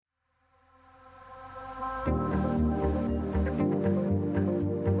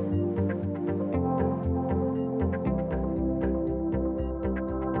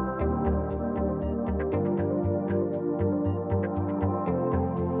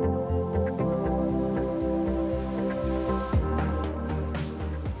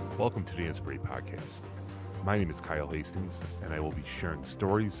Welcome to the Inspirate Podcast. My name is Kyle Hastings, and I will be sharing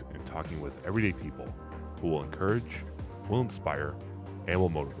stories and talking with everyday people who will encourage, will inspire, and will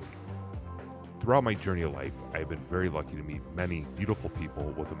motivate. Throughout my journey of life, I have been very lucky to meet many beautiful people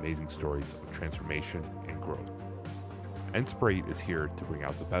with amazing stories of transformation and growth. Inspirate is here to bring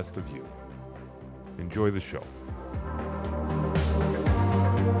out the best of you. Enjoy the show.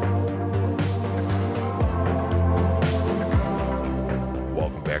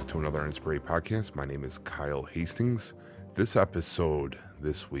 Welcome back to another Inspirate Podcast. My name is Kyle Hastings. This episode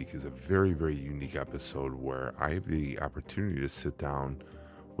this week is a very, very unique episode where I have the opportunity to sit down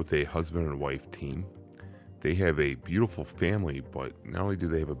with a husband and wife team. They have a beautiful family, but not only do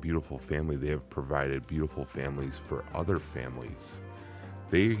they have a beautiful family, they have provided beautiful families for other families.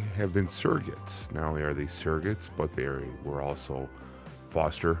 They have been surrogates. Not only are they surrogates, but they were also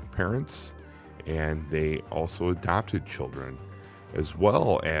foster parents, and they also adopted children, as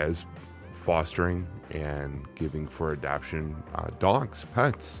well as fostering and giving for adoption dogs,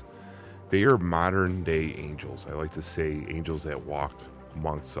 pets. They are modern day angels. I like to say angels that walk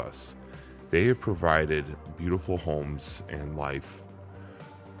amongst us. They have provided beautiful homes and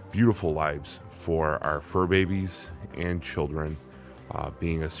beautiful lives for our fur babies and children.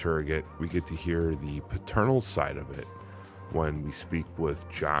 Being a surrogate, we get to hear the paternal side of it when we speak with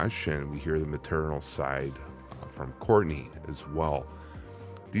Josh, and we hear the maternal side from Courtney as well.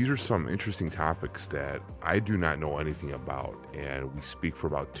 These are some interesting topics that I do not know anything about, and we speak for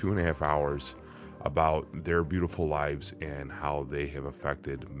about 2.5 hours about their beautiful lives and how they have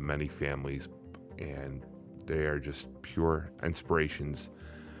affected many families, and they are just pure inspirations.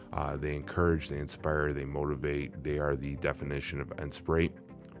 They encourage, they inspire, they motivate. They are the definition of Inspirate.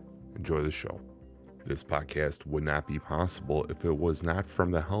 Enjoy the show. This podcast would not be possible if it was not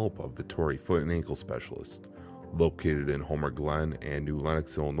from the help of Vittori Foot and Ankle Specialist. Located in Homer Glen and New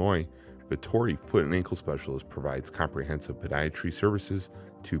Lenox, Illinois, Vittori Foot and Ankle Specialist provides comprehensive podiatry services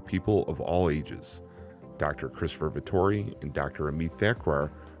to people of all ages. Dr. Christopher Vittori and Dr. Amit Thakrar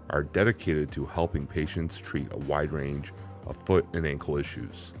are dedicated to helping patients treat a wide range of foot and ankle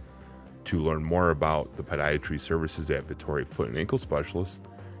issues. To learn more about the podiatry services at Vittori Foot and Ankle Specialist,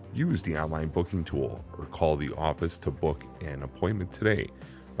 use the online booking tool or call the office to book an appointment today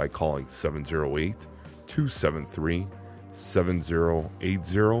by calling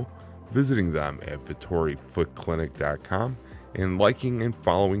 708-273-7080, visiting them at VittoriFootClinic.com, and liking and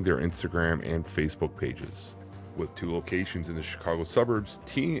following their Instagram and Facebook pages. With 2 locations in the Chicago suburbs,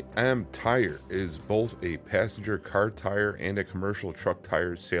 TM Tire is both a passenger car tire and a commercial truck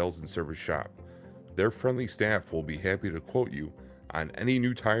tire sales and service shop. Their friendly staff will be happy to quote you on any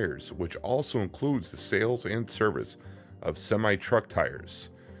new tires, which also includes the sales and service of semi-truck tires.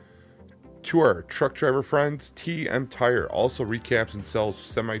 To our truck driver friends, TM Tire also recaps and sells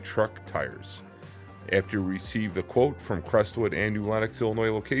semi-truck tires. After you receive the quote from Crestwood and New Lenox,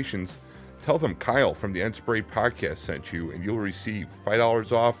 Illinois locations, tell them Kyle from the Inspirate Podcast sent you, and you'll receive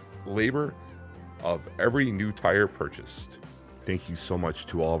 $5 off labor of every new tire purchased. Thank you so much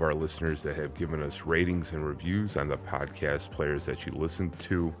to all of our listeners that have given us ratings and reviews on the podcast players that you listen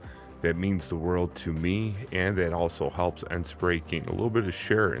to. That means the world to me, and that also helps Inspirate gain a little bit of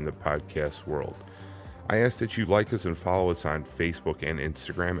share in the podcast world. I ask that you like us and follow us on Facebook and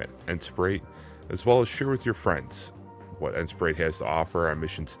Instagram at Inspirate, as well as share with your friends what Inspirate has to offer, our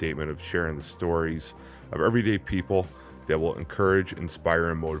mission statement of sharing the stories of everyday people that will encourage, inspire,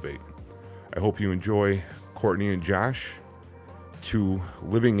 and motivate. I hope you enjoy Courtney and Josh, 2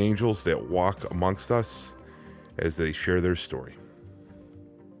 living angels that walk amongst us as they share their story.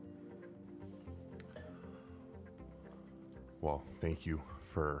 Well, thank you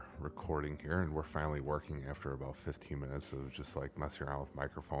for recording here, and we're finally working after about 15 minutes of just like messing around with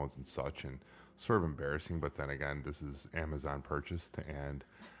microphones and such, and sort of embarrassing, but then again, this is Amazon purchased, and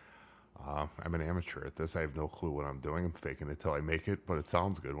I'm an amateur at this. I have no clue what I'm doing. I'm faking it till I make it, but it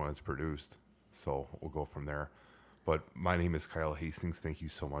sounds good when it's produced, so we'll go from there. But my name is Kyle Hastings. Thank you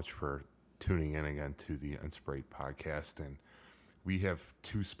so much for tuning in again to the Inspirate Podcast, and we have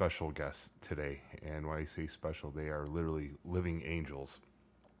 2 special guests today, and when I say special, they are literally living angels.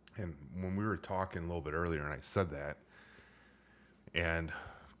 And when we were talking a little bit earlier, and I said that, and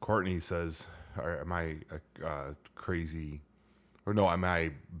Courtney says, am I crazy? Or no, am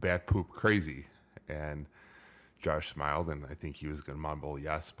I bat poop crazy? And Josh smiled, and I think he was going to mumble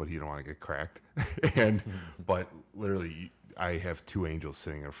yes, but he didn't want to get cracked. But literally, I have 2 angels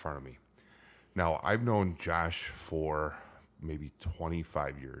sitting in front of me. Now, I've known Josh for maybe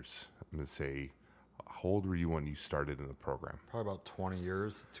 25 years. I'm going to say, how old were you when you started in the program? Probably about 20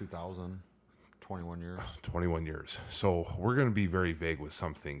 years, 2000. 21 years. 21 years. So we're going to be very vague with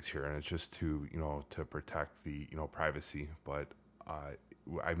some things here, and it's just to, to protect the, privacy. But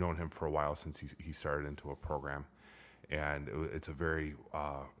I've known him for a while since he started into a program. And it's a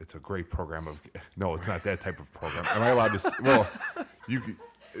it's a great program of, no, it's not that type of program. Am I allowed to, well,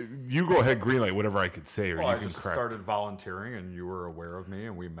 you go ahead, greenlight, whatever I could say, or Well, you I can just correct. started volunteering, and you were aware of me,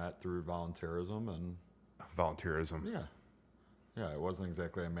 and we met through volunteerism, and Volunteerism. yeah, it wasn't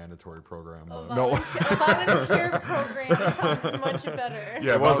exactly a mandatory program. A But No. volunteer program sounds much better.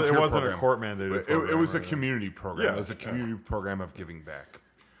 Yeah, it volunteer wasn't program. a court mandated. It was a community program. Yeah. It was a community program of giving back.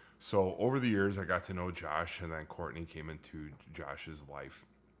 So over the years, I got to know Josh, and then Courtney came into Josh's life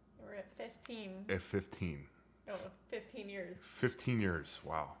We're at 15. at 15. No, 15 years. 15 years,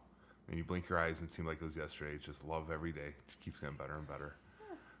 wow. And you blink your eyes and it seemed like it was yesterday. It's just love every day. It keeps getting better and better.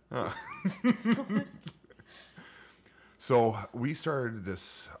 So we started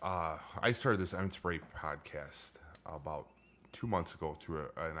this, I started this Inspire podcast about 2 months ago through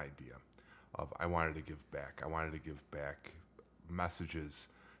an idea of I wanted to give back. I wanted to give back messages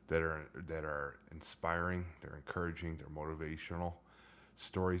that are inspiring, they're encouraging, they're motivational,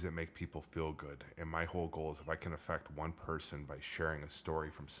 stories that make people feel good. And my whole goal is if I can affect one person by sharing a story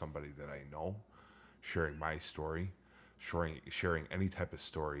from somebody that I know, sharing my story, sharing any type of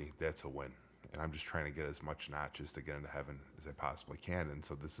story, that's a win. And I'm just trying to get as much notches to get into heaven as I possibly can. And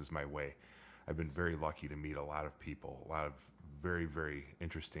so this is my way. I've been very lucky to meet a lot of people, a lot of very, very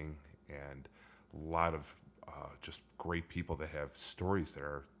interesting and a lot of just great people that have stories that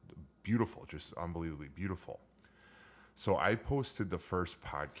are beautiful, just unbelievably beautiful. So I posted the first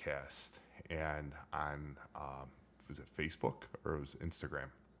podcast and on, was it Facebook or it was Instagram?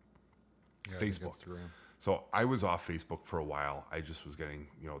 Yeah, I think Facebook. Instagram. So I was off Facebook for a while. I just was getting,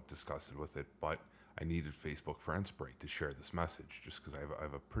 disgusted with it, but I needed Facebook for Inspire to share this message just because I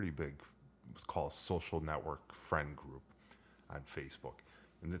have a pretty big, what's called a social network friend group on Facebook.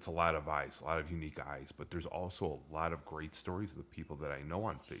 And it's a lot of eyes, a lot of unique eyes, but there's also a lot of great stories of the people that I know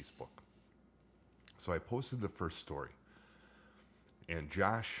on Facebook. So I posted the first story, and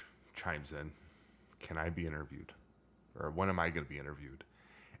Josh chimes in, can I be interviewed? Or when am I going to be interviewed?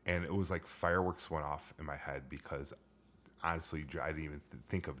 And it was like fireworks went off in my head because honestly, I didn't even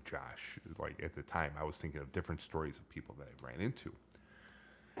think of Josh. Like at the time, I was thinking of different stories of people that I ran into.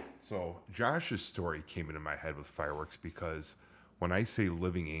 So Josh's story came into my head with fireworks because when I say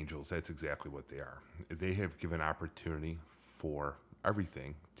living angels, that's exactly what they are. They have given opportunity for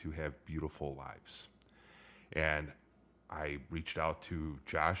everything to have beautiful lives. And I reached out to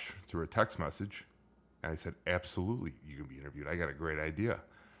Josh through a text message, and I said, absolutely, you can be interviewed. I got a great idea.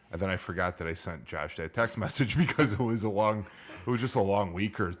 And then I forgot that I sent Josh that text message because it was just a long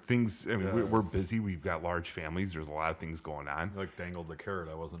week or things. I mean, we're busy. We've got large families. There's a lot of things going on. Like dangled the carrot.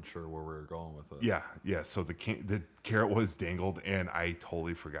 I wasn't sure where we were going with it. Yeah. So the carrot was dangled, and I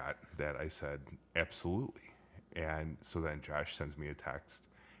totally forgot that I said absolutely. And so then Josh sends me a text.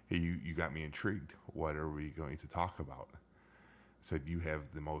 Hey, you got me intrigued. What are we going to talk about? I said, you have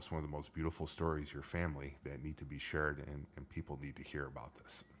one of the most beautiful stories, your family, that need to be shared, and people need to hear about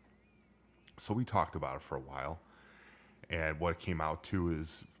this. So we talked about it for a while, and what it came out to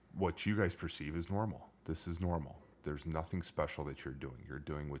is what you guys perceive as normal. This is normal. There's nothing special that you're doing. You're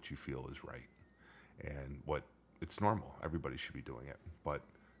doing what you feel is right, and it's normal. Everybody should be doing it, but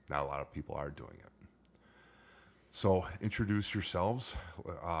not a lot of people are doing it. So introduce yourselves.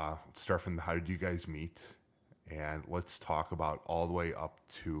 Start from how did you guys meet, and let's talk about all the way up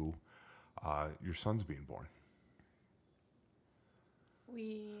to your son's being born.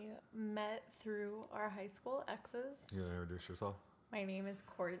 We met through our high school exes. You gonna introduce yourself? My name is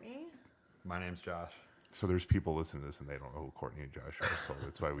Courtney. My name's Josh. So there's people listening to this and they don't know who Courtney and Josh are, so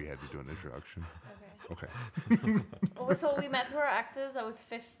that's why we had to do an introduction. Okay. So we met through our exes. I was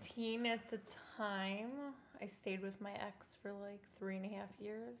 15 at the time. I stayed with my ex for like 3.5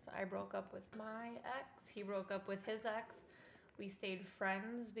 years. I broke up with my ex. He broke up with his ex. We stayed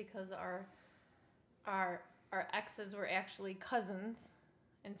friends because our exes were actually cousins.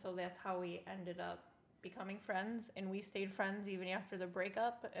 And so that's how we ended up becoming friends. And we stayed friends even after the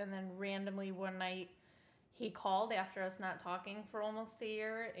breakup. And then randomly one night he called after us not talking for almost a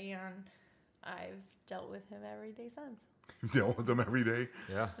year. And I've dealt with him every day since. Deal with them every day?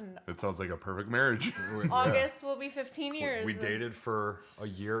 Yeah. That sounds like a perfect marriage. August will be 15 years. We dated for a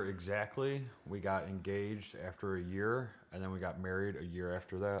year exactly. We got engaged after a year, and then we got married a year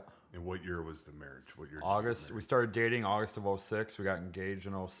after that. And what year was the marriage? What year? August. We started dating August of 06. We got engaged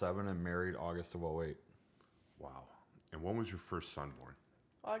in 07 and married August of 08. Wow. And when was your first son born?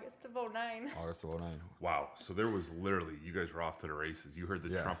 August of 09. August of 09. Wow. So there was literally, you guys were off to the races. You heard the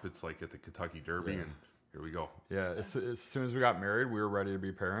Yeah. trumpets like at the Kentucky Derby, and here we go. Yeah, as soon as we got married, we were ready to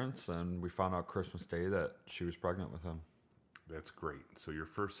be parents, and we found out Christmas Day that she was pregnant with him. That's great. So your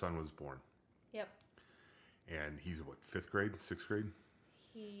first son was born, Yep. and he's what, 5th grade, 6th grade?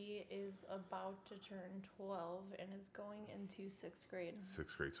 He is about to turn 12 and is going into 6th grade.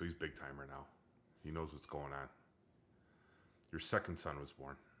 6th grade. So he's big timer now. He knows what's going on. Your second son was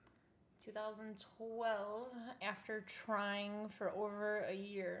born. 2012, after trying for over a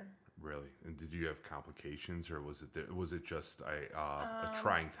year. Really? And did you have complications, or was it just a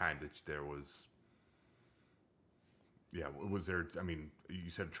trying time that there was? Yeah, was there? I mean, you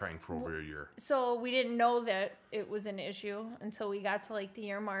said trying for over a year. So we didn't know that it was an issue until we got to like the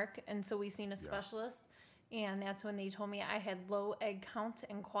year mark, and so we seen a specialist, and that's when they told me I had low egg count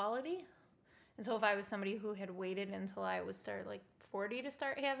and quality. And so if I was somebody who had waited until I was 40 to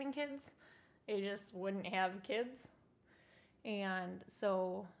start having kids, they just wouldn't have kids. And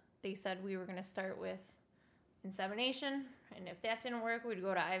so they said we were going to start with insemination, and if that didn't work, we'd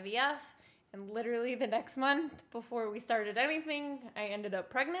go to IVF. And literally the next month, before we started anything, I ended up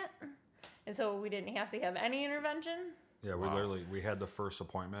pregnant. And so we didn't have to have any intervention. Yeah, we had the first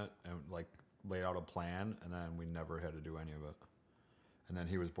appointment and like laid out a plan, and then we never had to do any of it. And then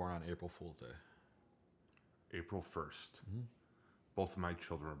he was born on April Fool's Day. April 1st. Mm-hmm. Both of my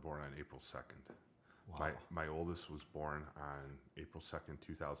children were born on April 2nd. Wow. My oldest was born on April 2nd,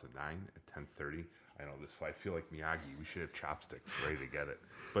 2009 at 10:30. I know this. I feel like Miyagi. We should have chopsticks ready to get it.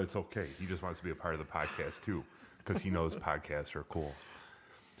 But it's okay. He just wants to be a part of the podcast too, because he knows podcasts are cool.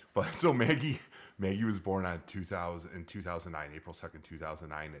 But so Maggie was born on 2009, April 2nd,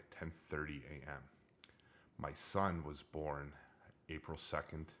 2009 at 10:30 a.m. My son was born April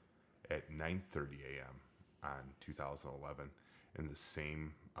 2nd at 9:30 a.m. on 2011 in the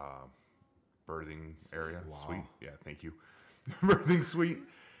same birthing area. Wow. Suite. Yeah, thank you. Birthing suite.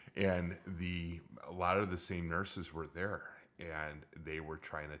 And a lot of the same nurses were there, and they were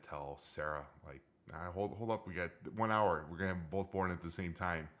trying to tell Sarah, like, hold up, we got 1 hour. We're going to have both born at the same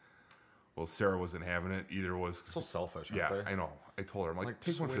time. Well, Sarah wasn't having it. Either was... So selfish, aren't yeah, they? I know. I told her, I'm like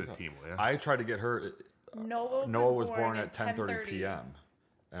take one for the team, will ya? I tried to get her... Noah was born at 10:30 p.m.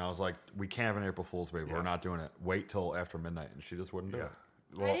 And I was like, we can't have an April Fool's baby. Yeah. We're not doing it. Wait till after midnight. And she just wouldn't do it.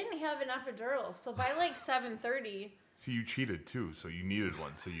 Well, I didn't have an epidural, so by like 7:30... See, you cheated too, so you needed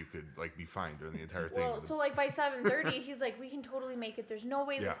one so you could like be fine during the entire thing. Well, so like by 7:30, he's like, we can totally make it. There's no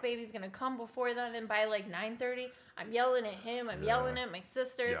way this Yeah. baby's gonna come before then. And by like 9:30, I'm yelling at him. I'm yelling at my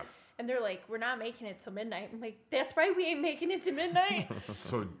sister. Yeah. And they're like, we're not making it till midnight. I'm like, that's right, we ain't making it to midnight.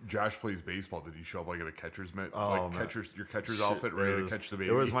 So Josh plays baseball. Did you show up like in a catcher's mitt? Oh, like man. your catcher's outfit, ready to catch the baby?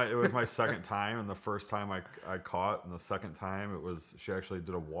 It was my second time, and the first time I caught, and the second time she actually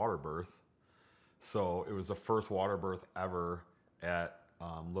did a water birth. So it was the first water birth ever at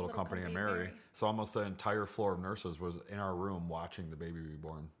Little Company of Mary. So almost the entire floor of nurses was in our room watching the baby be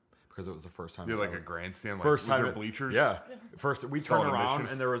born because it was the first time. Did like a grandstand? Like, First was time there bleachers? Yeah. First we Solid turned around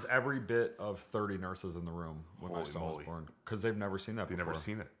admission. and there was every bit of 30 nurses in the room when my Holy son moly. was born because they've never seen that They before. never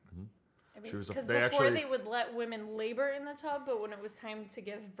seen it. She was Because they before actually- they would let women labor in the tub, but when it was time to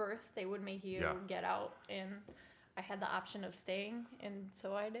give birth, they would make you Yeah. get out. And I had the option of staying, and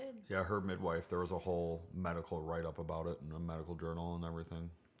so I did. Yeah, her midwife. There was a whole medical write-up about it in a medical journal and everything.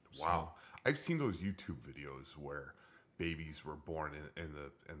 Wow, I've seen those YouTube videos where babies were born in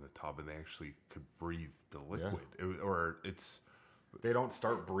the tub and they actually could breathe the liquid, They don't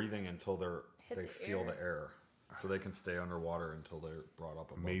start breathing until Hit they the feel air. the air, so they can stay underwater until they're brought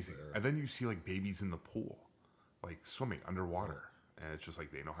up above amazing. the air. And then you see like babies in the pool, like swimming underwater, and it's just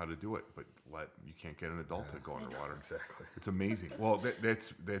like they know how to do it, but you can't get an adult to go underwater. Exactly. It's amazing. Well,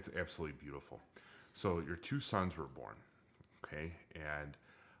 that's absolutely beautiful. So your two sons were born, okay, and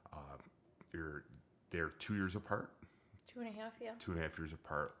they're 2 years apart. 2.5, yeah. 2.5 years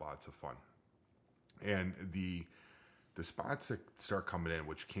apart. Lots of fun. And the spots that start coming in,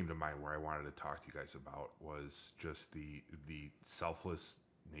 which came to mind where I wanted to talk to you guys about, was just the selfless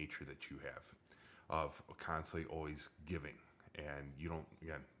nature that you have of constantly always giving. And you don't,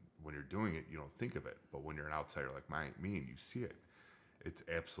 again, when you're doing it, you don't think of it. But when you're an outsider like me and you see it, it's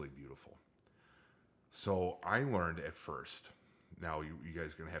absolutely beautiful. So I learned at first, now you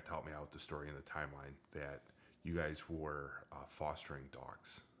guys are going to have to help me out with the story and the timeline, that you guys were fostering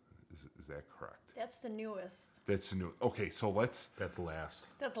dogs. Is that correct? That's the newest. That's the new. Okay, so That's last.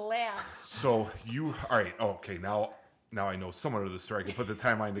 That's last. So all right. Okay, now I know somewhat of the story. I can put the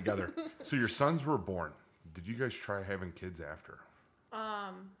timeline together. So your sons were born. Did you guys try having kids after?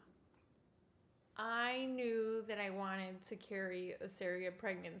 I knew that I wanted to carry a surrogate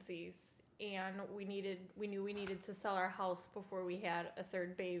pregnancy, and we knew we needed to sell our house before we had a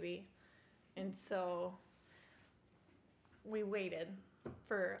third baby. And so we waited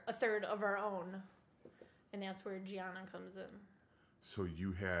for a third of our own. And that's where Gianna comes in. So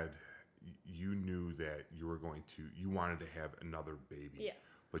you knew that you wanted to have another baby. Yeah.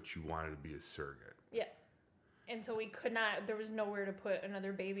 But you wanted to be a surrogate. Yeah. And so there was nowhere to put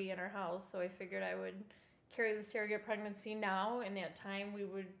another baby in our house. So I figured I would carry the surrogate pregnancy now. And that time we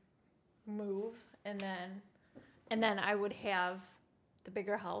would move. And then I would have the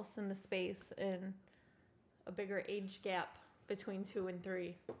bigger house and the space and a bigger age gap between 2 and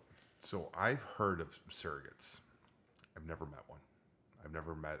 3. So I've heard of surrogates. I've never met one. I've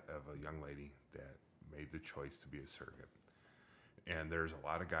never met of a young lady that made the choice to be a surrogate. And there's a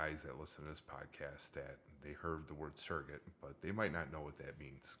lot of guys that listen to this podcast that they heard the word surrogate, but they might not know what that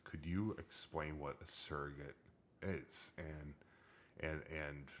means. Could you explain what a surrogate is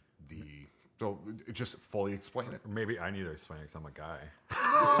so just fully explain it? Maybe I need to explain it because I'm a guy.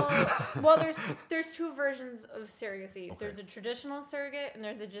 Well, there's 2 versions of surrogacy. Okay. There's a traditional surrogate and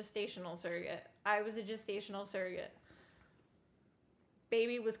there's a gestational surrogate. I was a gestational surrogate.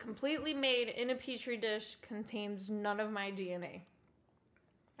 Baby was completely made in a petri dish, contains none of my DNA.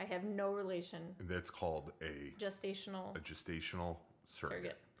 I have no relation. And that's called a Gestational gestational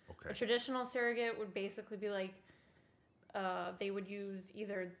surrogate. Okay. A traditional surrogate would basically be like, they would use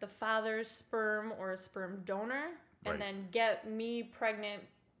either the father's sperm or a sperm donor and Right. then get me pregnant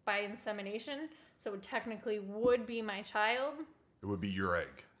by insemination. So it technically would be my child. It would be your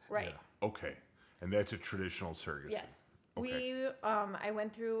egg. Right. Yeah. Okay. And that's a traditional surrogacy. Yes. Okay. I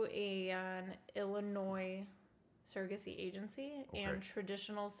went through an Illinois surrogacy agency, Okay. and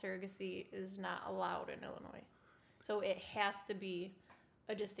traditional surrogacy is not allowed in Illinois. So it has to be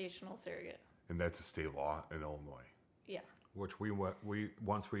a gestational surrogate. And that's a state law in Illinois. Yeah. Which we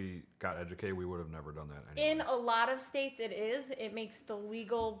once we got educated, we would have never done that anyway. In a lot of states, it is. It makes the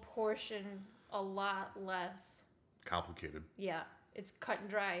legal portion a lot less. Complicated. Yeah, it's cut and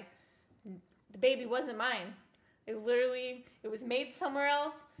dry. The baby wasn't mine. It was made somewhere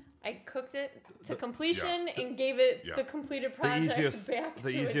else. I cooked it to completion and gave it the completed project back to the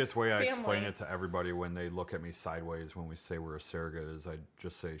easiest its way I family. explain it to everybody when they look at me sideways when we say we're a surrogate is I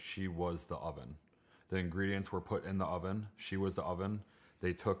just say she was the oven. The ingredients were put in the oven. She was the oven.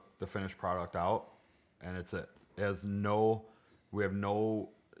 They took the finished product out, and it's it. We have no,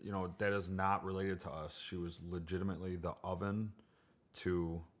 that is not related to us. She was legitimately the oven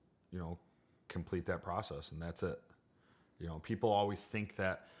to, complete that process, and that's it. People always think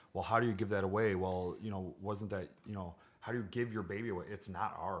that, well, how do you give that away? Well, wasn't that, how do you give your baby away? It's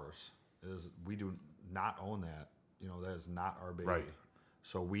not ours. We do not own that. That is not our baby. Right.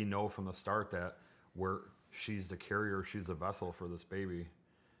 So we know from the start that she's the carrier, she's the vessel for this baby.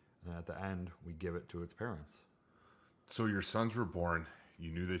 And at the end, we give it to its parents. So your sons were born.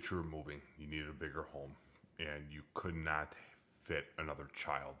 You knew that you were moving. You needed a bigger home. And you could not fit another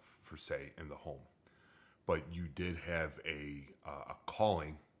child, per se, in the home. But you did have a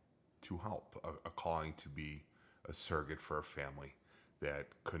calling to help, a calling to be a surrogate for a family that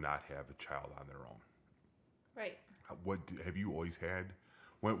could not have a child on their own. Right. What have you always had?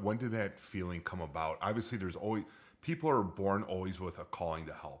 When did that feeling come about? Obviously, people are born always with a calling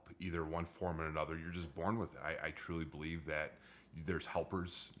to help, either one form or another. You're just born with it. I truly believe that there's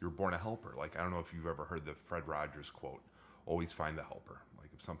helpers. You're born a helper. Like, I don't know if you've ever heard the Fred Rogers quote, always find the helper. Like,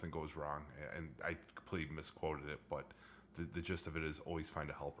 if something goes wrong, and I completely misquoted it, but the gist of it is always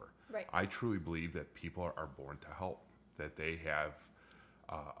find a helper. Right. I truly believe that people are born to help, that they have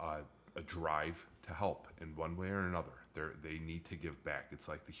a drive to help in one way or another. They need to give back. It's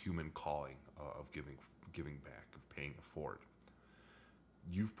like the human calling of giving back, of paying it forward.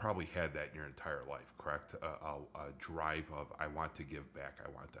 You've probably had that in your entire life, correct? A drive of, I want to give back, I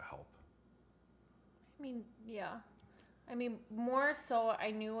want to help. I mean, yeah. I mean, more so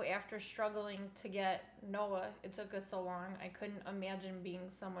I knew after struggling to get Noah, it took us so long, I couldn't imagine being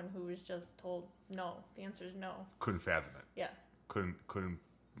someone who was just told no. The answer is no. Couldn't fathom it. Yeah. Couldn't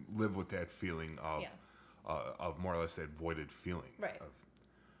live with that feeling of of more or less that voided feeling. Right.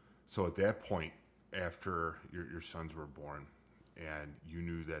 So at that point, after your sons were born, and you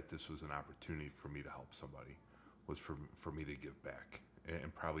knew that this was an opportunity for me to help somebody, was for me to give back,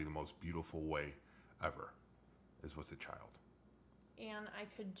 and probably the most beautiful way ever is with a child. And I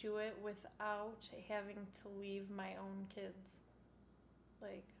could do it without having to leave my own kids.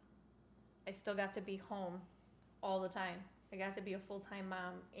 Like, I still got to be home all the time. I got to be a full-time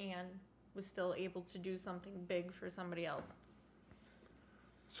mom and was still able to do something big for somebody else.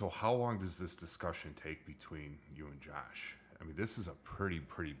 So how long does this discussion take between you and Josh? I mean, this is a pretty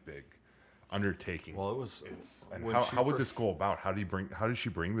big undertaking. Well, it was. And how would this go about? How did she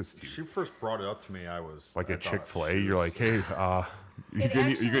bring this to you? She first brought it up to me. I was Like I at thought Chick-fil-A, she you're was- like, hey,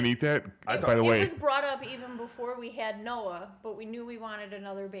 you gonna eat that? By the It way, was brought up even before we had Noah, but we knew we wanted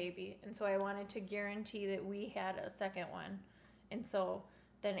another baby, and so I wanted to guarantee that we had a second one. And so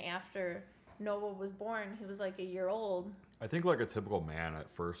then after Noah was born, he was like a year old. I think like a typical man at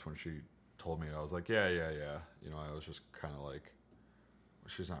first when she told me it, I was like, yeah. You know, I was just kind of like,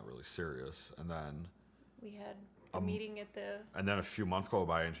 she's not really serious. And then We had a meeting at the. And then a few months go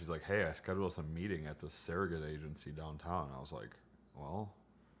by, and she's like, "Hey, I scheduled us a meeting at the surrogate agency downtown." I was like, "Well,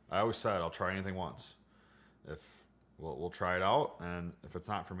 I always said I'll try anything once. If we'll try it out, and if it's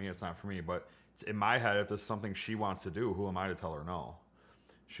not for me, it's not for me." But in my head, if this is something she wants to do, who am I to tell her no?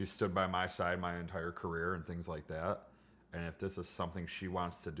 She stood by my side my entire career and things like that. And if this is something she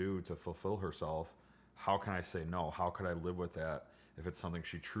wants to do to fulfill herself, how can I say no? How could I live with that if it's something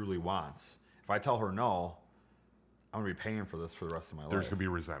she truly wants? If I tell her no, I'm going to be paying for this for the rest of my life. there's gonna be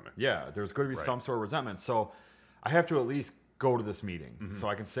resentment. Yeah, there's going to be Right. some sort of resentment. So I have to at least go to this meeting. So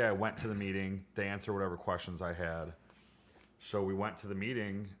I can say I went to the meeting. They answer whatever questions I had. So we went to the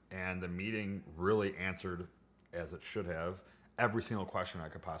meeting, and the meeting really answered, as it should have, every single question I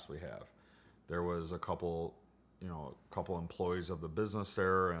could possibly have. There was a couple employees of the business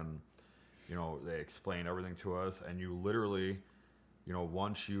there, and, they explained everything to us. And you literally,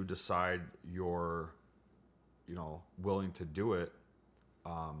 once you decide you're, willing to do it,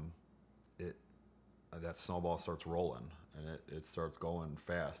 that snowball starts rolling, and it starts going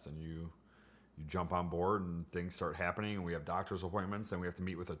fast, and you jump on board, and things start happening, and we have doctor's appointments, and we have to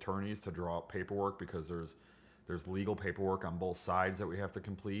meet with attorneys to draw up paperwork, because there's legal paperwork on both sides that we have to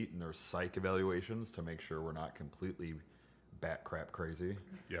complete, and there's psych evaluations to make sure we're not completely bat crap crazy.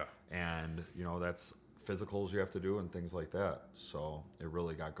 Yeah. And that's physicals you have to do and things like that. So it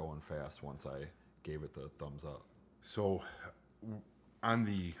really got going fast once I gave it the thumbs up. So, on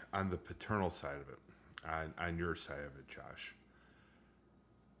the paternal side of it, on your side of it, Josh,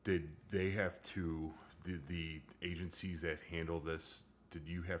 did they have to the agencies that handle this? Did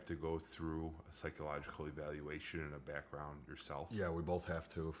you have to go through a psychological evaluation and a background yourself? Yeah, we both have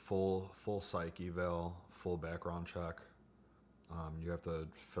to full psych eval, full background check. You have to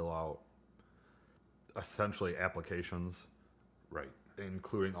fill out essentially applications, Right.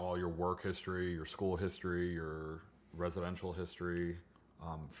 including all your work history, your school history, your residential history,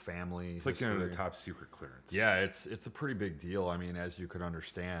 family. It's like getting history. a top secret clearance. Yeah, it's a pretty big deal. I mean, as you could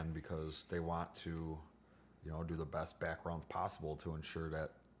understand, because they want to, do the best backgrounds possible to ensure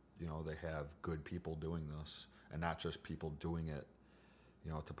that, they have good people doing this, and not just people doing it,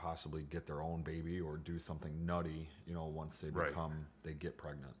 to possibly get their own baby or do something nutty, once they Right. they get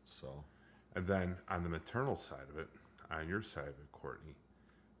pregnant. So, And then on the maternal side of it, on your side of it, Courtney,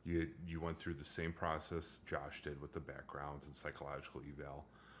 you went through the same process Josh did with the backgrounds and psychological eval,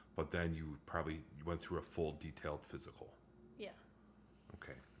 but then you went through a full detailed physical. Yeah.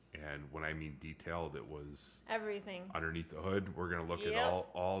 Okay. And when I mean detailed, it was Everything. underneath the hood. We're going to look at Yep.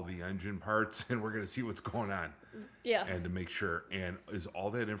 all the engine parts, and we're going to see what's going on, Yeah. and to make sure. And is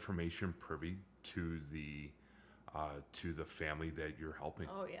all that information privy to the family that you're helping?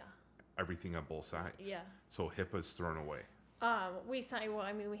 Oh yeah. Everything on both sides. Yeah. So HIPAA's thrown away. We sign. Well,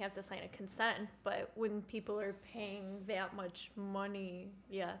 I mean, we have to sign a consent, but when people are paying that much money,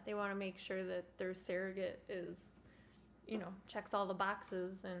 yeah, they want to make sure that their surrogate is, checks all the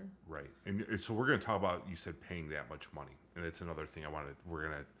boxes and. Right, and so we're going to talk about. You said paying that much money, and it's another thing we're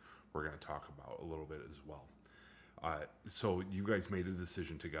gonna talk about a little bit as well. So you guys made a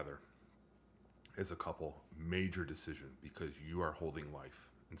decision together as a couple, major decision, because you are holding life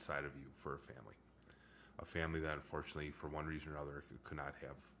inside of you for a family that unfortunately, for one reason or another, could not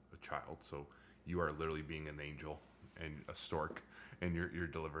have a child. So you are literally being an angel and a stork, and you're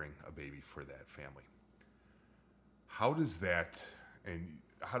delivering a baby for that family. How does that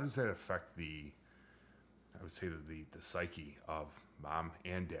affect the psyche of mom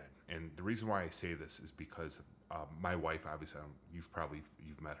and dad? And the reason why I say this is because my wife, obviously,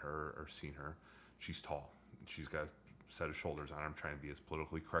 you've met her or seen her. She's tall. She's got a set of shoulders on her. I'm trying to be as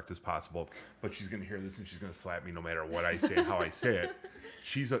politically correct as possible, but she's going to hear this and she's going to slap me no matter what I say and how I say it.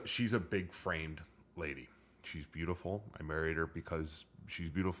 She's a big framed lady. She's beautiful. I married her because she's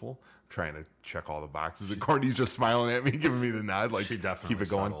beautiful. I'm trying to check all the boxes. And Courtney's just smiling at me, giving me the nod, like, she definitely keep it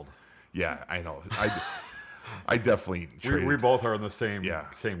going. settled. Yeah, I know. I definitely traded. We both are in the same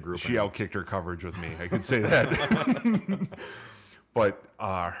group. She outkicked her coverage with me. I can say that. But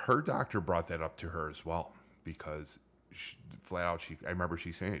her doctor brought that up to her as well, because flat out, I remember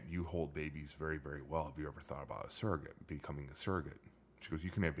she saying it, you hold babies very, very well. Have you ever thought about becoming a surrogate? She goes,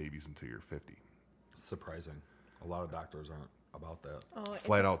 you can have babies until you're 50. Surprising. A lot of doctors aren't about that. Oh,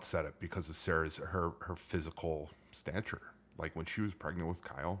 Flat out said it because of Sarah's, her physical stature. Like when she was pregnant with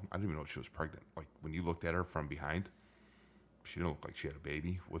Kyle, I didn't even know she was pregnant. Like when you looked at her from behind, she didn't look like she had a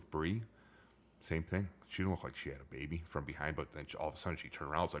baby. With Bree, same thing. She didn't look like she had a baby from behind, but then all of a sudden she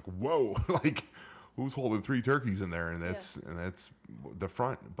turned around. It's like, whoa, like who's holding 3 turkeys in there? And that's the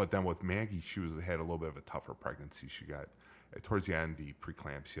front. But then with Maggie, she had a little bit of a tougher pregnancy. She got towards the end the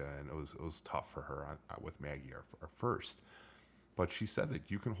preeclampsia, and it was tough for her with Maggie, our first. But she said that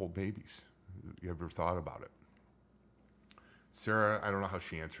you can hold babies. You ever thought about it? Sarah, I don't know how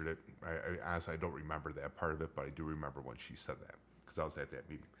she answered it. I honestly, I don't remember that part of it, but I do remember when she said that because I was at that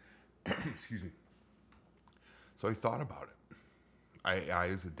meeting. Excuse me. So I thought about it. I,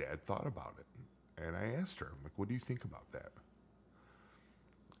 as a dad, thought about it, and I asked her, I'm like, "What do you think about that?"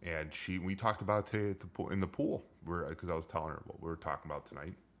 And we talked about it today in the pool, because I was telling her what we were talking about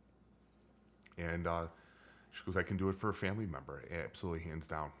tonight, and she goes, "I can do it for a family member, absolutely, hands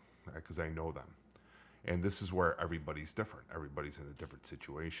down, because I know them." And this is where everybody's different. Everybody's in a different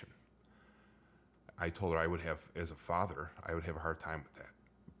situation. I told her I would have, as a father, I would have a hard time with that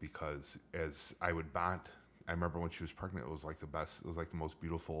because as I would bond, I remember when she was pregnant, it was like the best, it was like the most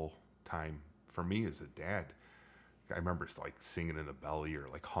beautiful time for me as a dad. I remember like singing in the belly or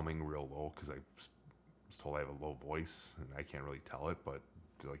like humming real low because I was told I have a low voice and I can't really tell it, but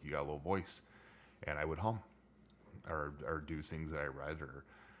they're like, you got a low voice. And I would hum or do things that I read or,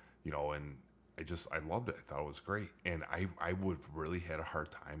 and I loved it. I thought it was great. And I would have really had a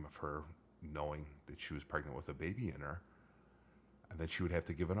hard time of her knowing that she was pregnant with a baby in her and then she would have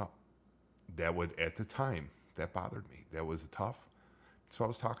to give it up. That would, at the time, that bothered me. That was tough. So I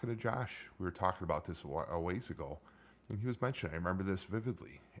was talking to Josh. We were talking about this a ways ago, and he was mentioning, I remember this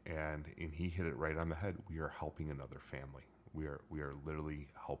vividly, and he hit it right on the head. We are helping another family. We are literally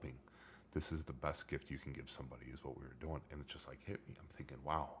helping. This is the best gift you can give somebody is what we were doing. And it just like hit me. I'm thinking,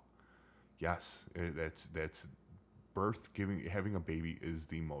 wow. Yes, that's birth, having a baby is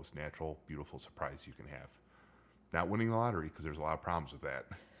the most natural, beautiful surprise you can have. Not winning the lottery, because there's a lot of problems with that.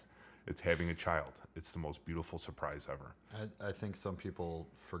 It's having a child. It's the most beautiful surprise ever. I think some people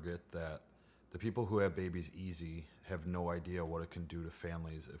forget that the people who have babies easy have no idea what it can do to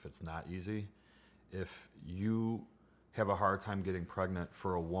families if it's not easy. If you have a hard time getting pregnant,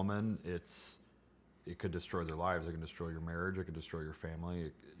 for a woman, it could destroy their lives. It can destroy your marriage. It can destroy your family.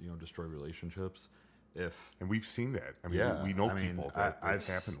 It, destroy relationships. And we've seen that. I mean, we know people that it's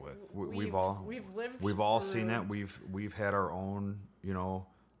happened with. We've all seen that. We've had our own,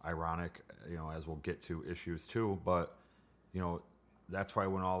 ironic, as we'll get to, issues too. But, that's why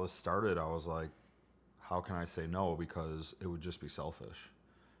when all this started, I was like, how can I say no? Because it would just be selfish.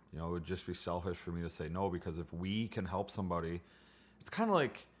 It would just be selfish for me to say no, because if we can help somebody, it's kind of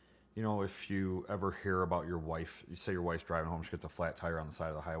like, if you ever hear about your wife, you say your wife's driving home, she gets a flat tire on the side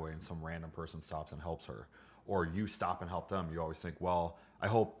of the highway and some random person stops and helps her, or you stop and help them, you always think, well, I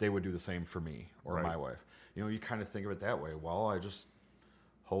hope they would do the same for me or right. My wife. You kind of think of it that way. Well, I just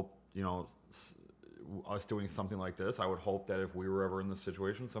hope, us doing something like this, I would hope that if we were ever in this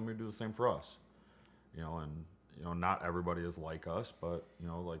situation, somebody would do the same for us. Not everybody is like us, but,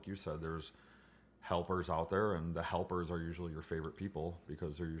 like you said, there's helpers out there, and the helpers are usually your favorite people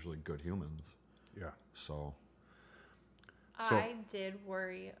because they're usually good humans. Yeah. So I did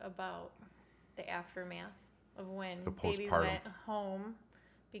worry about the aftermath of when the baby went home,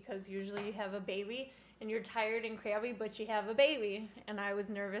 because usually you have a baby and you're tired and crabby, but you have a baby. And I was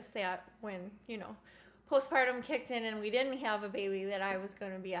nervous that when, postpartum kicked in and we didn't have a baby, that I was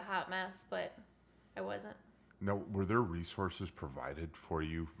going to be a hot mess, but I wasn't. Now, were there resources provided for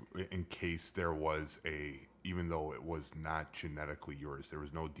you in case there was even though it was not genetically yours, there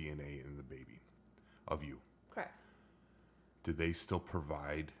was no DNA in the baby of you? Correct. Did they still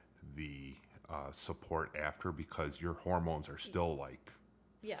provide the support after, because your hormones are still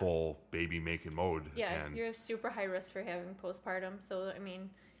full baby making mode? Yeah, you're super high risk for having postpartum. So,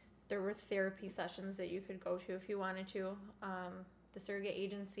 there were therapy sessions that you could go to if you wanted to. The surrogate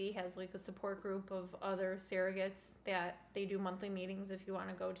agency has a support group of other surrogates that they do monthly meetings if you want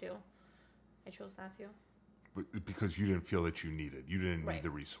to go to. I chose not to. But because you didn't feel that you didn't right. need the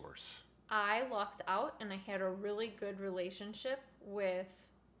resource. I lucked out and I had a really good relationship with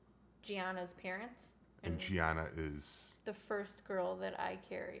Gianna's parents. And Gianna is? The first girl that I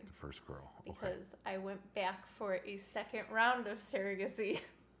carried. The first girl, okay. Because I went back for a second round of surrogacy.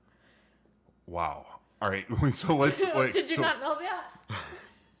 Wow. All right, so let's... Did you not know that?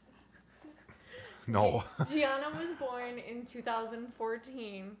 No. Gianna was born in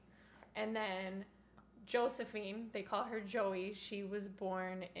 2014, and then Josephine, they call her Joey, she was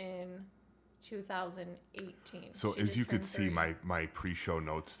born in 2018. So She as just you could turned see, 30. my pre-show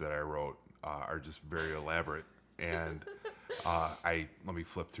notes that I wrote are just very elaborate. And let me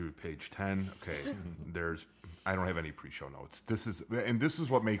flip through page 10. Okay, I don't have any pre-show notes. This is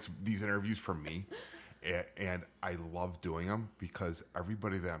what makes these interviews for me. And I love doing them because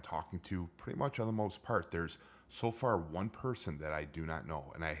everybody that I'm talking to, pretty much on the most part, there's so far one person that I do not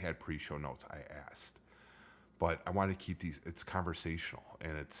know, and I had pre-show notes. I asked, but I want to keep these. It's conversational,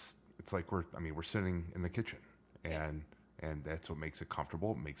 and it's like we're sitting in the kitchen, and that's what makes it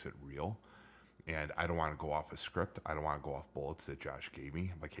comfortable. It makes it real. And I don't want to go off a script. I don't want to go off bullets that Josh gave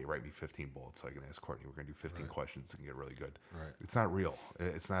me. I'm like, hey, write me 15 bullets so I can ask Courtney. We're going to do 15 questions and get really good. Right. It's not real.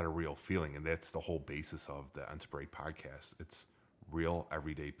 It's not a real feeling. And that's the whole basis of the Unsprayed podcast. It's real,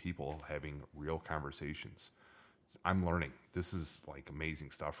 everyday people having real conversations. I'm learning. This is like amazing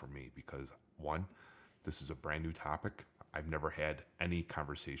stuff for me because, one, this is a brand new topic. I've never had any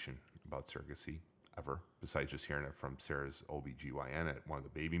conversation about surrogacy ever, besides just hearing it from Sarah's OBGYN at one of the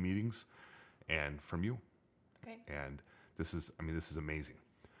baby meetings. And from you. Okay. And this is amazing.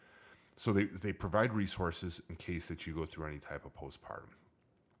 So they provide resources in case that you go through any type of postpartum.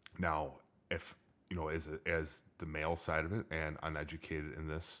 Now, if, as the male side of it and uneducated in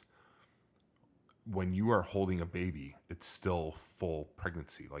this, when you are holding a baby, it's still full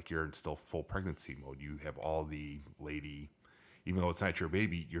pregnancy. Like you're in still full pregnancy mode. You have all the even though it's not your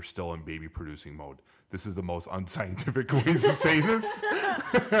baby, you're still in baby producing mode. This is the most unscientific ways of saying this.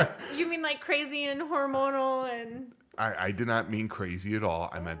 You mean like crazy and hormonal and... I did not mean crazy at all.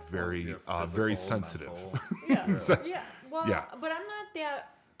 I meant very, very sensitive. Yeah. Yeah. Well, Yeah. but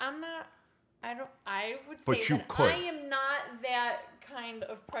I would say But you that could. I am not that kind of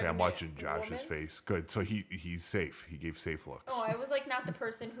Okay, pregnant I'm watching Josh's woman. face. Good. So he's safe. He gave safe looks. Oh, I was like not the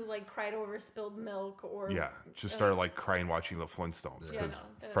person who like cried over spilled milk or... Yeah, just started like crying watching the Flintstones Yeah, because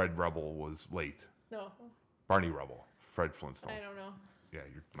no. Fred Rubble was late. No, Barney Rubble, Fred Flintstone. I don't know. Yeah,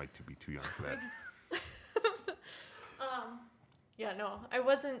 you might be too young for that. Yeah, no, I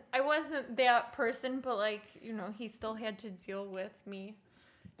wasn't that person, but like, he still had to deal with me.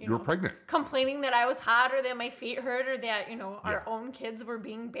 You were pregnant. Complaining that I was hot or that my feet hurt or that, our Yeah. own kids were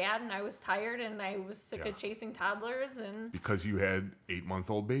being bad and I was tired and I was sick Yeah. of chasing toddlers and... Because you had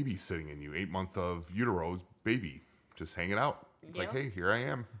 8-month-old baby sitting in you, 8-month of utero baby just hanging out. It's like, Yeah. hey, here I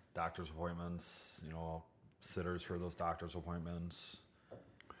am. Doctor's appointments, sitters for those doctor's appointments,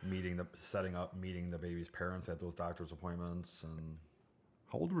 meeting the baby's parents at those doctor's appointments, and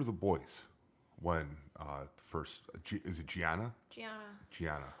How old were the boys when first? Is it Gianna?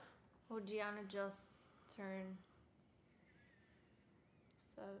 Gianna. Oh, Gianna just turned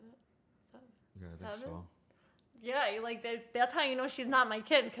 7. yeah, I think 7? so. Yeah, like that's how you know she's not my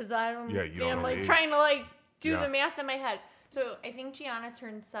kid because I don't. Yeah, you don't I'm know like the trying age. to like do Yeah. the math in my head. So I think Gianna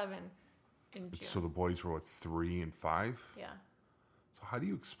turned 7 in June. So the boys were 3 and 5. Yeah. So how do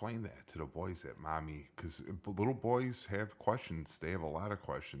you explain that to the boys at mommy? Because little boys have questions. They have a lot of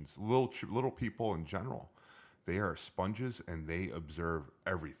questions. Little people in general, they are sponges and they observe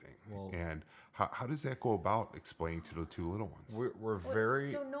everything. Well- and how does that go about explaining to the two little ones? We're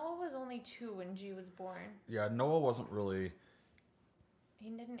very So Noah was only 2 when G was born. yeah. Noah wasn't really. He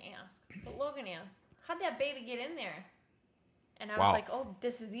didn't ask, but Logan asked, "How'd that baby get in there?" And I Wow. was like, "Oh,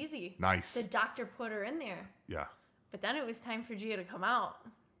 this is easy. Nice. The doctor put her in there." Yeah. But then it was time for Gia to come out.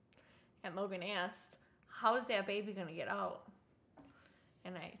 And Logan asked, "How is that baby going to get out?"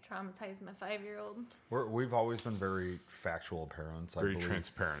 And I traumatized my 5-year-old. We've always been very factual parents. Very I believe.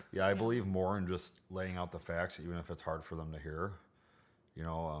 transparent. Yeah, I believe more in just laying out the facts, even if it's hard for them to hear.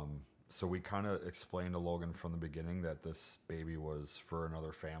 So we kind of explained to Logan from the beginning that this baby was for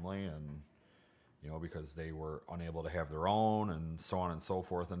another family, and because they were unable to have their own, and so on and so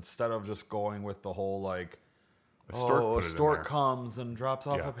forth. Instead of just going with the whole like, A stork put a it in stork there. comes and drops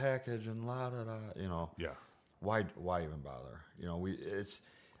off Yeah. a package and la da da. Yeah. Why even bother?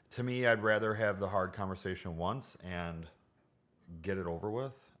 To me, I'd rather have the hard conversation once and get it over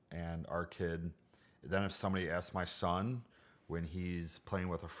with. And our kid, then if somebody asks my son when he's playing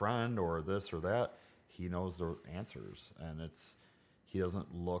with a friend or this or that, he knows the answers, and he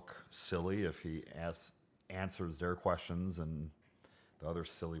doesn't look silly if he answers their questions and the other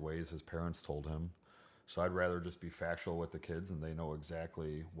silly ways his parents told him. So I'd rather just be factual with the kids, and they know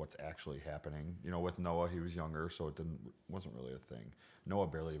exactly what's actually happening. With Noah, he was younger, so it wasn't really a thing. Noah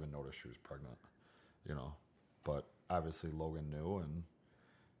barely even noticed she was pregnant, But obviously Logan knew, and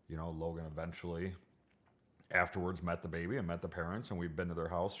Logan eventually, afterwards met the baby and met the parents, and we've been to their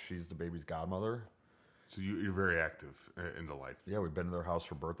house. She's the baby's godmother. So you're very active in the life. Yeah, we've been to their house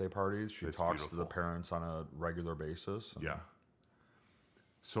for birthday parties. She That's talks beautiful. to the parents on a regular basis. Yeah.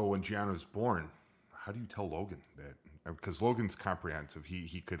 So when Gianna was born, how do you tell Logan that? Because Logan's comprehensive.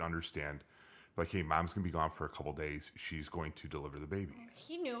 He could understand, like, hey, mom's going to be gone for a couple days. She's going to deliver the baby.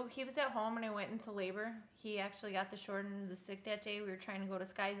 He knew. He was at home and I went into labor. He actually got the short end of the stick that day. We were trying to go to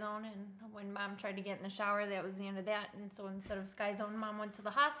Sky Zone, and when Mom tried to get in the shower, that was the end of that. And so instead of Sky Zone, Mom went to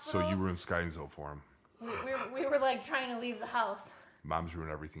the hospital. So you ruined Sky Zone for him. We were like trying to leave the house. Moms ruin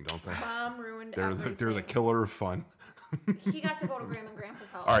everything, don't they? Mom ruined They're everything. the killer of fun. He got to go to Grandma and Grandpa's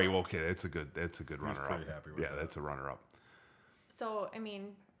house. All right, well, okay, that's a good runner up. pretty happy with yeah, that. that's a runner up. So, I mean,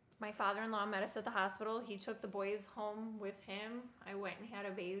 my father-in-law met us at the hospital. He took the boys home with him. I went and had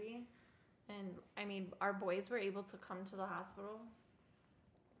a baby. And, I mean, our boys were able to come to the hospital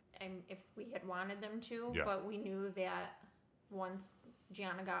and if we had wanted them to. Yeah. But we knew that once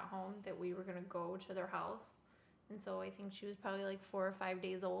Gianna got home that we were going to go to their house. And so I think she was probably like 4 or 5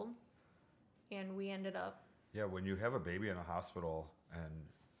 days old. And we ended up. Yeah, when you have a baby in a hospital and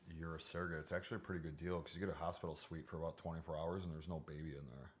you're a surrogate, it's actually a pretty good deal because you get a hospital suite for about 24 hours and there's no baby in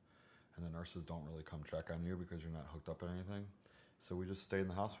there. And the nurses don't really come check on you because you're not hooked up in anything. So we just stayed in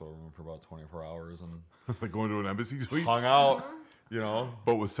the hospital room for about 24 hours and Like going to an embassy suite? hung out, you know.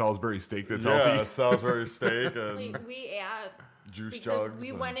 But with Salisbury steak that's Yeah, healthy? Salisbury steak and We juice because jugs. we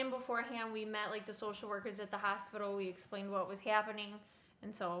and- went in beforehand. We met like the social workers at the hospital. We explained what was happening,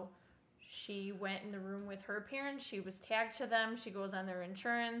 and so she went in the room with her parents. She was tagged to them. She goes on their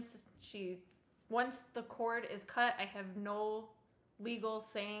insurance. Once the cord is cut, I have no legal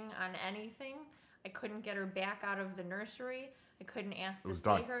saying on anything. I couldn't get her back out of the nursery. I couldn't ask to was see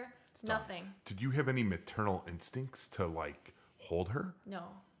done. her. It's done. Nothing. Did you have any maternal instincts to, like, hold her? No.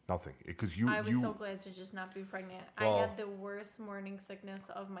 Nothing. Because I was so glad to just not be pregnant. Well- I had the worst morning sickness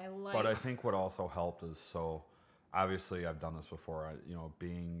of my life. But I think what also helped is obviously I've done this before.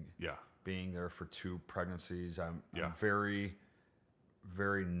 Being there for 2 pregnancies, I'm very,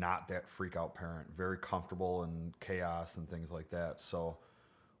 very not that freak out parent. Very comfortable in chaos and things like that. So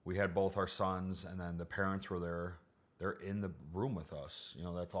we had both our sons, and then the parents were there. They're in the room with us. You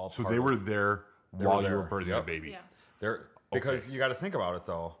know, that's all. So part they of were it. there They while were you were there. birthing Yep. a baby. Yeah. Because you got to think about it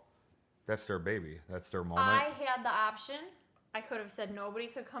though. That's their baby. That's their moment. I had the option. I could have said nobody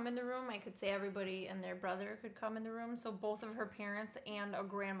could come in the room. I could say everybody and their brother could come in the room. So both of her parents and a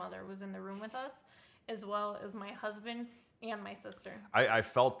grandmother was in the room with us, as well as my husband and my sister. I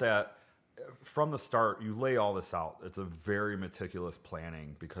felt that from the start, you lay all this out. It's a very meticulous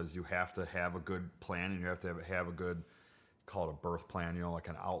planning because you have to have a good plan and you have to have a good, call it a birth plan, you know, like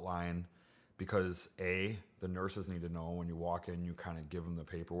an outline. Because the nurses need to know when you walk in, you kind of give them the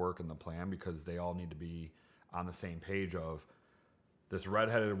paperwork and the plan because they all need to be on the same page of this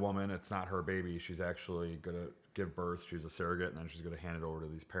redheaded woman, it's not her baby. She's actually going to give birth. She's a surrogate, and then she's going to hand it over to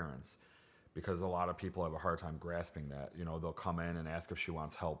these parents. Because a lot of people have a hard time grasping that. You know, they'll come in and ask if she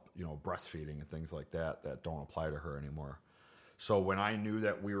wants help, you know, breastfeeding and things like that don't apply to her anymore. So when I knew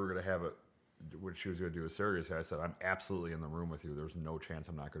that we were going to have it, when she was going to do a surrogacy, I said, I'm absolutely in the room with you. There's no chance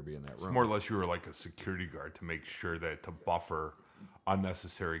I'm not going to be in that room. More or less, you were like a security guard to make sure that to buffer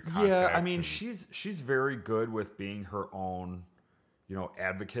unnecessary contacts. Yeah, I mean, she's very good with being her own, you know,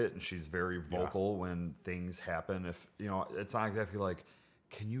 advocate, and she's very vocal when things happen. If, you know, it's not exactly like,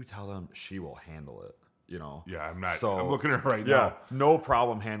 can you tell them she will handle it? You know? Yeah, I'm not. So, I'm looking at her right yeah, now. no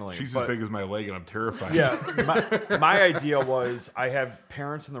problem handling She's it. as big as my leg, and I'm terrified. Yeah, my idea was I have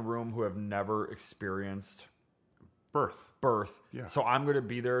parents in the room who have never experienced birth. Yeah. So I'm going to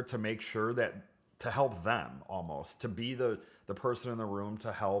be there to make sure that, to help them almost, to be the person in the room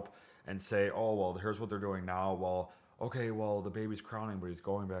to help and say, oh, well, here's what they're doing now. Well, okay, well, the baby's crowning, but he's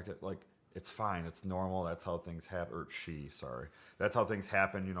going back at, like, it's fine. It's normal. That's how things happen. Or that's how things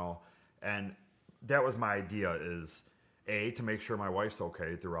happen, you know. And that was my idea is, to make sure my wife's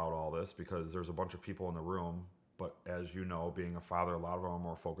okay throughout all this because there's a bunch of people in the room. But as you know, being a father, a lot of them are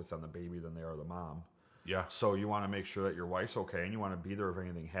more focused on the baby than they are the mom. Yeah. So you want to make sure that your wife's okay and you want to be there if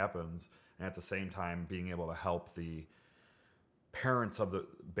anything happens. And at the same time, being able to help the parents of the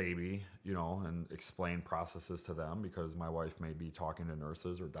baby, you know, and explain processes to them because my wife may be talking to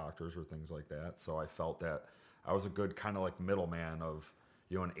nurses or doctors or things like that. So I felt that I was a good kind of like middleman of,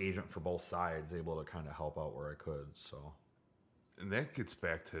 you know, an agent for both sides, able to kind of help out where I could. So, And that gets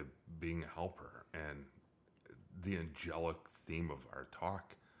back to being a helper and the angelic theme of our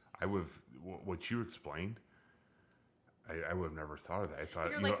talk. What you explained, I would have never thought of that. I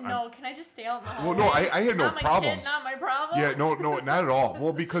thought You're like, no, can I just stay out in the hallway? Well, no, I had no not my problem. Kid, not my problem. Yeah, no, not at all.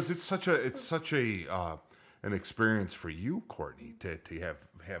 Well, because it's such a an experience for you, Courtney, to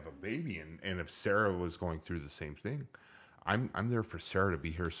have a baby, and if Sarah was going through the same thing, I'm there for Sarah to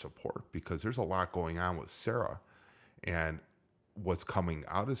be her support, because there's a lot going on with Sarah, and what's coming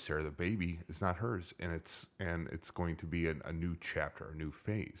out of Sarah, the baby, is not hers, and it's going to be a new chapter, a new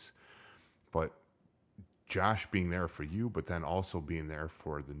phase. But Josh being there for you, but then also being there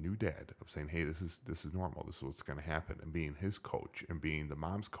for the new dad, of saying, hey, this is normal, this is what's going to happen, and being his coach and being the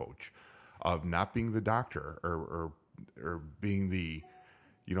mom's coach, of not being the doctor or being the,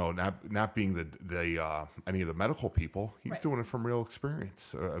 not being the any of the medical people. He's Right. doing it from real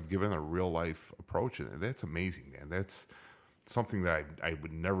experience, of giving a real life approach, and that's amazing, man. That's something that I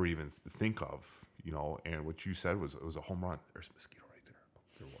would never even think of, And what you said was, it was a home run. There's a mosquito right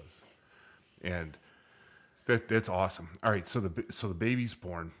there. There was, and that's awesome. All right, so the baby's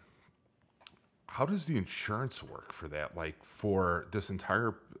born. How does the insurance work for that? Like, for this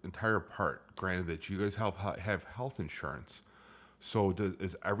entire part, granted that you guys have health insurance, so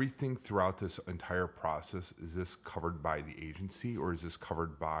is everything throughout this entire process, is this covered by the agency, or is this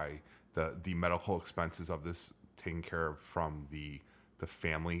covered by the medical expenses of this taken care of from the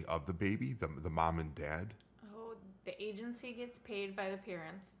family of the baby, the mom and dad? Oh, the agency gets paid by the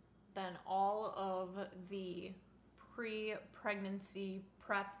parents. Then all of the pre-pregnancy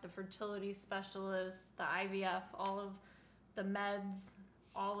prep, the fertility specialist, the IVF, all of the meds,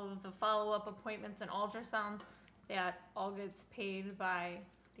 all of the follow-up appointments and ultrasounds, that all gets paid by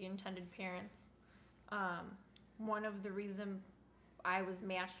the intended parents. One of the reasons I was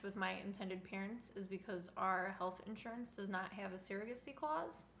matched with my intended parents is because our health insurance does not have a surrogacy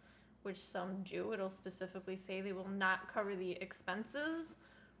clause, which some do. It'll specifically say they will not cover the expenses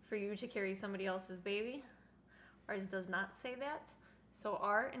for you to carry somebody else's baby. Ours does not say that. So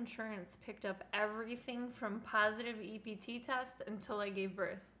our insurance picked up everything from positive EPT test until I gave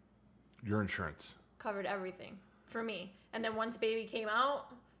birth. Your insurance Covered everything for me. And then once baby came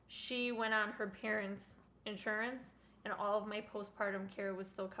out, she went on her parents' insurance, and all of my postpartum care was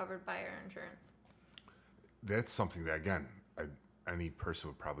still covered by our insurance. That's something that, again, any person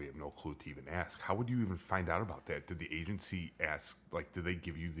would probably have no clue to even ask. How would you even find out about that? Did the agency ask, did they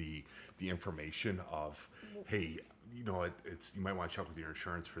give you the information of, hey, it's you might want to check with your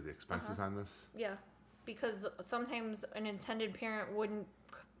insurance for the expenses on this? Yeah, because sometimes an intended parent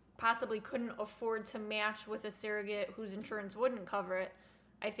couldn't afford to match with a surrogate whose insurance wouldn't cover it.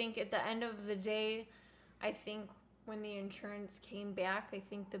 I think at the end of the day, when the insurance came back, I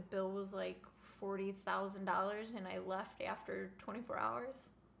think the bill was like $40,000, and I left after 24 hours.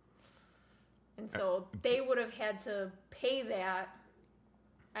 And so they would have had to pay that.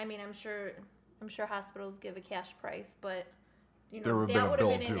 I mean, I'm sure hospitals give a cash price, but There would have that been a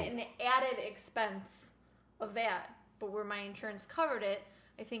would have bill, been an added expense of that. But where my insurance covered it,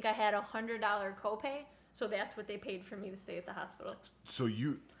 I think I had $100 copay, so that's what they paid for me to stay at the hospital. So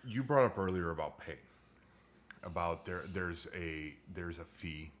you brought up earlier about pay, about there's a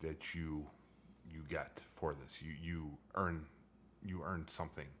fee that you get for this. You earn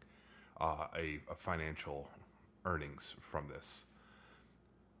something, a financial earnings from this.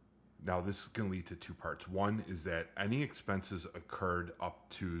 Now, this can lead to two parts. One is that any expenses occurred up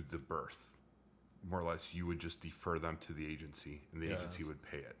to the birth, more or less, you would just defer them to the agency, and the agency would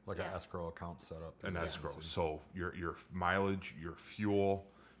pay it. Like an escrow account set up. An escrow. So your mileage, your fuel,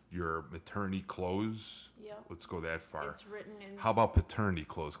 your maternity clothes. Yep. Let's go that far. It's written in. How about paternity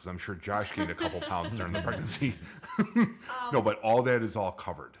clothes? Because I'm sure Josh gained a couple pounds during the pregnancy. No, but all that is all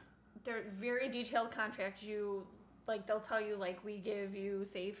covered. They're very detailed contracts. They'll tell you, we give you,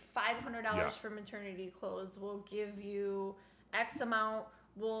 say, $500 for maternity clothes. We'll give you X amount.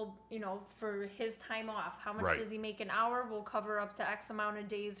 We'll, for his time off, how much does he make an hour? We'll cover up to X amount of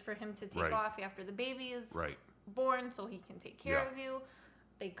days for him to take off after the baby is born, so he can take care of you.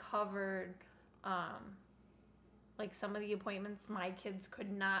 They covered, some of the appointments my kids could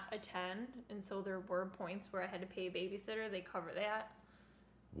not attend, and so there were points where I had to pay a babysitter. They cover that.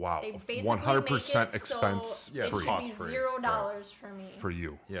 Wow, They basically 100% make it expense so free. It should be $0 for me. For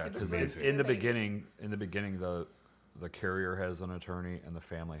you. Yeah, because amazing. in the beginning, the carrier has an attorney and the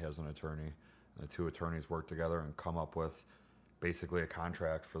family has an attorney. And the two attorneys work together and come up with basically a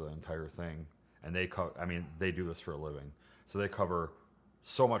contract for the entire thing. And they do this for a living, so they cover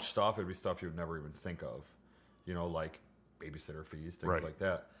so much stuff. It'd be stuff you would never even think of, like babysitter fees, things like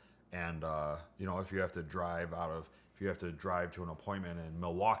that. And if you have to drive to an appointment in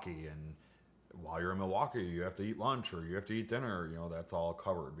Milwaukee, and while you're in Milwaukee, you have to eat lunch or you have to eat dinner, that's all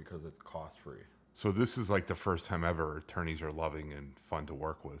covered because it's cost free. So this is like the first time ever attorneys are loving and fun to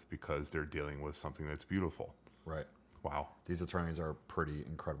work with, because they're dealing with something that's beautiful. Right. Wow. These attorneys are pretty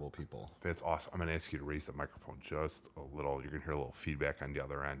incredible people. That's awesome. I'm going to ask you to raise the microphone just a little. You're going to hear a little feedback on the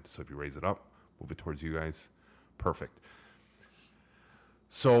other end. So if you raise it up, move it towards you guys. Perfect.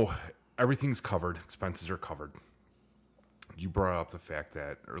 So everything's covered. Expenses are covered. You brought up the fact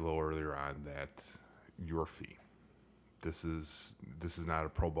that a little earlier on that your fee. This is not a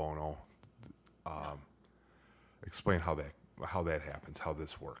pro bono. Explain how that happens, how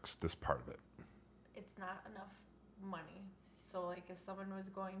this works, this part of it. It's not enough money. So like if someone was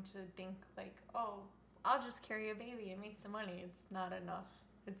going to think like, oh, I'll just carry a baby and make some money, it's not enough.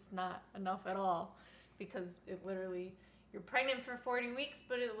 It's not enough at all, because it literally, you're pregnant for 40 weeks,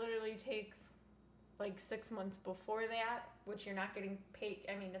 but it literally takes like 6 months before that, which you're not getting paid.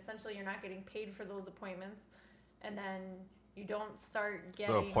 I mean, essentially you're not getting paid for those appointments. And then you don't start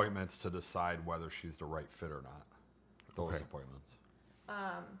getting The appointments to decide whether she's the right fit or not. Those Okay. appointments.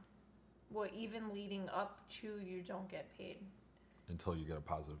 Well, even leading up to, you don't get paid. Until you get a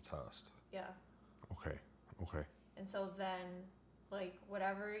positive test. Yeah. Okay. And so then, like,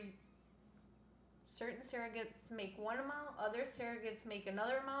 certain surrogates make one amount, other surrogates make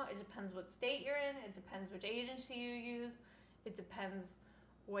another amount. It depends what state you're in. It depends which agency you use. It depends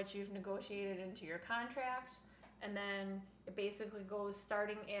what you've negotiated into your contract. And then it basically goes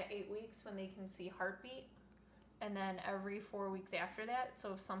starting at 8 weeks when they can see heartbeat. And then every 4 weeks after that.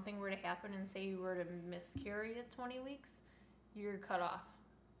 So if something were to happen and say you were to miscarry at 20 weeks, you're cut off.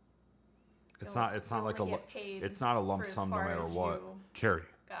 It's not like it's not a lump sum no matter what. Carrie.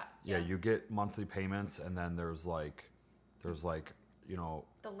 Yeah, you get monthly payments, and then there's like you know,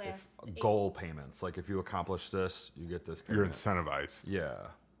 the last goal payments. Like if you accomplish this, you get this payment. You're incentivized. Yeah.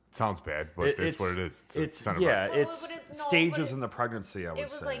 Sounds bad, but it's what it is. It's incentivized. yeah, Well, it's but stages in the pregnancy, I would say.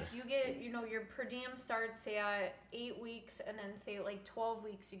 It was like you get, your per diem starts, say, at 8 weeks, and then, say, like 12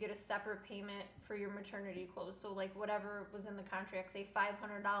 weeks, you get a separate payment for your maternity clothes. So, like, whatever was in the contract, say $500,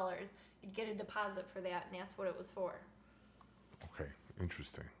 you'd get a deposit for that, and that's what it was for. Okay,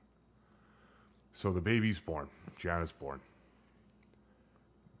 interesting. So the baby's born. Gianna's born.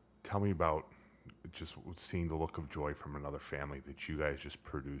 Tell me about just seeing the look of joy from another family that you guys just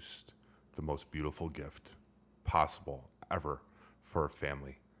produced the most beautiful gift possible ever for a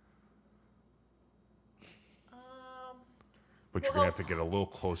family. But you're going to have to get a little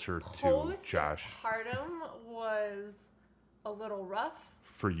closer to Josh. Postpartum was a little rough.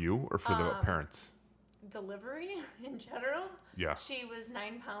 For you or for the parents? Delivery in general. Yeah. She was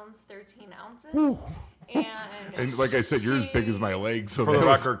 9 pounds, 13 ounces. Woo. And like I said, you're as big as my legs. So for the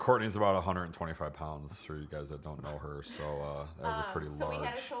record, Courtney's about 125 pounds for you guys that don't know her. So that was a pretty large. So we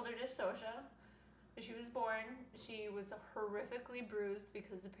had a shoulder dystocia. She was born. She was horrifically bruised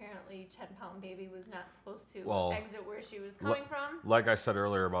because apparently 10-pound baby was not supposed to exit where she was coming from. Like I said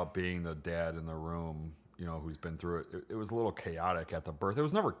earlier about being the dad in the room, who's been through it. It was a little chaotic at the birth. It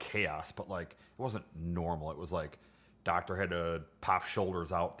was never chaos, but like it wasn't normal. It was like doctor had to pop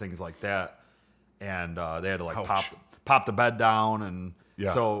shoulders out, things like that, and they had to like pop the bed down, and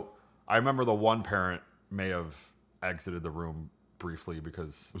so I remember the one parent may have exited the room briefly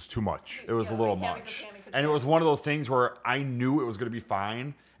because it was too much. It was a little much, and it was one of those things where I knew it was going to be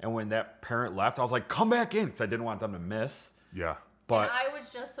fine, and when that parent left, I was like, "Come back in," because I didn't want them to miss. Yeah. But I was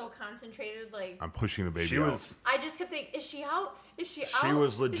just so concentrated, like I'm pushing the baby out. I just kept saying, "Is she out? Is she out?" She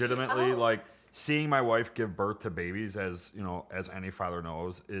was legitimately like seeing my wife give birth to babies, as as any father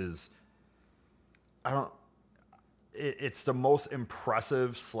knows, is it's the most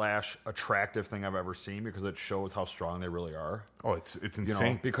impressive / attractive thing I've ever seen because it shows how strong they really are. Oh, it's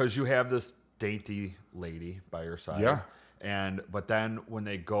insane. Because you have this dainty lady by your side. Yeah. But then when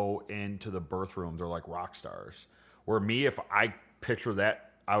they go into the birth room, they're like rock stars. Where me, if I picture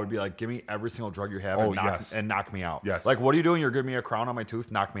that, I would be like, give me every single drug you have and knock me out. Yes. Like, what are you doing? You're giving me a crown on my tooth?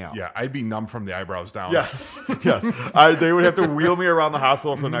 Knock me out. Yeah, I'd be numb from the eyebrows down. Yes. Yes. They would have to wheel me around the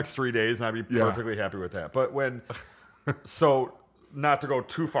hospital for the next 3 days, and I'd be perfectly happy with that. But so not to go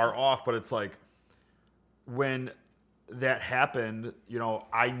too far off, but it's like when that happened,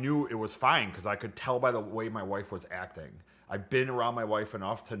 I knew it was fine because I could tell by the way my wife was acting. I've been around my wife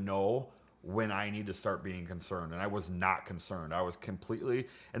enough to know when I need to start being concerned, and I was not concerned. I was completely,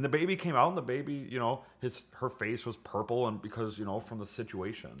 and the baby came out, and the baby, her face was purple, and because from the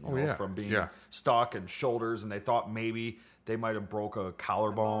situation, from being stuck and shoulders, and they thought maybe they might have broke a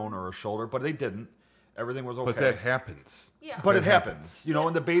collarbone or a shoulder, but they didn't. Everything was okay. But that happens. Yeah. But it happens.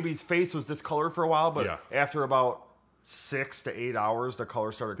 And the baby's face was discolored for a while, but after about 6 to 8 hours, the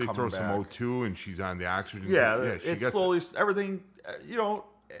color started coming back. They throw some O2, and she's on the oxygen. Yeah, it's slowly everything.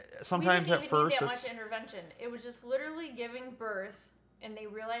 Sometimes we didn't at first need that much intervention. It was just literally giving birth and they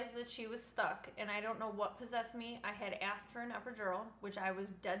realized that she was stuck, and I don't know what possessed me. I had asked for an epidural, which I was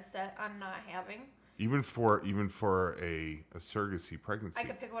dead set on not having. Even for a surrogacy pregnancy. I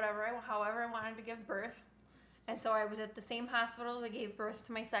could pick however I wanted to give birth. And so I was at the same hospital that gave birth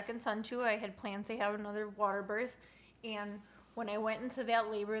to my second son to. I had planned to have another water birth. And when I went into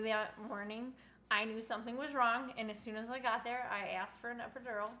that labor that morning, I knew something was wrong. And as soon as I got there, I asked for an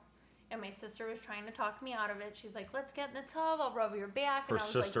epidural. And my sister was trying to talk me out of it. She's like, let's get in the tub. I'll rub your back. Her and I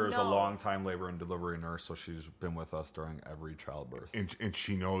was sister like, is no. a long-time labor and delivery nurse, so she's been with us during every childbirth. And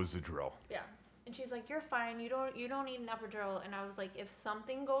she knows the drill. Yeah. And she's like, you're fine. You don't need an epidural. And I was like, if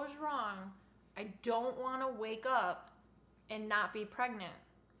something goes wrong, I don't want to wake up and not be pregnant.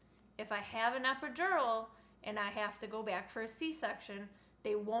 If I have an epidural and I have to go back for a C-section,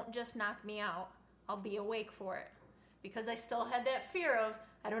 they won't just knock me out. I'll be awake for it. Because I still had that fear of,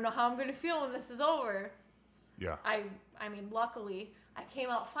 I don't know how I'm going to feel when this is over. Yeah. I mean, luckily, I came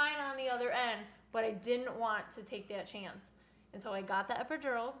out fine on the other end, but I didn't want to take that chance. And so I got the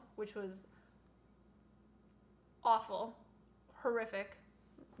epidural, which was awful, horrific.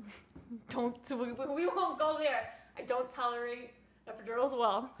 We won't go there. I don't tolerate epidurals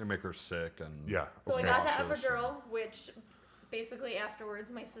well. They make her sick and Yeah. So I got the nauseous epidural, which basically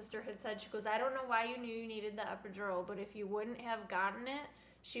afterwards my sister had said, she goes, I don't know why you knew you needed the epidural, but if you wouldn't have gotten it,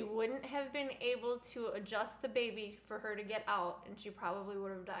 she wouldn't have been able to adjust the baby for her to get out, and she probably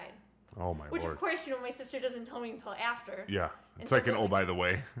would have died. Oh my Which, Lord. of course, my sister doesn't tell me until after. Yeah. And It's so like an the- oh by the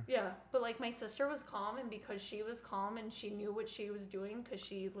way. Yeah, but my sister was calm, and because she was calm and she knew what she was doing, because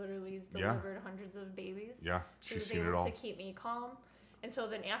she literally has Yeah. delivered hundreds of babies. Yeah. She She's was seen it able all. to keep me calm. And so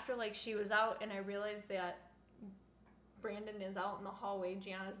then after she was out, and I realized that Brandon is out in the hallway,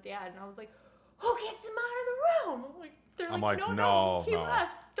 Gianna's dad, and I was like, who kicked him out of the room? They're I'm like, like, no, he no.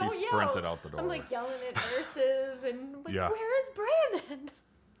 left. Don't He yell. sprinted out the door. I'm like yelling at nurses, and I'm like, Yeah. where is Brandon?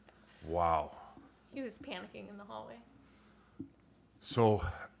 Wow. He was panicking in the hallway. So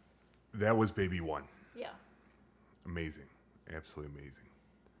that was baby one. Yeah. Amazing. Absolutely amazing.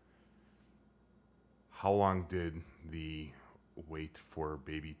 How long did the wait for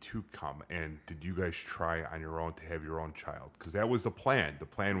baby two come? And did you guys try on your own to have your own child? Because that was the plan. The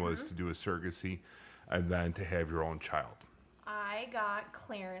plan was to do a surrogacy and then to have your own child. I got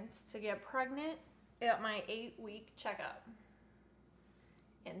clearance to get pregnant at my 8-week checkup.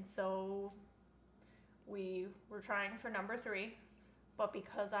 And so we were trying for number 3, but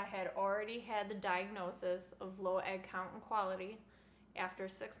because I had already had the diagnosis of low egg count and quality, after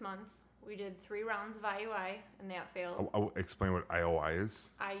 6 months, we did 3 rounds of IUI, and that failed. I'll explain what IOI is.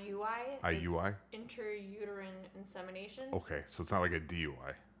 IUI? IUI? It's intrauterine insemination. Okay, so it's not like a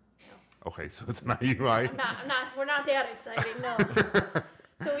DUI. No. Okay, so it's an IUI. We're not that exciting, no.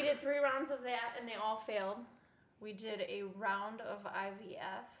 So we did 3 rounds of that, and they all failed. We did a round of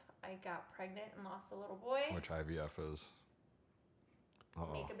IVF. I got pregnant and lost a little boy. which IVF is.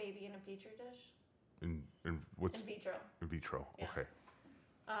 Make a baby in a petri dish. In what's In vitro. in vitro? Yeah. Okay.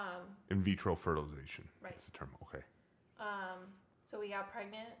 In vitro fertilization. Right. That's the term. Okay. So we got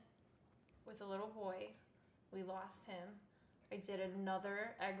pregnant with a little boy. We lost him. I did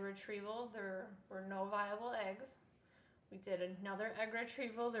another egg retrieval. There were no viable eggs. We did another egg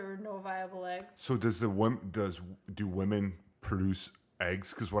retrieval. There were no viable eggs. So do women produce eggs?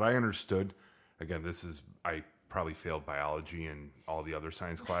 Because what I understood, again, I probably failed biology and all the other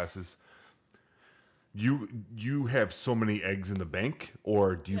science classes. You have so many eggs in the bank,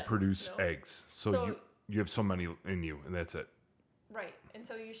 or do you Yeah, produce no. eggs? So you have so many in you, and that's it. Right. And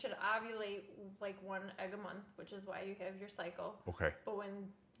so you should ovulate 1 egg a month, which is why you have your cycle. Okay. But when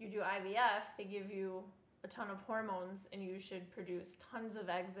you do IVF, they give you a ton of hormones, and you should produce tons of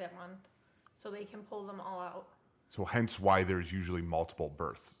eggs that month so they can pull them all out. So hence why there's usually multiple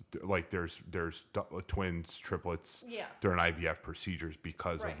births. Like there's twins, triplets Yeah. during IVF procedures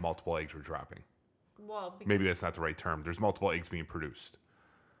because Right. of multiple eggs are dropping. Well, because, Maybe that's not the right term. There's multiple eggs being produced.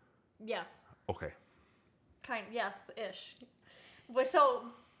 yes. Okay. Yes-ish. But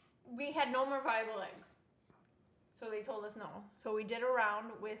so we had no more viable eggs. So they told us no. So we did a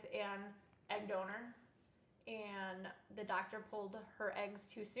round with an egg donor, and the doctor pulled her eggs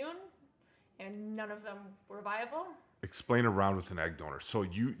too soon, and none of them were viable. Explain around with an egg donor. So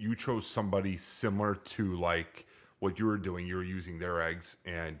you chose somebody similar to like what you were doing. You were using their eggs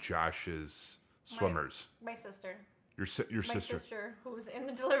and Josh's swimmers. My sister. Your My sister. sister, who was in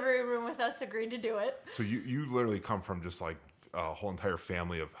the delivery room with us, agreed to do it. So you literally come from just like a whole entire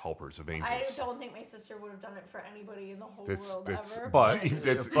family of helpers, of angels. I don't think my sister would have done it for anybody in the whole world ever. But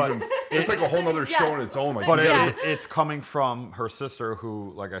it's like a whole other show Yes. in its own. Like, But you gotta- it's coming from her sister,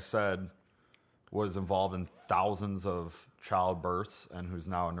 who, like I said, was involved in thousands of childbirths and who's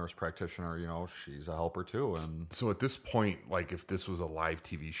now a nurse practitioner, she's a helper too. And So at this point, like if this was a live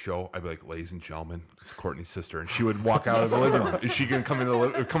TV show, I'd be like, ladies and gentlemen, Courtney's sister, and she would walk out of the living room. Is she gonna come out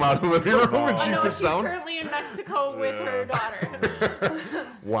of the living room and she No, sits she's down? currently in Mexico with her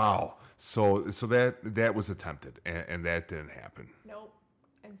daughter. Wow. So that was attempted, and that didn't happen. Nope.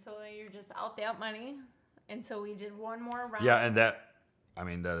 And so you're just out that money. And so we did one more round. yeah, and that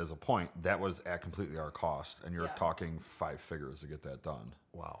is a point. That was at completely our cost, and you're Yeah. talking 5 figures to get that done.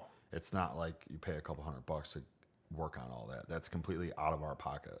 Wow. It's not like you pay a couple $100 to work on all that. That's completely out of our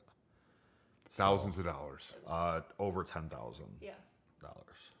pocket. Thousands of dollars. Over $10,000. Yeah.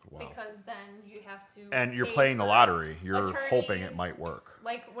 Wow. Because then you have to. And you're pay playing the for lottery. You're hoping it attorneys. might work.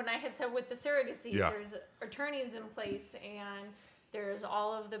 Like when I had said with the surrogacy, Yeah. there's attorneys in place and there's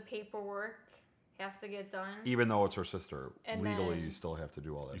all of the paperwork has to get done. Even though it's her sister, And legally then- you still have to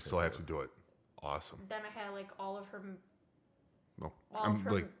do all that. You still have to paperwork. do it. Awesome. Then I had like all of her No, All I'm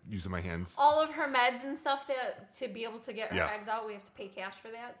from- like using my hands. all of her meds and stuff that to be able to get her Yeah. eggs out, we have to pay cash for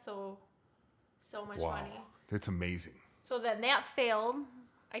that. So much Wow. money. That's amazing. So then that failed.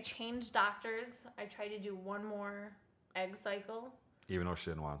 I changed doctors. I tried to do one more egg cycle, Even though she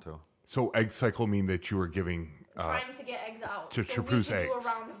didn't want to. So egg cycle mean that you were giving trying to get eggs out. to so we produce could do a eggs.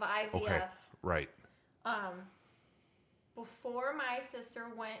 round of IVF. Okay. Right. Before my sister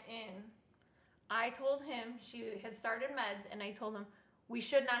went in, I told him she had started meds, and I told him we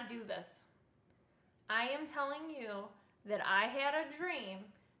should not do this. I am telling you that I had a dream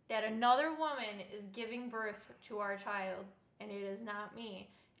that another woman is giving birth to our child, and it is not me.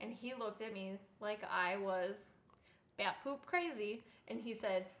 And he looked at me like I was bat poop crazy, and he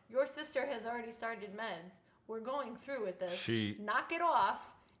said, "Your sister has already started meds. We're going through with this. Knock it off.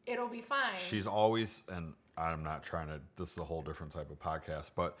 It'll be fine." She's always, and I'm not trying to, this is a whole different type of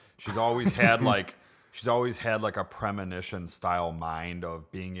podcast, but she's always had like a premonition style mind of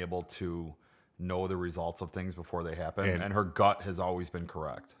being able to know the results of things before they happen. And her gut has always been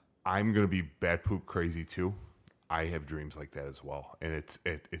correct. I'm gonna be bat poop crazy too. I have dreams like that as well, and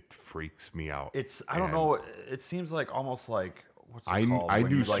it freaks me out. I don't know. It seems like almost like what's it called? I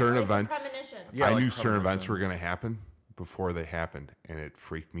When knew you, like, certain Like a events. premonition. Yeah, I like knew certain events were premonitions. going to happen before they happened, and it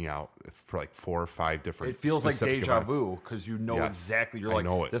freaked me out for like 4 or 5 different. It feels like specific deja events. vu because you know Yes, exactly. You're I like,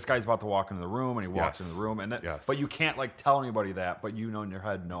 know it. this guy's about to walk into the room, and he walks Yes. into the room, and that, Yes. but you can't like tell anybody that, but you know in your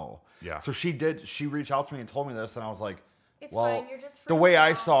head, no. Yeah. So she did. She reached out to me and told me this, and I was like, It's well, fine, you're just the way freaking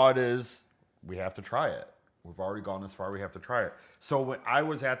I out. saw it is, we have to try it. We've already gone this far. We have to try it. So when I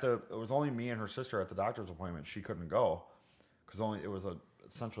was it was only me and her sister at the doctor's appointment. She couldn't go because it was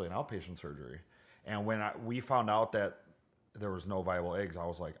essentially an outpatient surgery. And when we found out that there was no viable eggs, I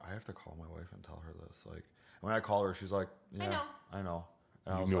was like, I have to call my wife and tell her this. Like, when I call her, she's like, yeah, I know.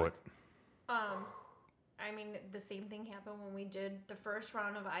 And I You was knew like, it. I mean, the same thing happened when we did the first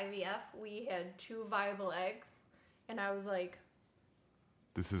round of IVF. We had 2 viable eggs, and I was like,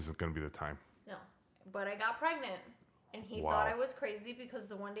 This isn't going to be the time. no. But I got pregnant, and he Wow. thought I was crazy because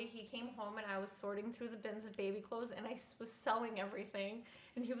the one day he came home and I was sorting through the bins of baby clothes and I was selling everything,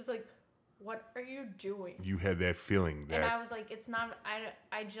 and he was like, "What are you doing?" You had that feeling And I that was like, it's not,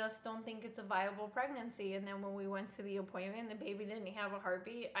 I just don't think it's a viable pregnancy. And then when we went to the appointment, the baby didn't have a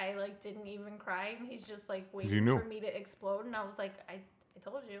heartbeat. I like didn't even cry. And he's just like waiting knew. for me to explode. And I was like, I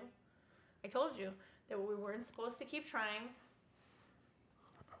told you that we weren't supposed to keep trying.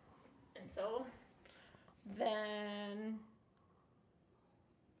 And so then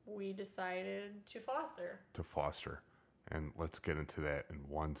we decided to foster. to foster. And let's get into that in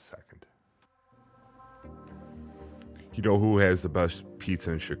 1 second. You know who has the best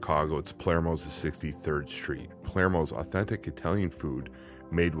pizza in Chicago? It's Palermo's at 63rd Street. Palermo's authentic Italian food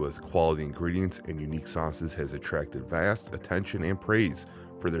made with quality ingredients and unique sauces has attracted vast attention and praise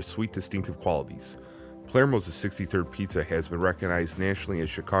for their sweet, distinctive qualities. Palermo's at 63rd Pizza has been recognized nationally as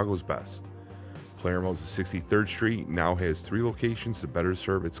Chicago's best. Palermo's at 63rd Street now has 3 locations to better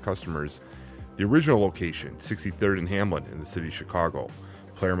serve its customers. The original location, 63rd and Hamlin in the city of Chicago.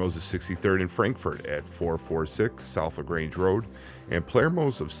 Palermo's of 63rd in Frankfort at 446 South LaGrange Road, and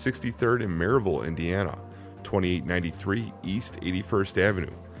Palermo's of 63rd in Maryville, Indiana, 2893 East 81st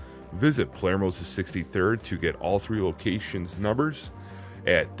Avenue. Visit Palermo's of 63rd to get all 3 locations' numbers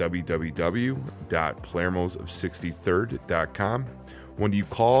at www.palermosof63rd.com. When you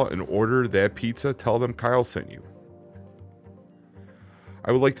call and order that pizza, tell them Kyle sent you.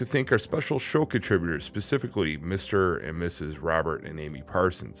 I would like to thank our special show contributors, specifically Mr. and Mrs. Robert and Amy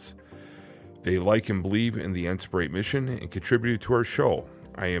Parsons. They like and believe in the Inspirate mission and contributed to our show.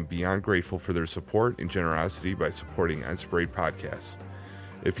 I am beyond grateful for their support and generosity by supporting Inspirate Podcast.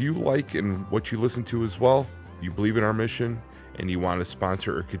 If you like and what you listen to as well, you believe in our mission, and you want to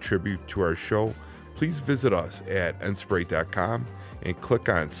sponsor or contribute to our show, please visit us at Inspirate.com and click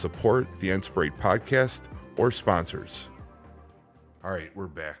on Support the Inspirate Podcast or Sponsors. All right, we're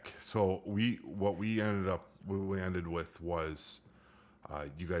back. So we ended with was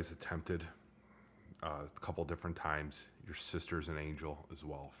you guys attempted a couple different times. Your sister's an angel as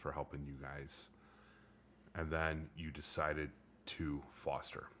well for helping you guys. And then you decided to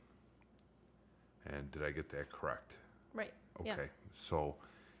foster. And did I get that correct? Right. Okay. Yeah. So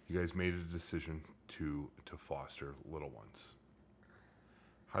you guys made a decision to foster little ones.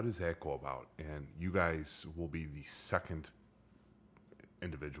 How does that go about? And you guys will be the second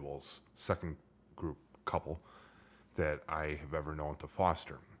group couple that I have ever known to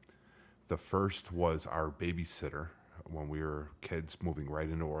foster. The first was our babysitter when we were kids moving right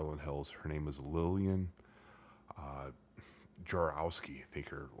into Orland Hills. Her name was Lillian Jorowski, I think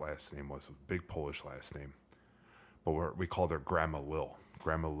her last name was, a big Polish last name. But we called her Grandma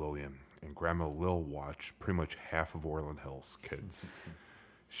Lillian. And Grandma Lil watched pretty much half of Orland Hills kids.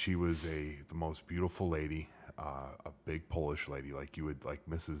 She was the most beautiful lady, a big Polish lady, like you would like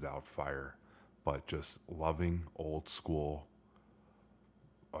Mrs. Doubtfire, but just loving, old school,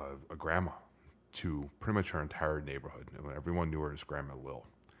 a grandma to pretty much her entire neighborhood. And everyone knew her as Grandma Lil.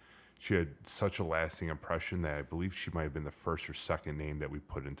 She had such a lasting impression that I believe she might have been the first or second name that we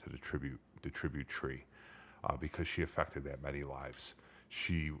put into the tribute tree, because she affected that many lives.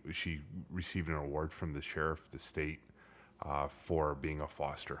 She received an award from the sheriff, the state, for being a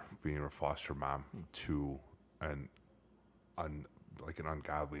foster mom to an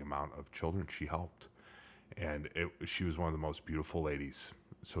ungodly amount of children she helped, and she was one of the most beautiful ladies.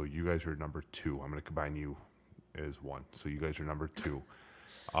 So you guys are number two. I'm going to combine you as one. So you guys are number two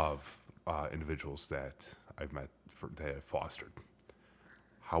of individuals that I've met that have fostered.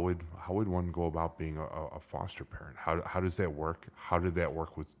 How would one go about being a foster parent? How does that work? How did that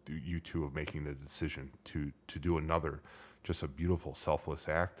work with you two of making the decision to do another, just a beautiful, selfless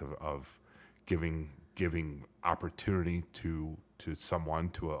act of giving opportunity to someone,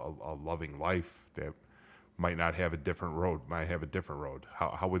 to a loving life that might have a different road?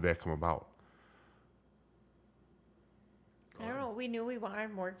 How would that come about? I don't know. We knew we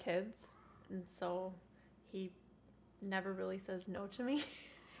wanted more kids, and so he never really says no to me.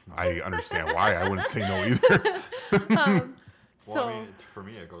 I understand why. I wouldn't say no either. Well, I mean, for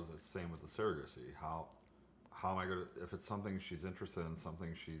me, it goes the same with the surrogacy. How am I going to, if it's something she's interested in,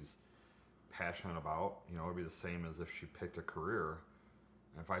 something she's passionate about, it'd be the same as if she picked a career.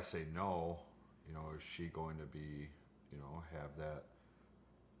 And if I say no, is she going to be, have that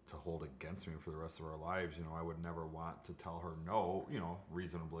to hold against me for the rest of our lives? I would never want to tell her no,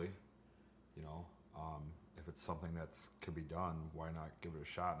 reasonably, if it's something that could be done, why not give it a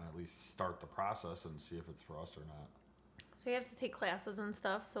shot and at least start the process and see if it's for us or not? So you have to take classes and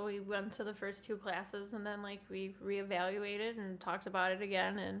stuff. So we went to the first 2 classes, and then we reevaluated and talked about it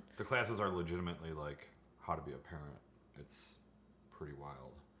again. And the classes are legitimately like how to be a parent. It's pretty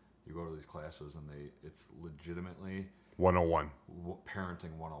wild. You go to these classes and it's legitimately 101.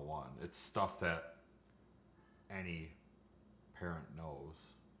 Parenting 101. It's stuff that any parent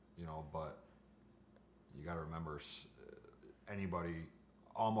knows, but you got to remember,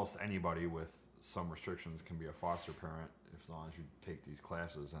 almost anybody with some restrictions can be a foster parent as long as you take these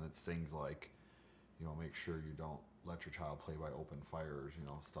classes. And it's things like, make sure you don't let your child play by open fires,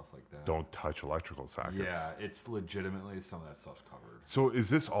 stuff like that. Don't touch electrical sockets. Yeah, it's legitimately, some of that stuff's covered. So is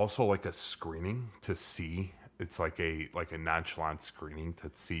this also like a screening to see? It's like a nonchalant screening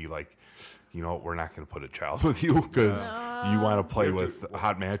to see, we're not going to put a child with you because you want to play with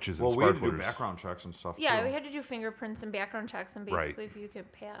hot matches and sparklers. sparklers. We had to do background checks and stuff. Yeah, too. we had to do fingerprints and background checks, and basically if you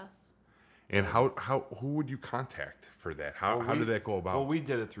could pass. And who would you contact for that? How did that go about? Well, we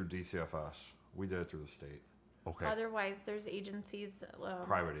did it through DCFS. We did it through the state. Okay. Otherwise, there's agencies,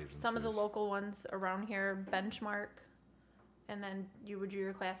 private agencies. Some of the local ones around here, Benchmark, and then you would do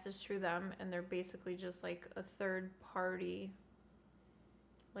your classes through them, and they're basically just like a third party,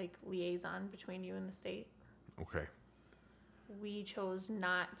 liaison between you and the state. Okay. We chose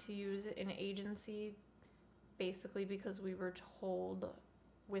not to use an agency, basically because we were told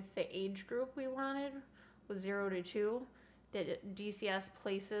with the age group we wanted, was 0 to 2, that DCS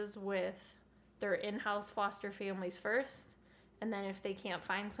places with their in-house foster families first, and then if they can't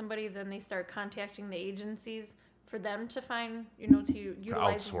find somebody, then they start contacting the agencies for them to find, to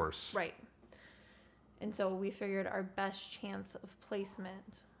utilize. To outsource. Right. And so we figured our best chance of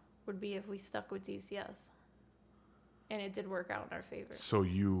placement would be if we stuck with DCS. And it did work out in our favor. So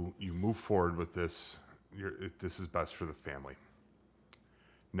you move forward with this. This is best for the family.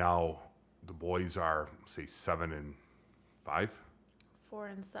 Now, the boys are, say, 7 and 5? 4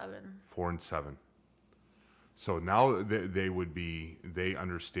 and 7. 4 and 7. So now they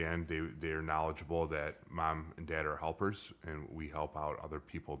understand, they're knowledgeable that mom and dad are helpers, and we help out other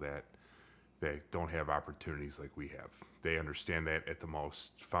people that don't have opportunities like we have. They understand that at the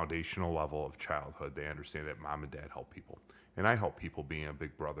most foundational level of childhood. They understand that mom and dad help people. And I help people being a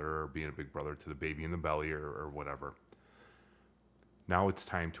big brother or being a big brother to the baby in the belly or whatever. Now it's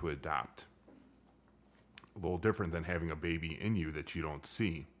time to adopt. A little different than having a baby in you that you don't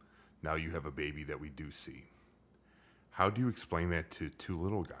see. Now you have a baby that we do see. How do you explain that to two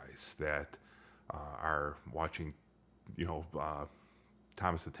little guys that are watching,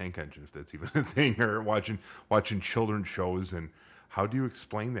 Thomas the Tank Engine, if that's even a thing, or watching children's shows? And how do you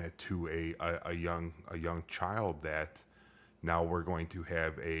explain that to a young child that now we're going to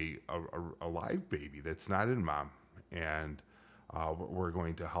have a live baby that's not in mom, and we're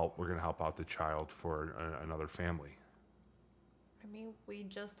going to help out the child for another family? I mean, we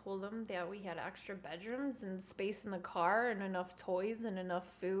just told them that we had extra bedrooms and space in the car and enough toys and enough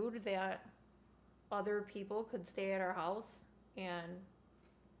food that other people could stay at our house, and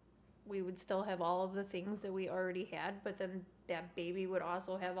we would still have all of the things that we already had, but then that baby would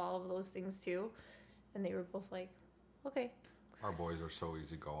also have all of those things too. And they were both like, okay. Our boys are so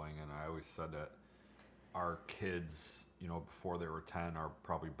easygoing, and I always said that our kids, before they were 10, are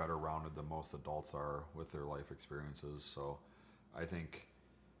probably better rounded than most adults are with their life experiences. So I think,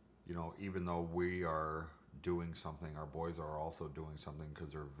 even though we are doing something, our boys are also doing something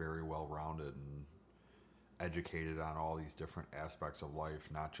because they're very well rounded and educated on all these different aspects of life,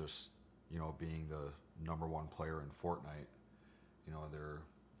 not just, being the number one player in Fortnite.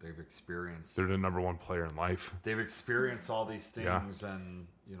 They've experienced... They're the number one player in life. They've experienced all these things, yeah. And,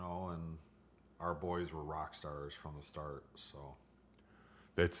 and our boys were rock stars from the start, so...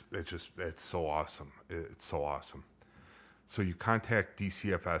 That's so awesome. It's so awesome. So you contact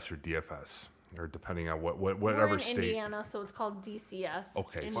DCFS or DFS, or depending on whatever state. We're in Indiana, so it's called DCS.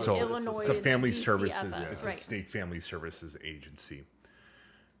 Okay, in so Illinois, it's a family DCFS, services. It's right. a state family services agency.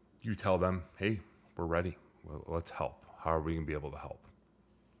 You tell them, hey, we're ready. Well, let's help. How are we going to be able to help?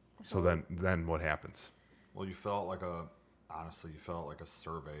 So then what happens? Well, you felt like a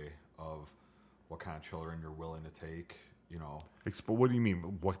survey of what kind of children you're willing to take, But what do you mean?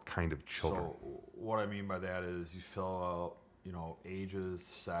 What kind of children? So what I mean by that is you fill out, ages,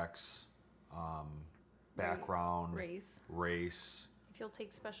 sex, background, race. If you'll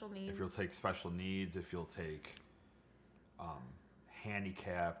take special needs. If you'll take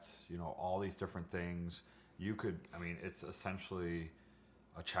handicapped, all these different things. It's essentially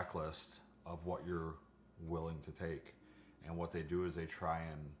a checklist of what you're willing to take. And what they do is they try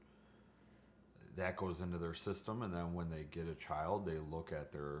and that goes into their system, and then when they get a child, they look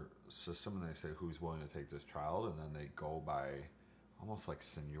at their system and they say who's willing to take this child, and then they go by almost like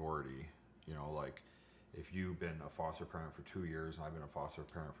seniority. Like if you've been a foster parent for 2 years and I've been a foster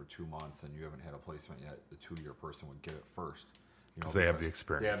parent for 2 months and you haven't had a placement yet, the 2-year person would get it first. Because they have the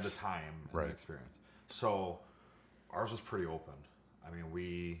experience. They have the time and the experience. So ours was pretty open.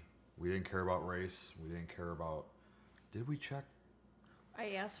 We didn't care about race. We didn't care about... Did we check?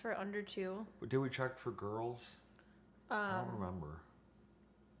 I asked for under 2. Did we check for girls? I don't remember.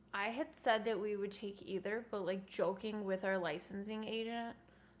 I had said that we would take either, but joking with our licensing agent,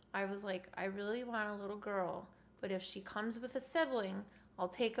 I was like, I really want a little girl, but if she comes with a sibling, I'll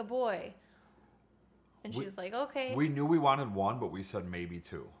take a boy. And she's like, okay. We knew we wanted 1, but we said maybe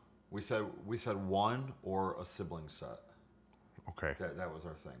 2. We said 1 or a sibling set. Okay. That was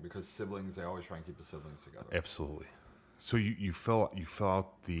our thing, because siblings, they always try and keep the siblings together. Absolutely. So you fill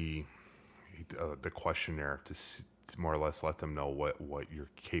out the questionnaire to more or less let them know what you're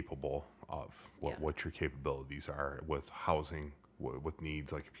capable of, what your capabilities are with housing, with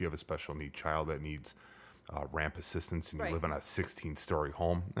needs. Like if you have a special need child that needs ramp assistance and you live in a 16-story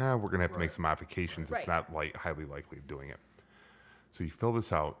home, we're going to have to make some modifications. It's not highly likely of doing it. So you fill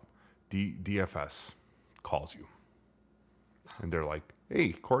this out. DFS calls you. And they're like,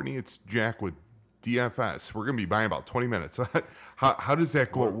 hey, Courtney, it's Jack with DFS. We're going to be by in about 20 minutes. How does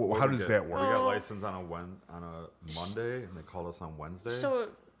that go? How does that work? We got licensed on a Monday, and they called us on Wednesday. So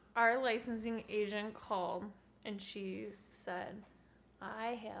our licensing agent called, and she said,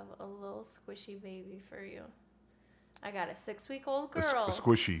 I have a little squishy baby for you. I got a 6-week-old girl. A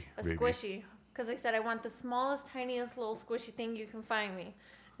squishy baby. Squishy. Because I said, I want the smallest, tiniest little squishy thing you can find me.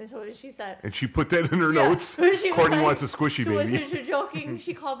 That's what she said. And she put that in her notes. Courtney wants a squishy baby. She was joking.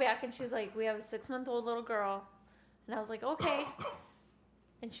 She called back and she's like, we have a 6-month-old little girl. And I was like, okay.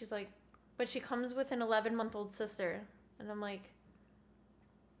 And she's like, but she comes with an 11-month-old sister. And I'm like,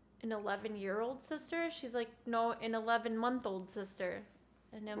 an 11-year-old sister? She's like, no, an 11-month-old sister.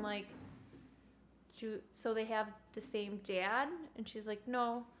 And I'm like, so they have the same dad? And she's like,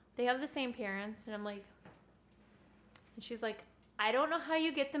 no, they have the same parents. And I'm like, and she's like, I don't know how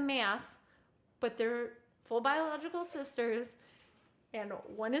you get the math, but they're full biological sisters, and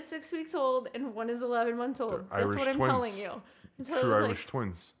one is 6 weeks old and one is 11 months old. They're That's Irish what I'm twins. telling you. And so True I was Irish like,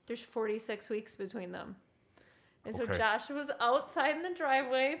 twins. there's 46 weeks between them. And so Okay. Josh was outside in the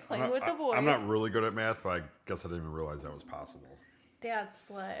driveway playing with the boys. I'm not really good at math, but I guess I didn't even realize that was possible. That's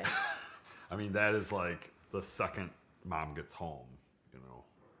like, I mean, that is like the second mom gets home, you know.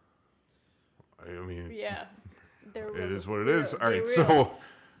 I mean, yeah. it is what it is. All right, They're so real.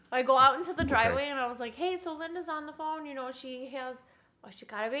 I go out into the driveway and I was like, hey, so Linda's on the phone. You know, she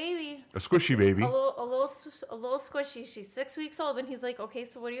got a baby. a squishy baby. A little squishy. She's 6 weeks old. And he's like, okay,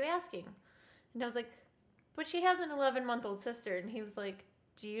 so what are you asking? And I was like, but she has an 11-month-old sister. And he was like,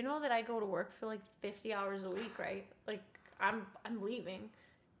 do you know that I go to work for like 50 hours a week, right? Like, I'm leaving.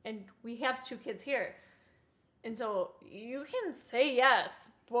 And we have 2 kids here. And so you can say yes,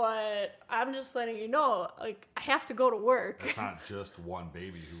 but I'm just letting you know, like, I have to go to work. It's not just one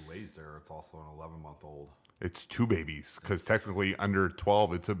baby who lays there. It's also an 11-month-old. It's 2 babies because technically under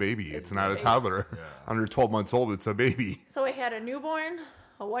 12 it's a baby. It's not a baby. toddler. Yeah. Under 12 months old it's a baby. So I had a newborn,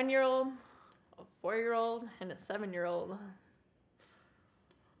 a 1-year-old, a 4-year-old, and a 7-year-old.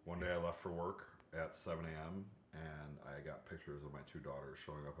 One day I left for work at 7 a.m. and I got pictures of my 2 daughters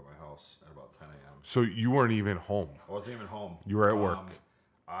showing up at my house at about 10 a.m. So you weren't even home. I wasn't even home. You were at work.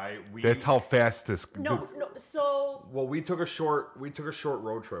 That's how fast this. No, so Well, we took a short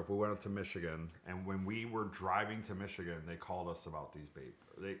road trip. We went up to Michigan, and when we were driving to Michigan, they called us about these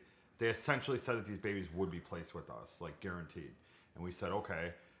babies. They essentially said that these babies would be placed with us, like guaranteed. And we said,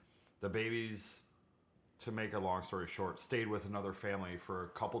 okay. The babies, to make a long story short, stayed with another family for a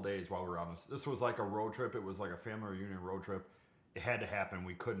couple days while we were on this. This was like a road trip. It was like a family reunion road trip. It had to happen.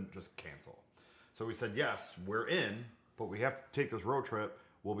 We couldn't just cancel. So we said, yes, we're in, but we have to take this road trip.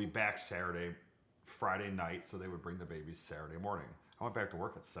 We'll be back Friday night, so they would bring the babies Saturday morning. I went back to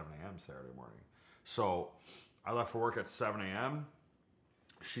work at 7 a.m. Saturday morning. So I left for work at 7 a.m.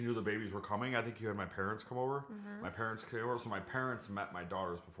 She knew the babies were coming. I think you had my parents come over. Mm-hmm. My parents came over, so my parents met my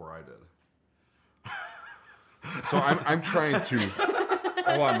daughters before I did. So I'm trying to.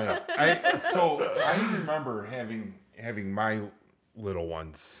 Hold on a minute. I remember having my little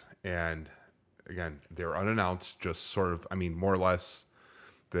ones, and again, they're unannounced. Just sort of, I mean, more or less,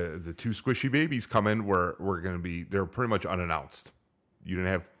 the 2 squishy babies coming were going to be. They're pretty much unannounced. You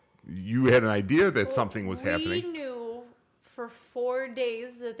had an idea that something was happening. We knew for 4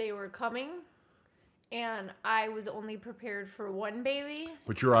 days that they were coming, and I was only prepared for 1 baby.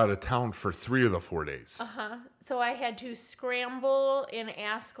 But you're out of town for 3 of the 4 days. So I had to scramble and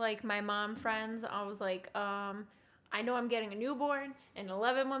ask like my mom friends. I was like, I know I'm getting a newborn, an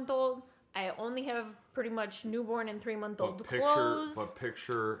 11-month-old. I only have pretty much newborn and 3-month-old clothes. But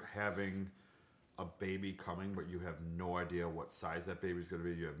picture having a baby coming, but you have no idea what size that baby's going to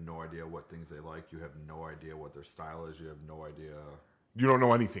be. You have no idea what things they like. You have no idea what their style is. You have no idea. You don't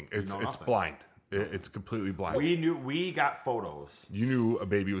know anything. It's nothing. blind. It's completely blind. We got photos. You knew a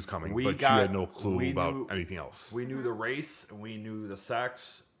baby was coming, but you had no clue about anything else. We knew the race, and we knew the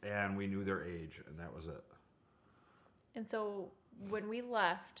sex, and we knew their age, and that was it. And so when we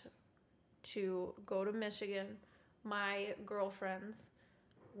left to go to Michigan, my girlfriends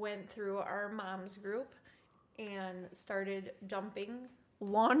went through our mom's group and started dumping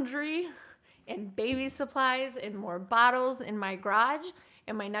laundry and baby supplies and more bottles in my garage.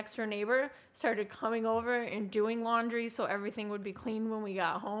 And my next door neighbor started coming over and doing laundry so everything would be clean when we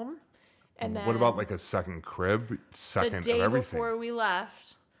got home. And then what about like a second crib, second the day of everything? before we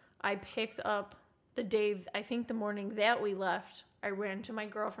left, I picked up I think the morning that we left, I ran to my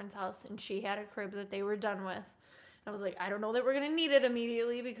girlfriend's house and she had a crib that they were done with. And I was like, I don't know that we're going to need it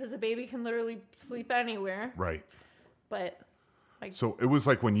immediately because the baby can literally sleep anywhere. Right. But like, so it was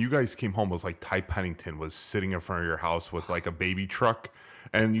like when you guys came home, it was like Ty Pennington was sitting in front of your house with like a baby truck,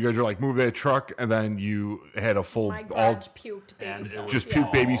 and you guys were like, move that truck, and then you had a full my garage puked baby and it stuff. was just Yeah.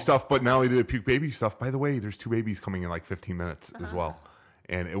 puke baby stuff. But not only did it puke baby stuff, by the way, there's 2 babies coming in like 15 minutes as well,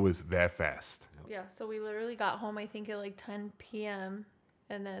 and it was that fast. Yeah, so we literally got home, I think, at like 10 p.m.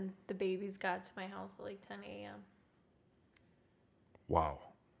 And then the babies got to my house at like 10 a.m. Wow.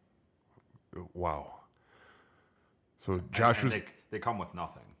 So Josh was They come with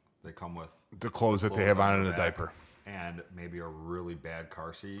nothing. They come with the clothes that they have on in a their back diaper. and maybe a really bad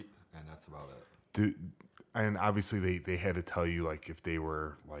car seat, and that's about it. And obviously they had to tell you like if they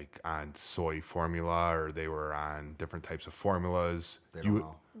were like on soy formula or they were on different types of formulas. They don't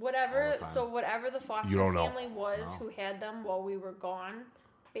know. Whatever. all the time. So whatever the foster You don't know. family was No. who had them while we were gone,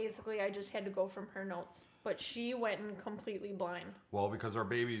 basically I just had to go from her notes. But she went in completely blind. Well, because our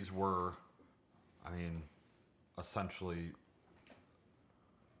babies were, I mean, essentially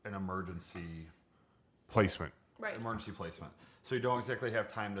an emergency Placement. Right. placement. So you don't exactly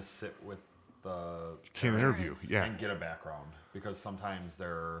have time to sit with the Can't parents interview. Yeah. and get a background, because sometimes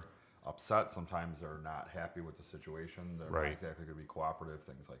they're upset, sometimes they're not happy with the situation, they're Right. not exactly going to be cooperative,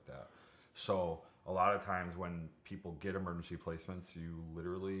 things like that. So a lot of times when people get emergency placements, you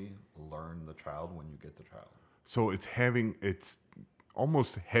literally learn the child when you get the child. So it's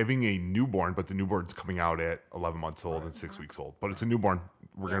almost having a newborn, but the newborn's coming out at 11 months old and 6 weeks old. But it's a newborn.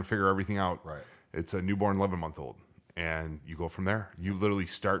 We're going to figure everything out. Right. It's a newborn 11-month-old. And you go from there. You literally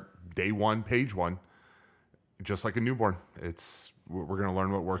start day one, page one, just like a newborn. We're going to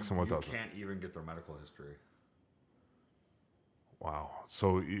learn what works and what You doesn't. can't even get their medical history. Wow.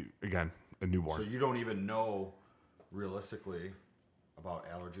 So, again, a newborn. So you don't even know realistically about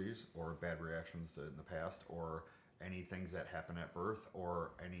allergies or bad reactions in the past, or any things that happen at birth,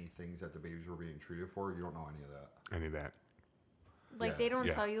 or any things that the babies were being treated for. You don't know any of that. Any of that. Like Yeah. they don't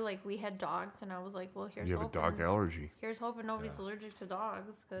Yeah. tell you like we had dogs, and I was like, well, here's You have a hoping. dog allergy. Here's hoping nobody's Yeah. allergic to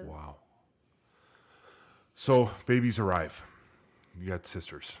dogs. Cause Wow. So babies arrive. You got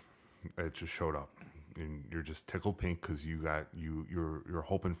sisters. It just showed up, and you're just tickled pink because you're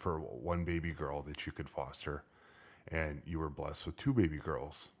hoping for one baby girl that you could foster, and you were blessed with two baby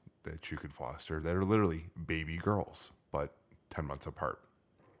girls that you could foster that are literally baby girls, but 10 months apart.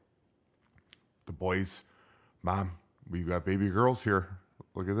 The boys, Mom, we've got baby girls here.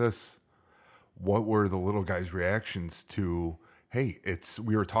 Look at this. What were the little guys' reactions to, hey,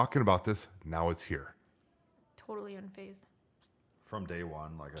 we were talking about this, now it's here? totally unfazed. From day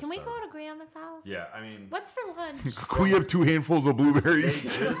one, like Can I we said. go to Grandma's house? Yeah, I mean, What's for lunch? Can we have 2 handfuls of blueberries?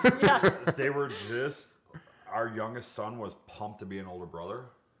 they were just, our youngest son was pumped to be an older brother.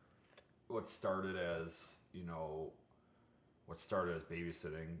 What started as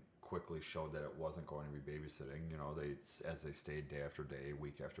babysitting quickly showed that it wasn't going to be babysitting. As they stayed day after day,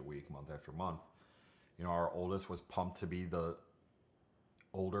 week after week, month after month. Our oldest was pumped to be the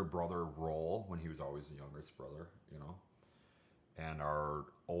older brother role when he was always the youngest brother, And our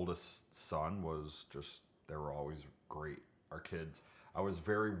oldest son was just, they were always great. Our kids, I was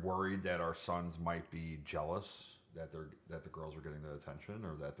very worried that our sons might be jealous that the girls were getting the attention,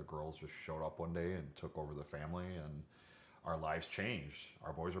 or that the girls just showed up one day and took over the family, and our lives changed.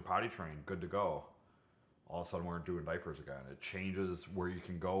 Our boys were potty trained, good to go. All of a sudden we're doing diapers again. It changes where you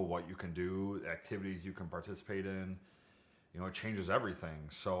can go, what you can do, activities you can participate in. It changes everything.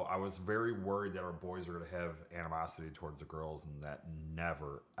 So I was very worried that our boys were going to have animosity towards the girls, and that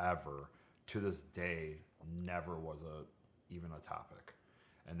never, ever, to this day, never was even a topic.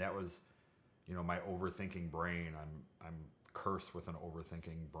 And that was, my overthinking brain. I'm cursed with an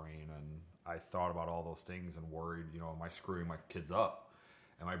overthinking brain, and I thought about all those things and worried, am I screwing my kids up?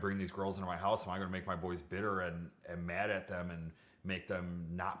 Am I bringing these girls into my house? Am I going to make my boys bitter and mad at them and make them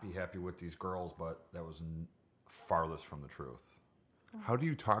not be happy with these girls? But that was farthest from the truth. How do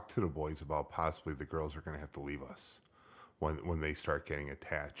you talk to the boys about possibly the girls are going to have to leave us when they start getting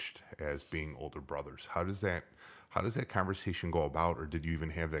attached as being older brothers? How does that conversation go about, or did you even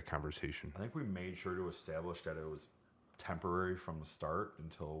have that conversation? I think we made sure to establish that it was temporary from the start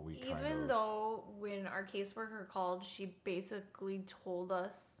until we Even though when our caseworker called, she basically told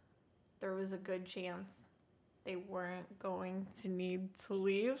us there was a good chance they weren't going to need to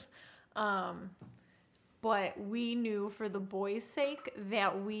leave. But we knew for the boys' sake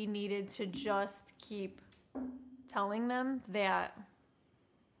that we needed to just keep telling them that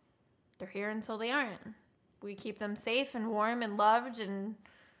they're here until they aren't. We keep them safe and warm and loved and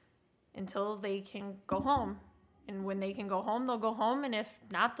until they can go home. And when they can go home, they'll go home. And if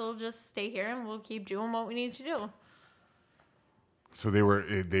not, they'll just stay here and we'll keep doing what we need to do. So they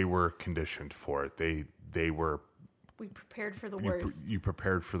were conditioned for it. We prepared for the worst. You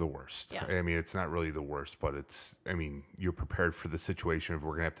prepared for the worst. Yeah. I mean, it's not really the worst, but you're prepared for the situation of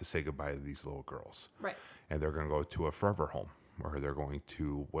we're going to have to say goodbye to these little girls. Right. And they're going to go to a forever home, or they're going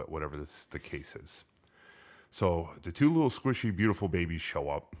to whatever the case is. So the 2 little squishy, beautiful babies show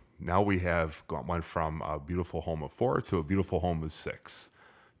up. Now we have went from a beautiful home of 4 to a beautiful home of 6.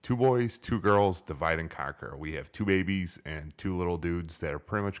 2 boys, 2 girls, divide and conquer. We have 2 babies and 2 little dudes that are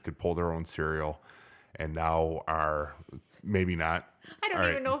pretty much could pull their own cereal, and now are maybe not. I don't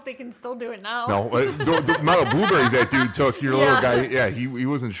even know if they can still do it now. No, the amount of blueberries that dude took, your little guy, he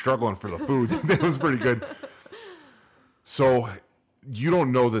wasn't struggling for the food. That was pretty good. So you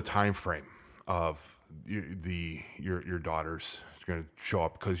don't know the time frame of your daughter's going to show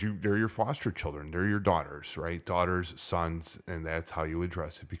up because they're your foster children. They're your daughters, right? Daughters, sons, and that's how you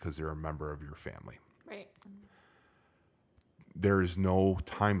address it because they're a member of your family. Right. There is no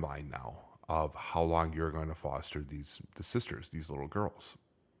timeline now of how long you're going to foster the sisters, these little girls.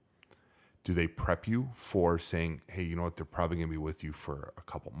 Do they prep you for saying, hey, you know what, they're probably going to be with you for a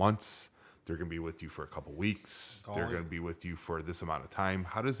couple months. They're going to be with you for a couple weeks. They're going to be with you for this amount of time.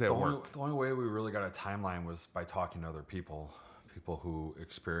 How does that work? The only way we really got a timeline was by talking to other people who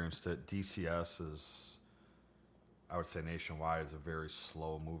experienced it. DCS is, I would say nationwide, is a very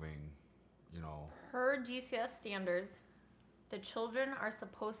slow moving, Per DCS standards, the children are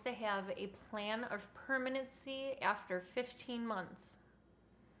supposed to have a plan of permanency after 15 months.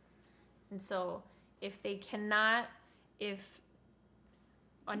 And so if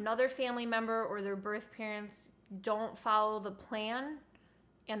another family member or their birth parents don't follow the plan,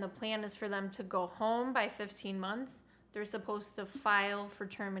 and the plan is for them to go home by 15 months, they're supposed to file for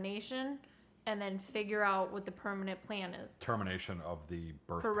termination and then figure out what the permanent plan is. Termination of the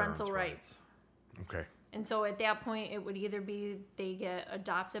Parental rights. Okay. And so at that point, it would either be they get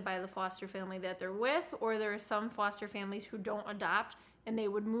adopted by the foster family that they're with, or there are some foster families who don't adopt, and they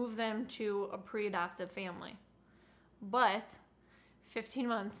would move them to a pre-adoptive family. But 15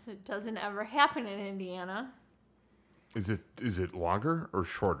 months, it doesn't ever happen in Indiana. Is it longer or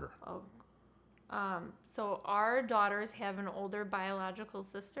shorter? So our daughters have an older biological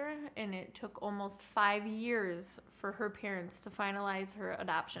sister, and it took almost 5 years for her parents to finalize her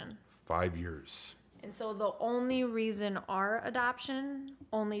adoption. 5 years. And so the only reason our adoption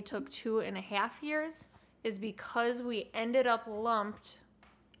only took 2.5 years is because we ended up lumped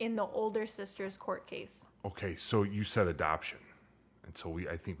in the older sister's court case. Okay, so you said adoption. And so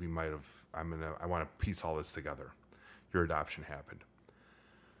I think we might have, I want to piece all this together. Your adoption happened.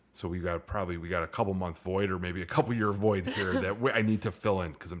 So we got a couple month void or maybe a couple year void here that I need to fill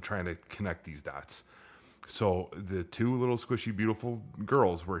in because I'm trying to connect these dots. So the two little squishy, beautiful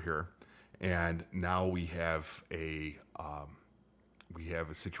girls were here. And now we have a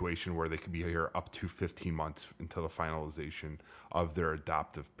situation where they could be here up to 15 months until the finalization of their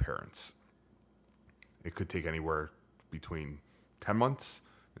adoptive parents. It could take anywhere between 10 months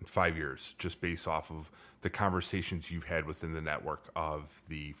and 5 years, just based off of the conversations you've had within the network of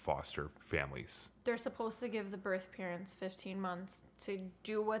the foster families. They're supposed to give the birth parents 15 months to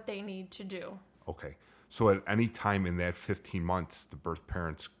do what they need to do. Okay. So at any time in that 15 months, the birth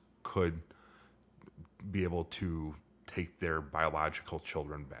parents could be able to take their biological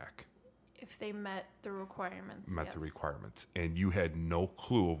children back. If they met the requirements. The requirements. And you had no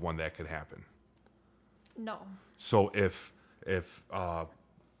clue of when that could happen. No. So if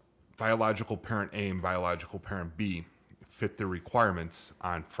biological parent A and biological parent B fit the requirements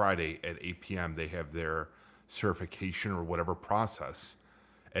on Friday at 8 p.m., they have their certification or whatever process.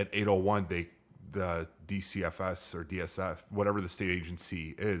 At 8:01, the DCFS or DSF, whatever the state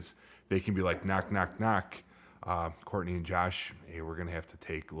agency is, they can be like, knock, knock, knock. Courtney and Josh, hey, we're going to have to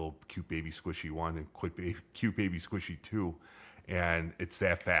take little cute baby squishy 1 and cute baby squishy 2. And it's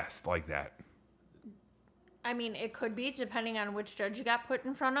that fast, like that. I mean, it could be, depending on which judge you got put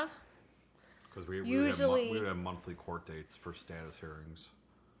in front of. Because we would have monthly court dates for status hearings.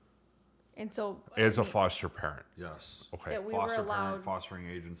 And so... As a foster parent? Yes. Okay. That we foster were allowed parent, fostering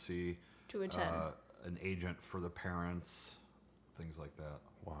agency. to attend. An agent for the parents, things like that.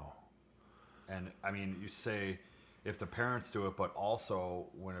 Wow. And, I mean, you say if the parents do it, but also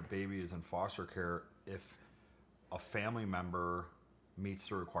when a baby is in foster care, if a family member meets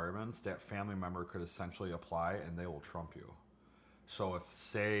the requirements, that family member could essentially apply and they will trump you. So if,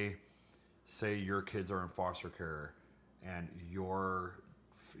 say your kids are in foster care and your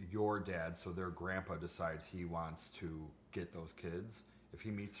dad, so their grandpa, decides he wants to get those kids, if he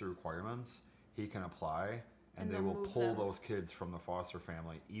meets the requirements, he can apply and they will pull those kids from the foster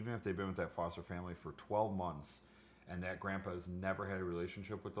family, even if they've been with that foster family for 12 months and that grandpa has never had a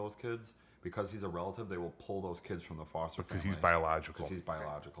relationship with those kids. Because he's a relative, they will pull those kids from the foster family. Because he's biological. Because he's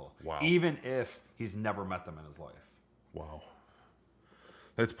biological. Wow. Even if he's never met them in his life. Wow.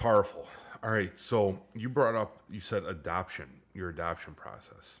 That's powerful. All right, so you said adoption, your adoption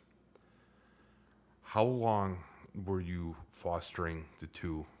process. How long were you fostering the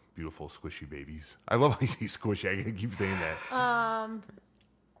two beautiful squishy babies? I love how you say squishy. I gotta keep saying that.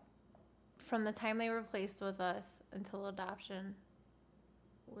 From the time they were placed with us until adoption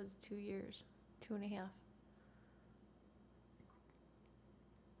was 2 years, 2.5.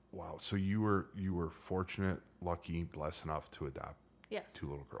 Wow. So you were fortunate, lucky, blessed enough to adopt two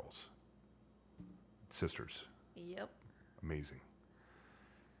little girls. Sisters. Yep. Amazing.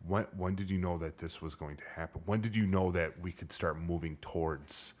 When did you know that this was going to happen? When did you know that we could start moving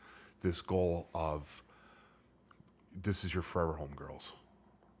towards this goal of this is your forever home, girls?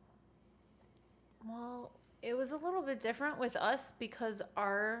 Well, it was a little bit different with us because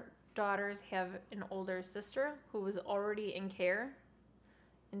our daughters have an older sister who was already in care.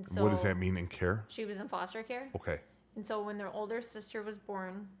 And so What does that mean in care? she was in foster care. Okay. And so when their older sister was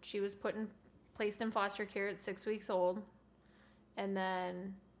born, she was placed in foster care at 6 weeks old. And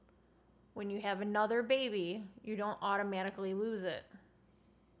then when you have another baby, you don't automatically lose it.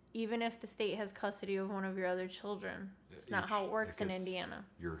 Even if the state has custody of one of your other children. It's not how it works in Indiana.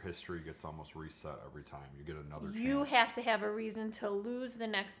 Your history gets almost reset every time. You get another chance. You have to have a reason to lose the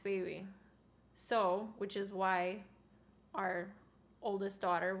next baby. So, which is why our oldest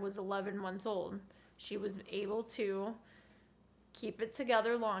daughter was 11 months old. She was able to keep it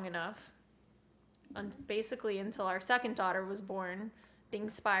together long enough, basically until our second daughter was born.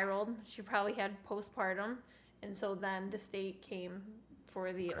 Things spiraled. She probably had postpartum. And so then the state came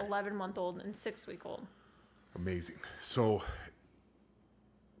for the 11-month-old and 6-week-old. Amazing. So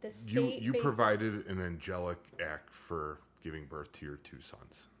The state you provided an angelic act for giving birth to your 2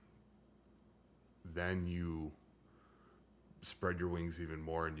 sons. Then you spread your wings even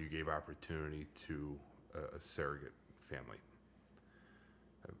more and you gave opportunity to a surrogate family.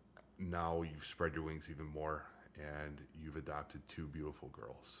 Now you've spread your wings even more and you've adopted 2 beautiful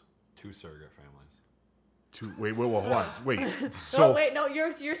girls. 2 surrogate families. 2. Wait, hold on. Wait. So wait, no,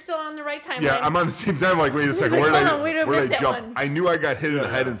 you're still on the right timeline. Yeah, I'm on the same time. Like, wait a second. Like, Where hold on, did I jump? one. I knew I got hit in the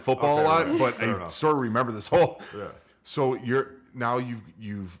head in football a lot, but Fair I enough. sort of remember this whole. Yeah. So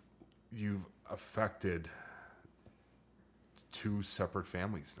you've affected 2 separate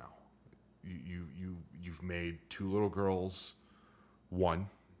families now. You've made 2 little girls one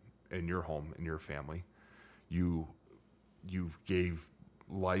in your home, in your family. You gave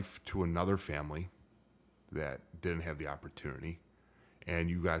life to another family that didn't have the opportunity, and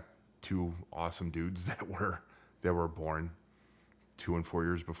you got 2 awesome dudes that were born 2 and 4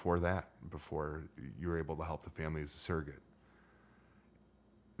 years before you were able to help the family as a surrogate.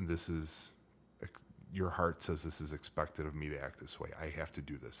 And this is, your heart says this is expected of me to act this way. I have to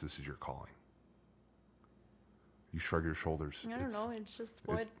do this. This is your calling. You shrug your shoulders. I don't know. It's just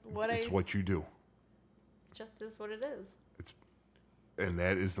It's what you do. Just is what it is. And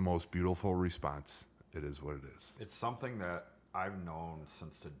that is the most beautiful response. It is what it is. It's something that I've known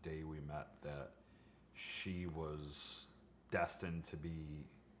since the day we met, that she was destined to be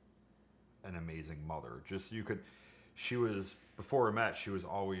an amazing mother. Before we met, she was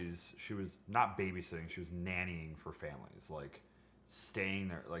not babysitting, she was nannying for families, like staying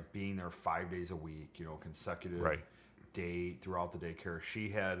there, like being there 5 days a week, consecutive day throughout the daycare. She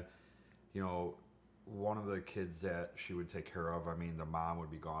had, one of the kids that she would take care of, the mom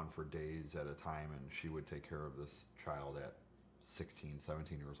would be gone for days at a time, and she would take care of this child at 16,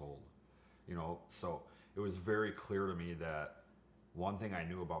 17 years old. So it was very clear to me that one thing I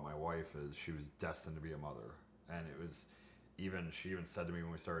knew about my wife is she was destined to be a mother. And it was she even said to me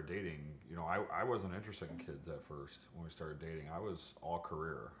when we started dating, I wasn't interested in kids at first when we started dating. I was all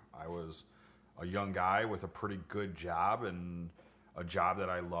career. I was a young guy with a pretty good job and a job that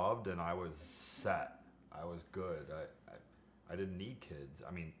I loved, and I was set. I was good. I didn't need kids.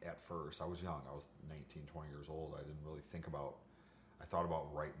 At first, I was young. I was 19, 20 years old. I didn't really think about, I thought about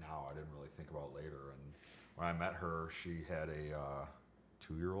right now. I didn't really think about later. And when I met her, she had a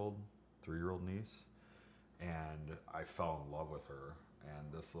 2-year-old, 3-year-old niece, and I fell in love with her.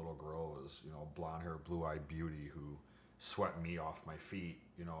 And this little girl was, blonde hair, blue-eyed beauty who swept me off my feet.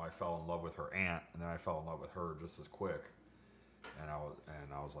 I fell in love with her aunt, and then I fell in love with her just as quick. And I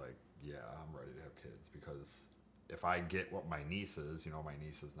was like, yeah, I'm ready to have kids, because if I get what my niece is, my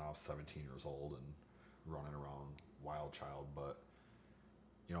niece is now 17 years old and running around wild child, but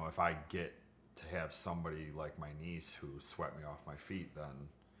if I get to have somebody like my niece who swept me off my feet, then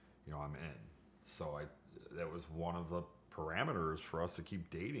I'm in. So that was one of the parameters for us to keep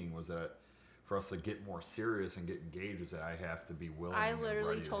dating, was that for us to get more serious and get engaged, is that I have to be willing. I and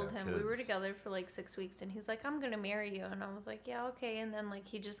literally ready told to have him, kids. we were together for like 6 weeks, and he's like, I'm gonna marry you, and I was like, yeah, okay. And then like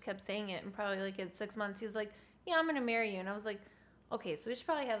he just kept saying it, and probably like at 6 months he's like, yeah, I'm gonna marry you, and I was like, okay, so we should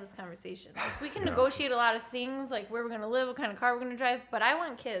probably have this conversation. Like, we can negotiate a lot of things, like where we're gonna live, what kind of car we're gonna drive, but I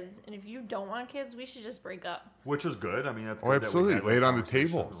want kids, and if you don't want kids, we should just break up. Which is good. That's Oh, good. absolutely. That we Lay had it that on the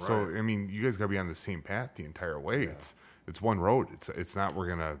table. conversation. Right. So, you guys got to be on the same path the entire way. Yeah. It's one road. It's not we're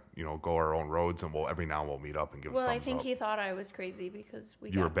gonna go our own roads, and every now and we'll meet up and give a thumbs up. Well, I think he thought I was crazy because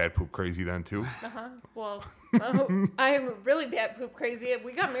you were bad poop crazy then too. Well, I'm really bad poop crazy.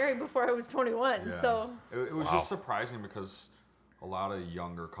 We got married before I was 21, Yeah. so it was just surprising because a lot of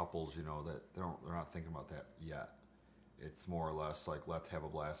younger couples, you know, that they're not thinking about that yet. It's more or less like, let's have a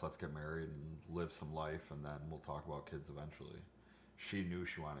blast, let's get married and live some life, and then we'll talk about kids eventually. She knew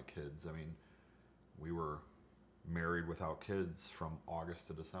she wanted kids. I mean, we were married without kids from August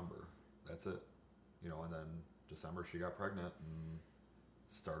to December. That's it. You know, and then December she got pregnant and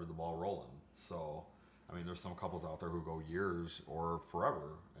started the ball rolling. So, I mean, there's some couples out there who go years or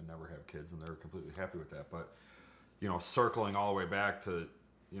forever and never have kids, and they're completely happy with that. But, you know, circling all the way back to,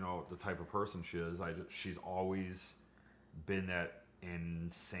 you know, the type of person she is, she's always been that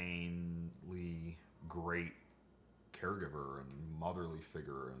insanely great caregiver and motherly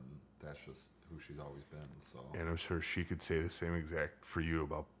figure, and that's just who she's always been. So, and I'm sure she could say the same exact for you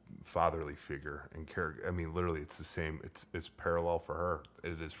about fatherly figure and care. I mean, literally, it's the same. It's parallel for her.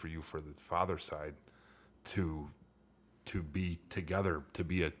 It is for you for the father side to be together, to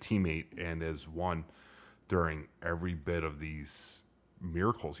be a teammate and as one during every bit of these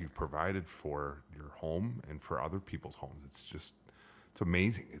miracles you've provided for your home and for other people's homes. It's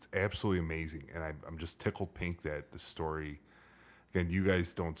amazing. It's absolutely amazing. And I'm just tickled pink that the story, again, you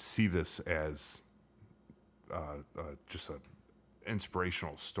guys don't see this as just an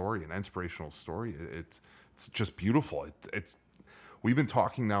inspirational story. An inspirational story. It's just beautiful. We've been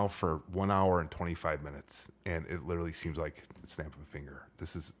talking now for 1 hour and 25 minutes, and it literally seems like a snap of a finger.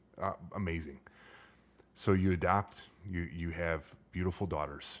 This is amazing. So you adopt, you have beautiful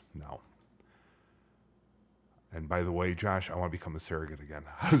daughters now. And by the way, Josh, I want to become a surrogate again.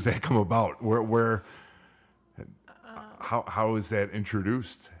 How does that come about? How is that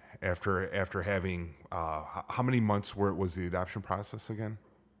introduced after having how many months was the adoption process again,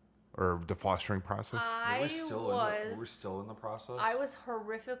 or the fostering process? Were we still in the process? I was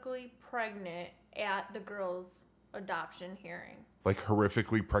horrifically pregnant at the girls' adoption hearing. Like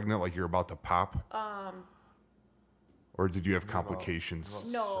horrifically pregnant, like you're about to pop? Or did you have complications?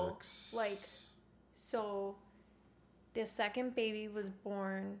 About No, 6. So the second baby was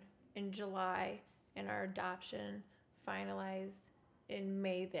born in July, and our adoption finalized in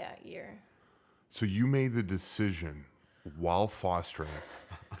May that year. So you made the decision while fostering.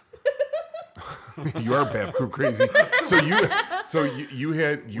 You are Babcock crazy. You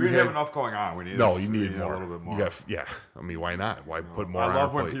had enough going on. You need more. A little bit more. I mean, why not? Why put more? I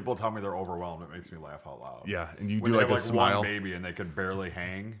love on when people tell me they're overwhelmed. It makes me laugh out loud. Yeah, and you when do they like have a smile. One baby and they can barely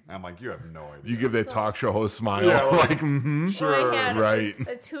hang. I'm like, you have no idea. You give that talk show host smile. Yeah, like mm-hmm. Sure. Well, I had right.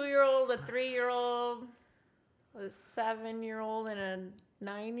 a 2-year-old, a 3-year-old, a 7-year-old, and a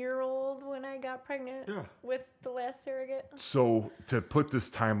 9-year-old when I got pregnant with the last surrogate. So to put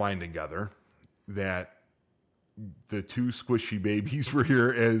this timeline together, that the 2 squishy babies were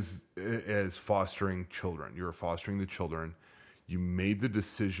here as fostering children. You were fostering the children. You made the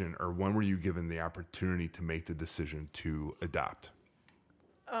decision, or when were you given the opportunity to make the decision to adopt?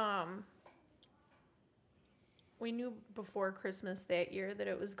 We knew before Christmas that year that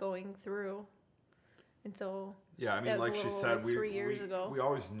it was going through, and so yeah, I mean, like she said, 3 years ago. We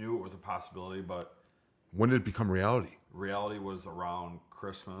always knew it was a possibility, but when did it become reality? Reality was around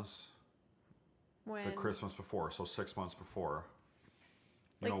Christmas. When the Christmas before, so 6 months before.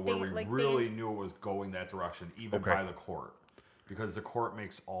 Like where we really knew it was going that direction, even by the court. Because the court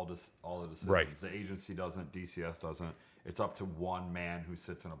makes all the decisions. Right. The agency doesn't, DCS doesn't. It's up to one man who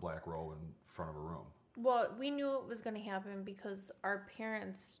sits in a black robe in front of a room. Well, we knew it was going to happen because our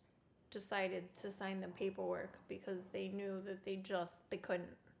parents decided to sign the paperwork because they knew that they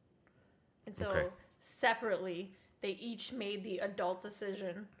couldn't. And so separately, they each made the adult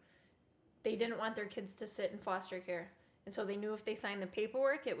decision. They didn't want their kids to sit in foster care. And so they knew if they signed the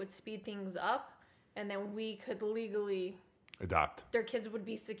paperwork, it would speed things up. And then we could legally adopt. Their kids would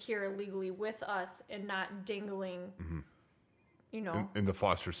be secure legally with us and not dingling, in the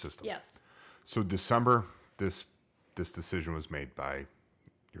foster system. Yes. So December, this decision was made by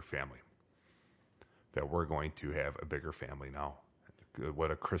your family that we're going to have a bigger family now.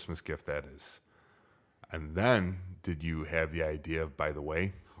 What a Christmas gift that is. And then did you have the idea of, by the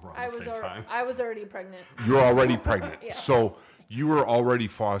way, I was already pregnant. You were already pregnant. Yeah. So you were already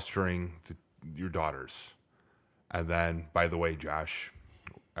fostering your daughters. And then, by the way, Josh,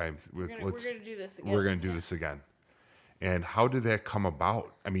 we're going to do this again. We're going to do this again. And how did that come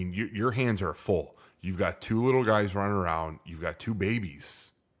about? I mean, your hands are full. You've got 2 little guys running around. You've got 2 babies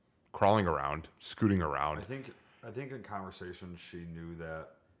crawling around, scooting around. I think in conversation she knew that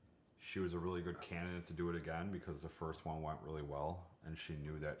she was a really good candidate to do it again because the first one went really well, and she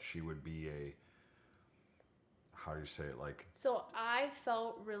knew that she would be So I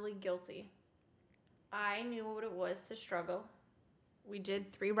felt really guilty. I knew what it was to struggle. We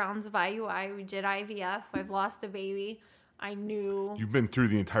did 3 rounds of IUI. We did IVF. I've lost a baby. I knew. You've been through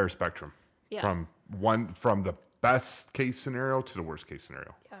the entire spectrum. Yeah. From the best case scenario to the worst case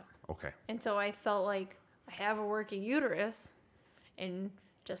scenario. Yeah. Okay. And so I felt like I have a working uterus, and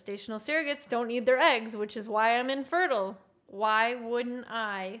gestational surrogates don't need their eggs, which is why I'm infertile. Why wouldn't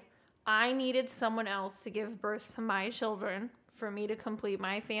I? I needed someone else to give birth to my children for me to complete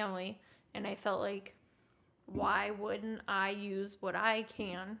my family. And I felt like, why wouldn't I use what I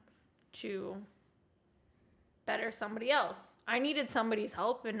can to better somebody else? I needed somebody's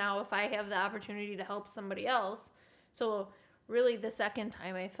help, and now if I have the opportunity to help somebody else. So really the second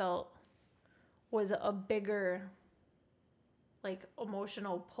time I felt was a bigger, like,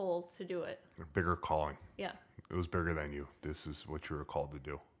 emotional pull to do it. A bigger calling. Yeah. It was bigger than you. This is what you were called to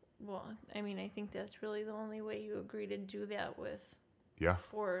do. Well, I mean, I think that's really the only way you agree to do that with Yeah.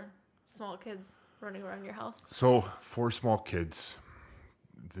 4 small kids running around your house. So 4 small kids,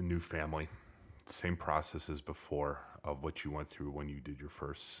 the new family, same process as before of what you went through when you did your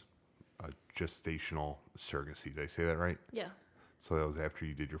first gestational surrogacy. Did I say that right? Yeah. So that was after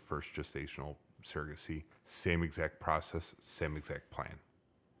you did your first gestational surrogacy. Same exact process, same exact plan.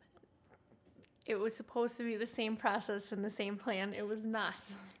 It was supposed to be the same process and the same plan. It was not.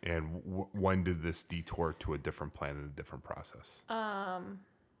 And when did this detour to a different plan and a different process?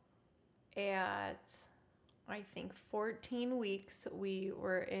 At, I think, 14 weeks, we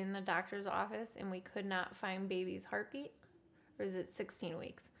were in the doctor's office and we could not find baby's heartbeat. Or is it 16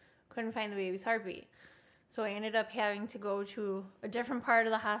 weeks? Couldn't find the baby's heartbeat. So I ended up having to go to a different part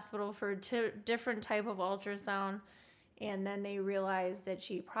of the hospital for a different type of ultrasound. And then they realized that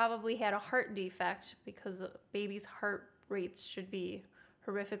she probably had a heart defect because a baby's heart rates should be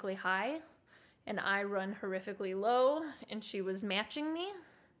horrifically high. And I run horrifically low, and she was matching me.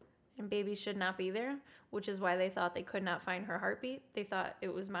 And baby should not be there, which is why they thought they could not find her heartbeat. They thought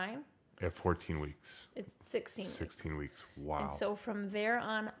it was mine. At 14 weeks. It's 16 weeks. 16 weeks. Wow. And so from there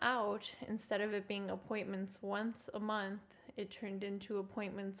on out, instead of it being appointments once a month, it turned into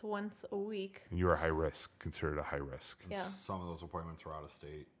appointments once a week. And you were high risk, considered a high risk. And Yeah. some of those appointments were out of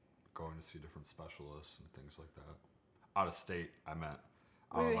state, going to see different specialists and things like that. Out of state, I meant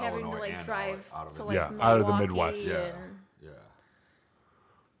out We of were having to Illinois like and drive out of to Indiana. like Yeah, out of the Milwaukee Midwest. Yeah. and- Yeah.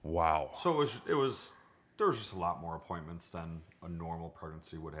 Wow. So there was just a lot more appointments than a normal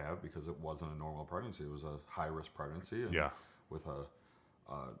pregnancy would have, because it wasn't a normal pregnancy. It was a high risk pregnancy, and Yeah. with a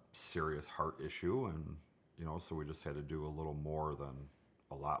serious heart issue, and so we just had to do a lot more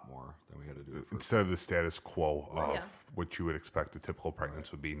than we had to do. Instead of the status quo of Yeah. what you would expect a typical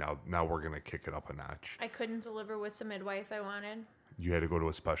pregnancy would be, now we're going to kick it up a notch. I couldn't deliver with the midwife I wanted. You had to go to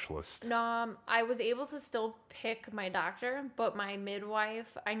a specialist. No, I was able to still pick my doctor, but my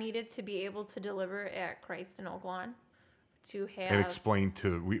midwife, I needed to be able to deliver at Christ in Oak Lawn to have. And explain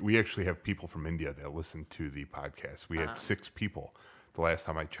to, we actually have people from India that listen to the podcast. We had 6 people the last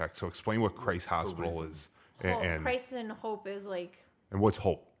time I checked. So explain what Christ Hospital is and Christ in Hope is like what's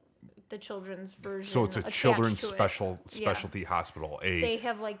Hope. the children's version. So it's a attached children's to it. specialty hospital. They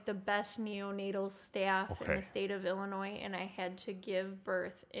have like the best neonatal staff in Okay. the state of Illinois, and I had to give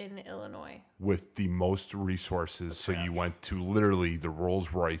birth in Illinois. With the most resources. So you went to literally the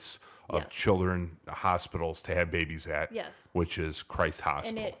Rolls Royce of Yes. children hospitals to have babies at, Yes. which is Christ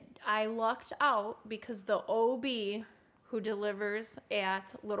Hospital. And I lucked out because the OB who delivers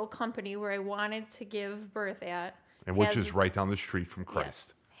at Little Company where I wanted to give birth at, and which has- is right down the street from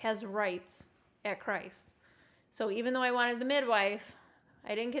Christ. has rights at Christ. So even though I wanted the midwife,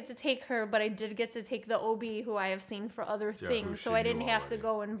 I didn't get to take her, but I did get to take the OB who I have seen for other who things. she So I knew didn't have to already.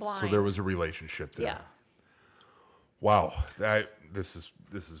 go in blind. So there was a relationship there. Yeah. Wow, this is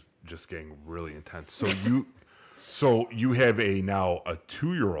just getting really intense. So you have now a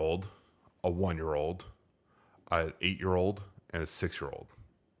 2-year-old, a 1-year-old, an 8-year-old, and a 6-year-old,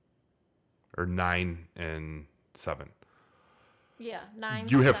 or 9 and 7. Yeah, 9.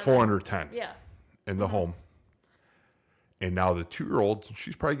 You have 7. 4 under 10 Yeah. in the home, and now the 2-year-old,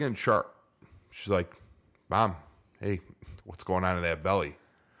 she's probably getting sharp. She's like, "Mom, hey, what's going on in that belly?"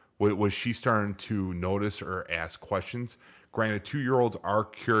 Was she starting to notice or ask questions? Granted, 2-year-olds are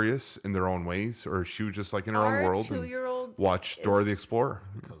curious in their own ways, or she was just like in her Our own world 2-year-old and watched Dora the Explorer.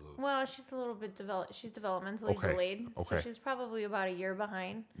 Well, she's a little bit she's developmentally Okay, delayed. okay. So she's probably about a year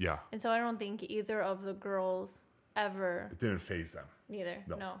behind. Yeah, And so I don't think either of the girls ever, it didn't phase them. neither.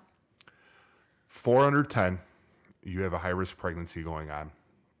 No. No. 4 under 10, you have a high risk pregnancy going on.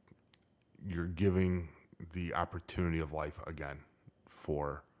 You're giving the opportunity of life again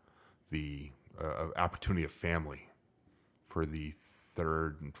for the opportunity of family for the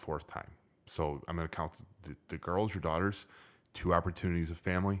 3rd and 4th time. So I'm going to count the girls, your daughters, 2 opportunities of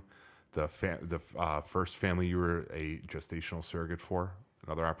family. the first family you were a gestational surrogate for,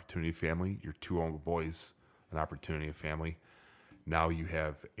 another opportunity family. Your 2 older boys, an opportunity family. Now you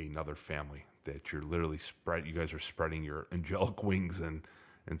have another family that you're literally you guys are spreading your angelic wings and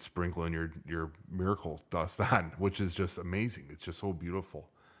sprinkling your miracle dust on, which is just amazing. It's just so beautiful.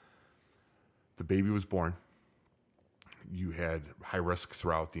 The baby was born. You had high risk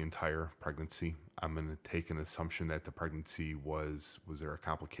throughout the entire pregnancy. I'm going to take an assumption that the pregnancy was there a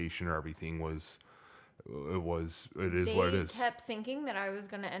complication, or everything it is what it is. They kept thinking that I was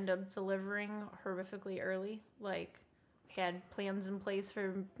going to end up delivering horrifically early. Like, had plans in place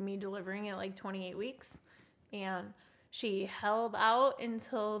for me delivering at like 28 weeks. And she held out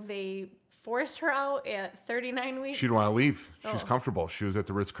until they forced her out at 39 weeks. She didn't want to leave. She was comfortable. She was at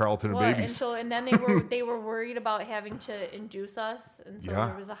the Ritz-Carlton babies. And then they were worried about having to induce us, and so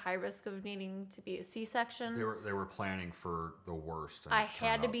there was a high risk of needing to be a C-section. They were planning for the worst. I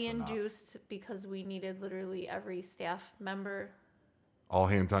had to be induced because we needed literally every staff member. All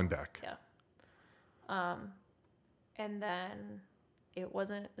hands on deck. Yeah. And then it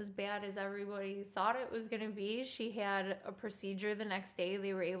wasn't as bad as everybody thought it was going to be. She had a procedure the next day.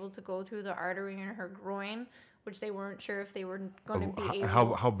 They were able to go through the artery in her groin, which they weren't sure if they were going to be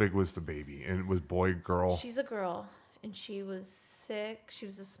able. How big was the baby? And it was boy, girl? She's a girl, and she was sick. She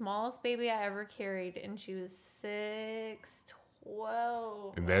was the smallest baby I ever carried, and she was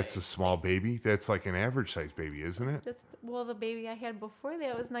 6'12". And that's a small baby? That's like an average size baby, isn't it? Well, the baby I had before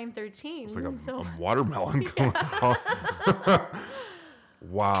that was 9'13". It's like a watermelon going out.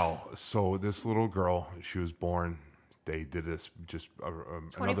 Wow. So this little girl, she was born. They did this just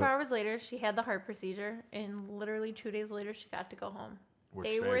 24 hours later, she had the heart procedure, and literally 2 days later, she got to go home. Which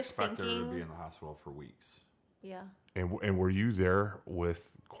they were expected her to be in the hospital for weeks. Yeah. And were you there with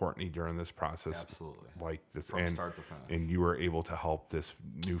Courtney during this process? Absolutely. Like this, from start to finish. And you were able to help this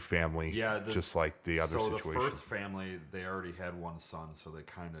new family, just like the other situation. So the first family, they already had one son, so they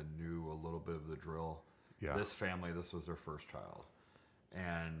kind of knew a little bit of the drill. Yeah. This family, this was their first child.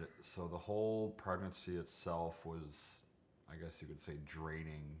 And so the whole pregnancy itself was, I guess you could say,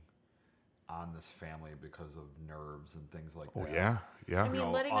 draining on this family because of nerves and things like that. Oh, yeah. Yeah. I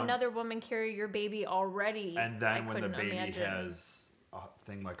mean, letting another woman carry your baby already. And then when the baby has a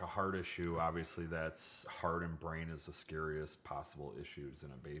thing like a heart issue, obviously that's heart and brain is the scariest possible issues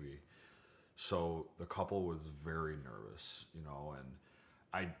in a baby. So the couple was very nervous, and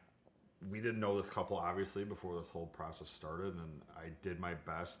we didn't know this couple obviously before this whole process started, and I did my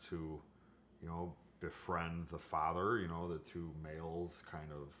best to, befriend the father, the 2 males,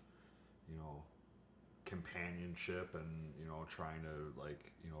 kind of, companionship and, trying to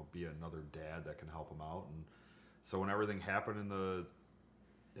be another dad that can help them out. And so when everything happened in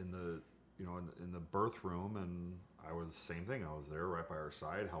the birth room, and I was same thing. I was there right by her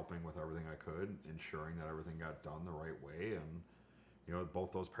side, helping with everything I could, ensuring that everything got done the right way. And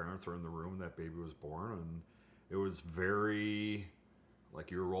both those parents were in the room when that baby was born, and it was very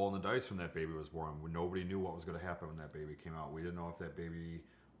like you were rolling the dice when that baby was born. Nobody knew what was going to happen when that baby came out. We didn't know if that baby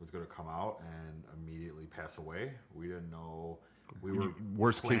was going to come out and immediately pass away. We didn't know. We were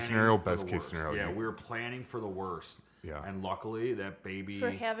worst case scenario, best case scenario. Yeah, we were planning for the worst. Yeah, and luckily that baby, for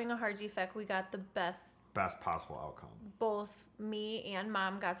having a heart defect, we got the best possible outcome. Both me and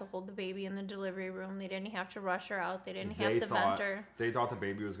mom got to hold the baby in the delivery room. They didn't have to rush her out. They didn't have to vent her. They thought the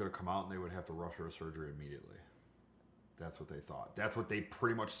baby was going to come out and they would have to rush her to surgery immediately. That's what they thought. That's what they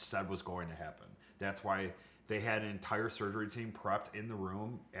pretty much said was going to happen. That's why they had an entire surgery team prepped in the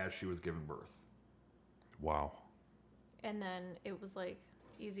room as she was giving birth. Wow. And then it was like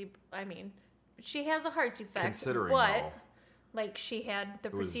easy. I mean, she has a heart defect. Considering, but like she had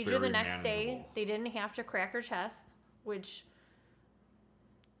the procedure the next day. They didn't have to crack her chest, which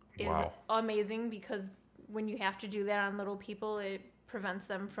is amazing because when you have to do that on little people, it prevents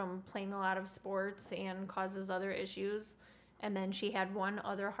them from playing a lot of sports and causes other issues. And then she had one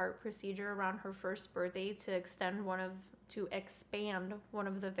other heart procedure around her first birthday to expand one of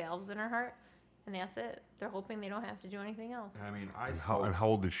the valves in her heart, and that's it. They're hoping they don't have to do anything else. I mean, and how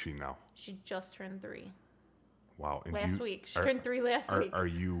old is she now? She just turned 3. Wow! And last week, she turned 3 last week. Are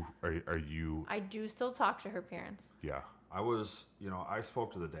you? I do still talk to her parents. Yeah. I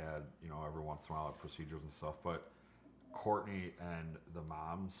spoke to the dad, every once in a while at procedures and stuff, but Courtney and the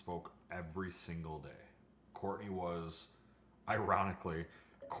mom spoke every single day. Courtney was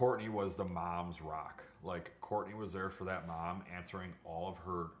the mom's rock. Like, Courtney was there for that mom, answering all of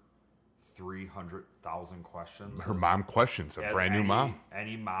her 300,000 questions. Her mom questions, a brand new mom.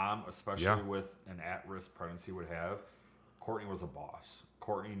 Any mom, especially with an at-risk pregnancy, would have. Courtney was a boss.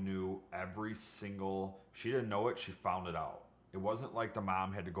 Courtney knew every single, she didn't know it, she found it out. It wasn't like the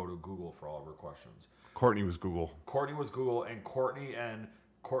mom had to go to Google for all of her questions. Courtney was Google. Courtney was Google, and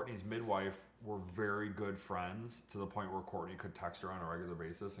Courtney's midwife were very good friends to the point where Courtney could text her on a regular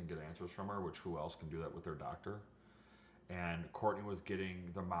basis and get answers from her, which who else can do that with their doctor? And Courtney was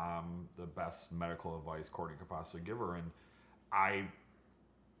getting the mom the best medical advice Courtney could possibly give her. And I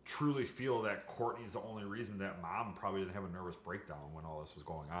truly feel that Courtney's the only reason that mom probably didn't have a nervous breakdown when all this was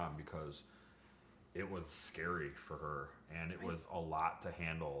going on, because it was scary for her and it was a lot to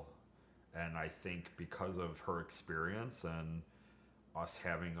handle. And I think because of her experience and us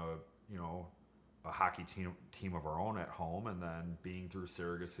having a hockey team of our own at home, and then being through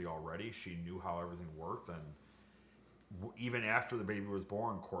surrogacy already, she knew how everything worked. And even after the baby was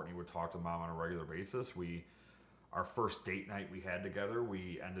born, Courtney would talk to mom on a regular basis. Our first date night we had together,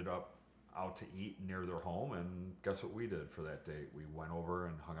 we ended up out to eat near their home, and guess what we did for that date? We went over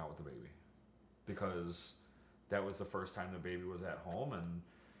and hung out with the baby, because that was the first time the baby was at home. And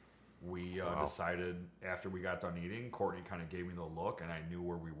we decided after we got done eating, Courtney kind of gave me the look, and I knew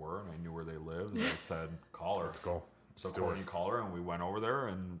where we were and I knew where they lived, and I said, call her. Let's go. So Courtney called her, and we went over there,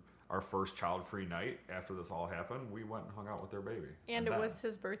 and our first child-free night after this all happened, we went and hung out with their baby. And it was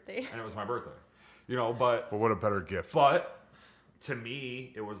his birthday. And it was my birthday. But what a better gift. But to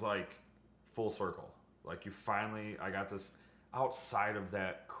me, it was like full circle. Like I got this outside of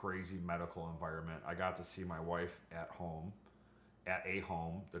that crazy medical environment. I got to see my wife at a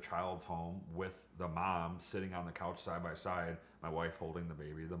home, the child's home, with the mom sitting on the couch side by side, my wife holding the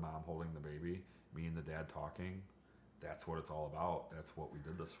baby, the mom holding the baby, me and the dad talking. That's what it's all about. That's what we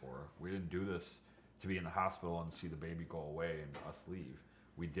did this for. We didn't do this to be in the hospital and see the baby go away and us leave.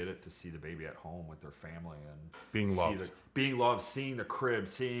 We did it to see the baby at home with their family and being loved, seeing the crib,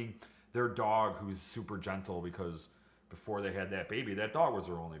 seeing their dog, who's super gentle, because before they had that baby, that dog was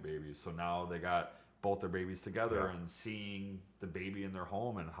their only baby. So now they got both their babies together, and seeing the baby in their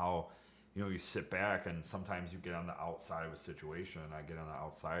home, and how, you sit back, and sometimes you get on the outside of a situation, and I get on the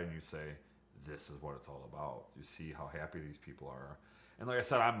outside and you say, this is what it's all about. You see how happy these people are. And like I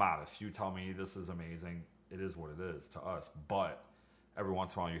said, I'm modest. You tell me this is amazing. It is what it is to us. But every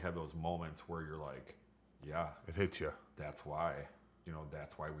once in a while you have those moments where you're like, yeah, it hits you. That's why.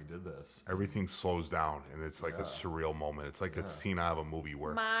 That's why we did this. Everything slows down, and it's like a surreal moment. It's like a scene out of a movie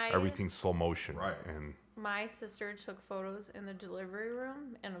where everything's slow motion. Right. And my sister took photos in the delivery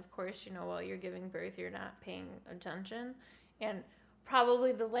room, and of course, while you're giving birth, you're not paying attention. And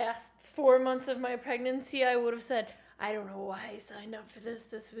probably the last 4 months of my pregnancy, I would have said, I don't know why I signed up for this.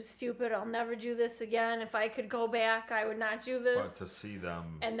 This was stupid. I'll never do this again. If I could go back, I would not do this. But to see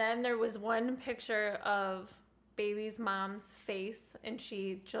them. And then there was one picture of baby's mom's face, and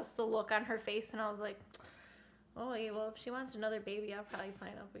just the look on her face, and I was like, oh, yeah, well, if she wants another baby, I'll probably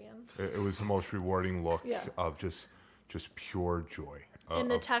sign up again. It was the most rewarding look of just pure joy. And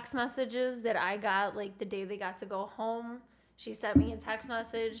the text messages that I got, like the day they got to go home, she sent me a text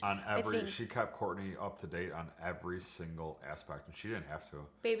message. She kept Courtney up to date on every single aspect, and she didn't have to.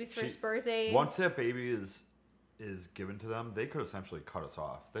 Baby's first birthday. Once that baby is given to them, they could essentially cut us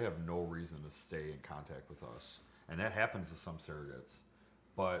off. They have no reason to stay in contact with us. And that happens to some surrogates.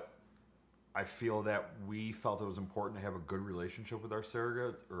 But I feel that we felt it was important to have a good relationship with our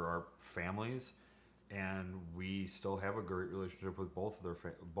surrogates or our families, and we still have a great relationship with both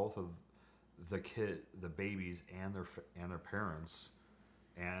of the babies and their parents.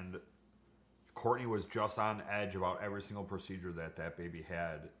 And Courtney was just on edge about every single procedure that baby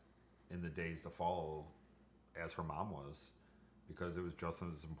had in the days to follow, as her mom was, because it was just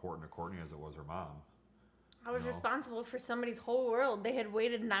as important to Courtney as it was her mom. I was responsible for somebody's whole world. They had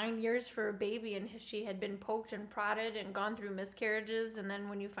waited 9 years for a baby, and she had been poked and prodded and gone through miscarriages. And then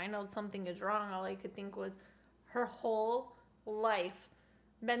when you find out something is wrong, all I could think was her whole life,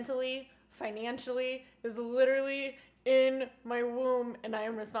 mentally, financially, is literally in my womb, and I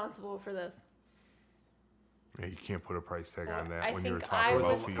am responsible for this. Yeah, you can't put a price tag on that. I when you were think talking I about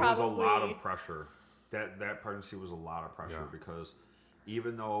was fees. It was a lot of pressure. That pregnancy was a lot of pressure, because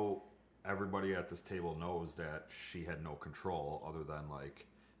even though everybody at this table knows that she had no control other than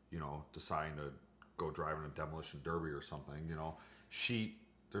deciding to go drive in a demolition derby or something,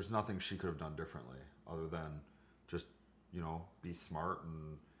 there's nothing she could have done differently other than just, be smart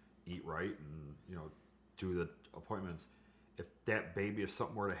and eat right and, do the appointments. If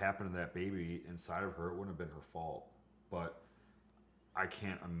something were to happen to that baby inside of her, it wouldn't have been her fault. But I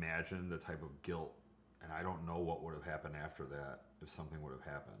can't imagine the type of guilt, and I don't know what would have happened after that if something would have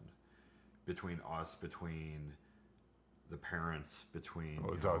happened. Between us, between the parents, between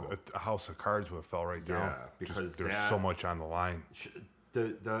a house of cards would have fell right down. Yeah, because there's so much on the line.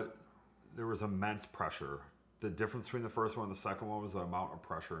 There was immense pressure the difference between the first one and the second one was the amount of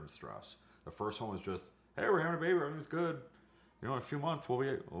pressure and stress. The first one was just, hey, we're having a baby, everything's good. In a few months we'll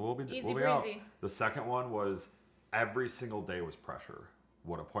be out. The second one was every single day was pressure.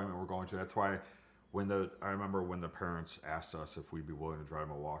 What appointment we're going to. That's why I remember when the parents asked us if we'd be willing to drive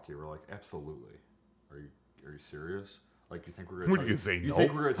to Milwaukee, we're like, absolutely. Are you serious? Like, you think we're going to say no? You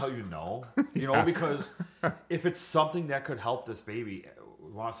think we're going to tell you no? You know, because if it's something that could help this baby,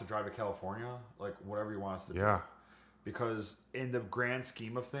 want us to drive to California, like whatever you want us to do. Because in the grand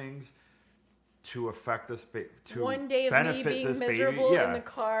scheme of things, to affect this baby, to one day of benefit me being this miserable baby, in the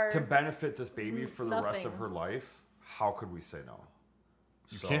car, to benefit this baby for the rest of her life, how could we say no?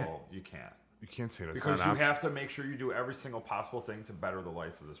 You can't. You can't say no. Because you have to make sure you do every single possible thing to better the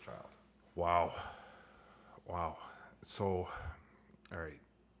life of this child. Wow. So, all right.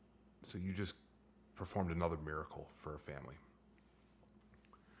 So you just performed another miracle for a family.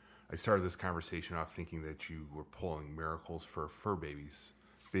 I started this conversation off thinking that you were pulling miracles for fur babies,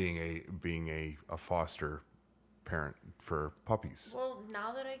 being a foster parent for puppies. Well,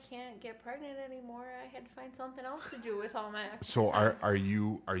 now that I can't get pregnant anymore, I had to find something else to do with all my extra So time. are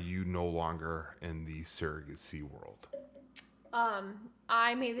you no longer in the surrogacy world?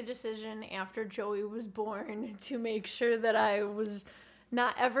 I made the decision after Joey was born to make sure that I was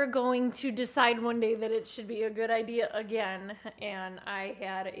not ever going to decide one day that it should be a good idea again, and I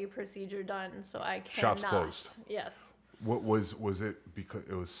had a procedure done, so I cannot. Shops closed. Yes. What was it because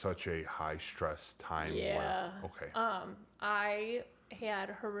it was such a high stress time? Yeah. Okay. I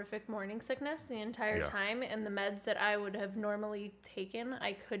had horrific morning sickness the entire time, and the meds that I would have normally taken,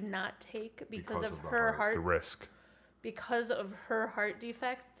 I could not take because of her heart. The risk. Because of her heart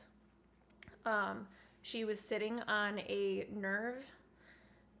defect, she was sitting on a nerve,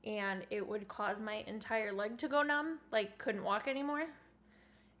 and it would cause my entire leg to go numb, like couldn't walk anymore.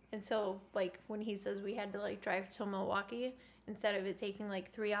 And so, like, when he says we had to, like, drive to Milwaukee, instead of it taking,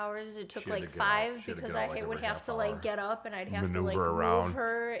 like, 3 hours, it took, like, 5 because I would have to, like, get up and I'd have to, like, move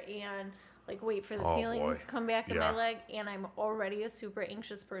her and, like, wait for the feeling to come back in my leg. And I'm already a super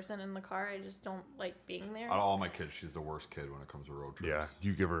anxious person in the car. I just don't like being there. Out of all my kids, she's the worst kid when it comes to road trips. Yeah,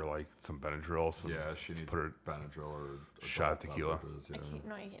 you give her, like, some Benadryl. She needs Benadryl or a shot of tequila.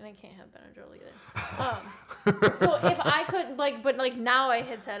 I can't have Benadryl either. So if I could, like, but, like, now I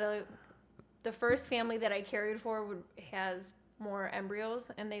had said the first family that I carried for has more embryos,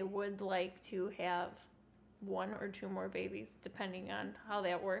 and they would like to have 1 or 2 more babies, depending on how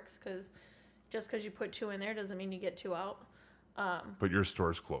that works, because just because you put 2 in there doesn't mean you get 2 out. But your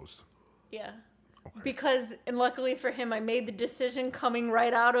store's closed. Yeah. Okay. Because, and luckily for him, I made the decision coming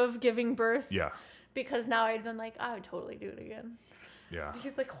right out of giving birth. Yeah. Because now I'd been like, I would totally do it again. Yeah.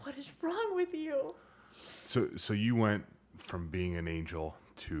 He's like, what is wrong with you? So you went from being an angel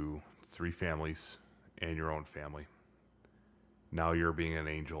to 3 families and your own family. Now you're being an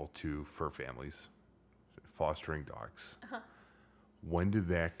angel to fur families, fostering dogs. Uh-huh. When did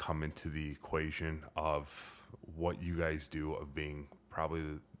that come into the equation of what you guys do, of being probably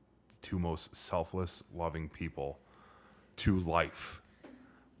the 2 most selfless, loving people to life?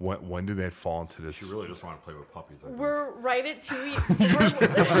 When did that fall into this? She really just want to play with puppies. I think. We're right at 2 years.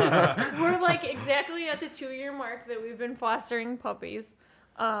 We're like exactly at the 2-year mark that we've been fostering puppies.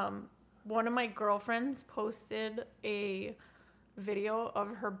 One of my girlfriends posted a video of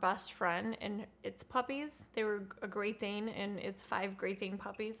her best friend and its puppies. They were a Great Dane and it's 5 Great Dane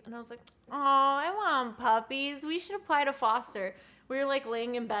puppies. And I was like, oh, I want puppies. We should apply to foster. We were like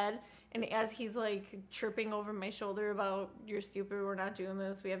laying in bed, and as he's like chirping over my shoulder about, you're stupid, we're not doing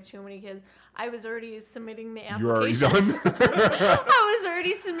this, we have too many kids, I was already submitting the application. You already done? I was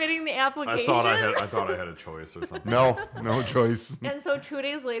already submitting the application. I thought I had a choice or something. No choice. And so 2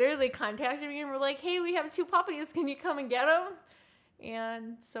 days later, they contacted me and were like, hey, we have 2 puppies. Can you come and get them?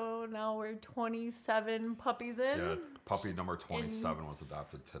 And so now we're 27 puppies in. Yeah, puppy number 27 was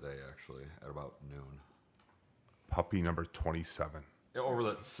adopted today, actually, at about noon. Puppy number 27. Over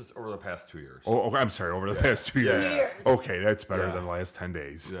the past 2 years. Oh, I'm sorry. Over the past 2 years. Yeah. Okay, that's better than the last 10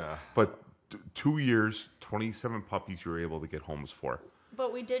 days. Yeah. But 2 years, 27 puppies you were able to get homes for.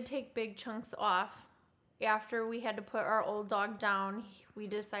 But we did take big chunks off. After we had to put our old dog down, we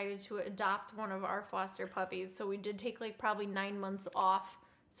decided to adopt one of our foster puppies. So we did take like probably 9 months off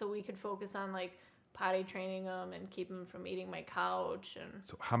so we could focus on like potty training them and keep them from eating my couch. And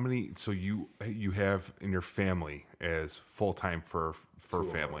so how many? So you have in your family as full-time fur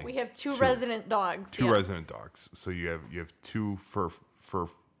family? We have 2 resident dogs. 2 resident dogs. So you have 2 fur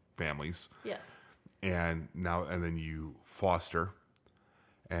families. Yes. And then you foster.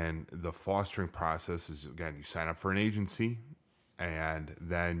 And the fostering process is, again, you sign up for an agency, and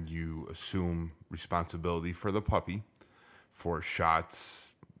then you assume responsibility for the puppy, for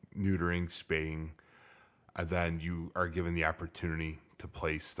shots, neutering, spaying, and then you are given the opportunity to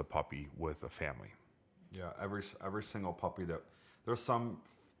place the puppy with a family. Yeah, every single puppy there's some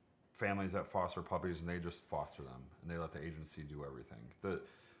families that foster puppies and they just foster them and they let the agency do everything.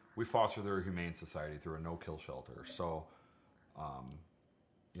 We foster through a humane society through a no-kill shelter. So,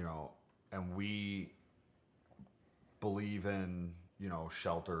 and we believe in,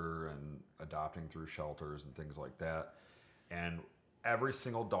 shelter and adopting through shelters and things like that. And every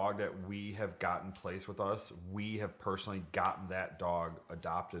single dog that we have gotten placed with us, we have personally gotten that dog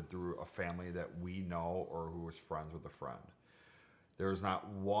adopted through a family that we know or who was friends with a friend. There's not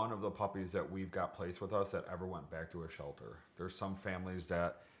one of the puppies that we've got placed with us that ever went back to a shelter. There's some families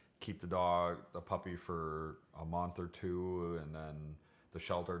that keep the puppy for a month or two, and then the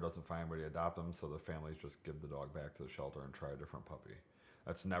shelter doesn't find anybody to adopt them, so the families just give the dog back to the shelter and try a different puppy.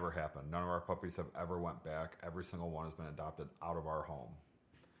 That's never happened. None of our puppies have ever went back. Every single one has been adopted out of our home.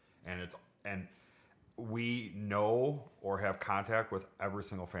 And we know or have contact with every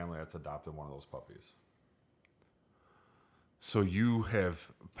single family that's adopted one of those puppies. So you have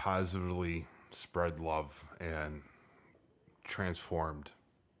positively spread love and transformed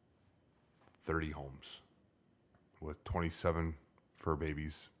 30 homes with 27 fur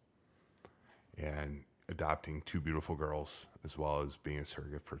babies and adopting 2 beautiful girls, as well as being a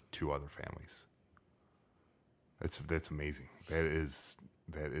surrogate for 2 other families. That's amazing. That is,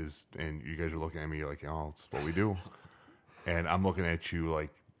 and you guys are looking at me like, oh, it's what we do. And I'm looking at you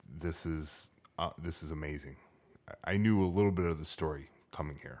like, this is amazing. I knew a little bit of the story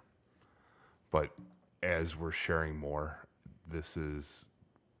coming here, but as we're sharing more, this is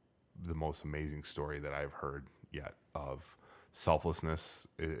the most amazing story that I've heard yet of selflessness.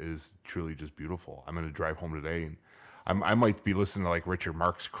 It is truly just beautiful. I'm going to drive home today and I might be listening to like Richard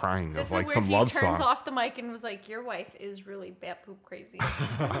Marx crying of like some love song. He turns off the mic and was like, "Your wife is really bat poop crazy."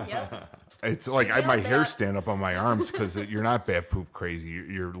 Yep. It's like my hair stand up on my arms because you're not bat poop crazy.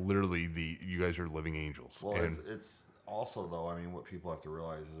 You're literally you guys are living angels. Well, it's also though. I mean, what people have to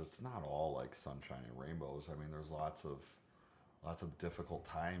realize is it's not all like sunshine and rainbows. I mean, there's lots of difficult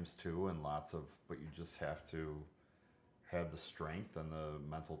times too, and but you just have to have the strength and the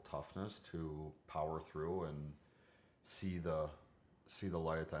mental toughness to power through and see the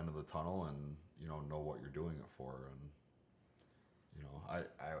light at the end of the tunnel, and know what you're doing it for. And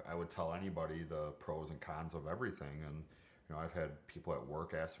I would tell anybody the pros and cons of everything. And I've had people at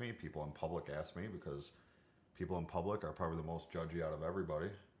work ask me, people in public ask me, because people in public are probably the most judgy out of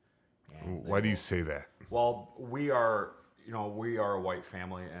everybody. And why do you say that? Well, we are a white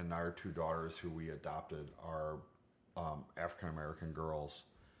family, and our 2 daughters who we adopted are African American girls.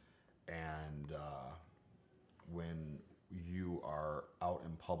 And when you are out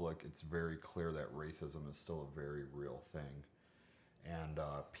in public, it's very clear that racism is still a very real thing. And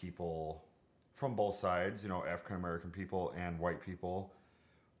people from both sides, African American people and white people,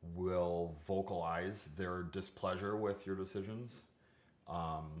 will vocalize their displeasure with your decisions.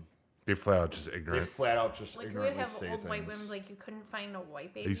 They're flat out just ignorant. We Ignorantly have say old things. white women like, you couldn't find a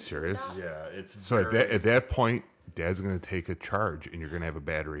white baby. Are you serious? Yeah, it's so at that point, Dad's going to take a charge, and you're going to have a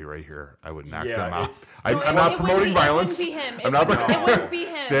battery right here. I would knock them out. I'm not promoting violence. It wouldn't be him. It wouldn't be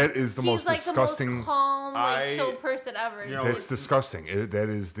him. That is the most like disgusting. The most calm, chill person ever. That's disgusting. That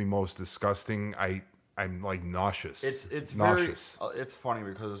is the most disgusting. I'm like nauseous. It's nauseous. It's funny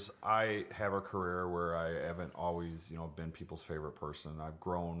because I have a career where I haven't always been people's favorite person. I've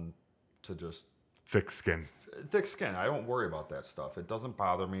grown to just thick skin. I don't worry about that stuff. It doesn't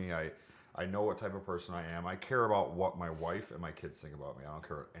bother me. I know what type of person I am. I care about what my wife and my kids think about me. I don't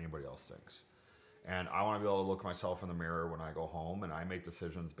care what anybody else thinks. And I want to be able to look myself in the mirror when I go home, and I make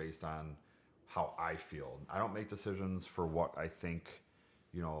decisions based on how I feel. I don't make decisions for what I think,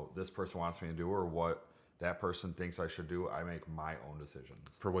 this person wants me to do or what that person thinks I should do. I make my own decisions.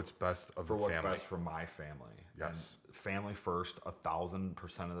 For what's best of the family. For what's best for my family. Yes. And family first,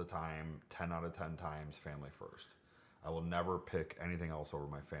 1,000% of the time, 10 out of 10 times, family first. I will never pick anything else over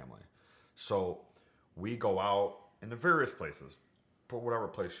my family. So we go out into various places, put whatever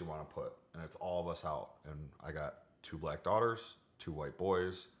place you want to put, and it's all of us out. And I got 2 black daughters, 2 white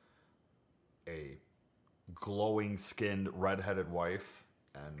boys, a glowing-skinned, redheaded wife,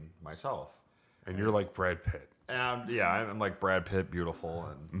 and myself. And you're like Brad Pitt. And yeah, I'm like Brad Pitt, beautiful,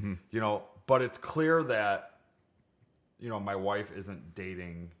 and but it's clear that my wife isn't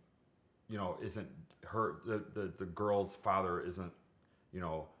dating, isn't her the girl's father isn't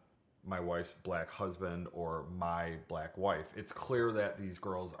my wife's black husband or my black wife. It's clear that these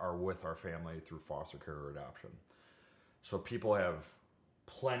girls are with our family through foster care or adoption. So people have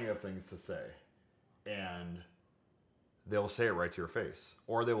plenty of things to say, and they'll say it right to your face,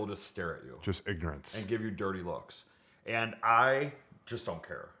 or they will just stare at you. Just ignorance. And give you dirty looks. And I just don't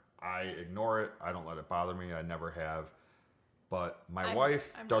care. I ignore it. I don't let it bother me. I never have. But my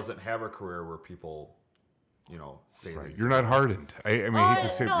wife doesn't have a career where people, say things. You're not hardened. I mean, I hate to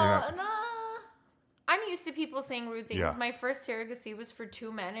say no, you're not. no. I'm used to people saying rude things. Yeah. My first surrogacy was for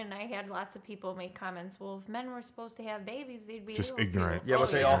 2 men, and I had lots of people make comments. Well, if men were supposed to have babies, they'd be Just able ignorant. to. Yeah,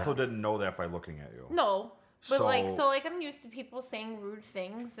 but they also didn't know that by looking at you. No, but So- I'm used to people saying rude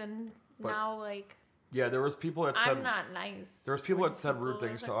things, and now Yeah, there was people that said I'm not nice. there was people when that said rude people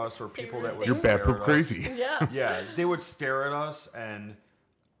things to are us, or say people rude that would You're things. bad stare poop at us. crazy. Yeah. Yeah, they would stare at us, and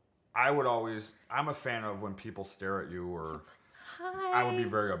I'm a fan of when people stare at you, or Hi. I would be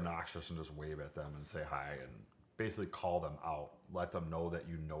very obnoxious and just wave at them and say hi and basically call them out. Let them know that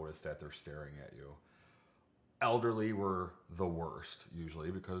you notice that they're staring at you. Elderly were the worst,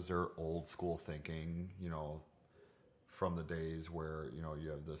 usually, because they're old school thinking, from the days where, you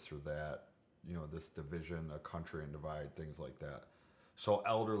have this or that, this division, a country and divide, things like that. So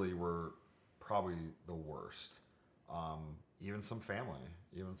elderly were probably the worst. Even some of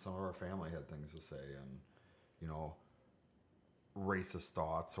our family had things to say, and, racist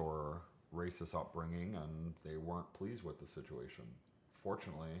thoughts or racist upbringing, and they weren't pleased with the situation.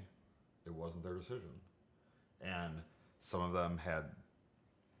 Fortunately, it wasn't their decision. And some of them had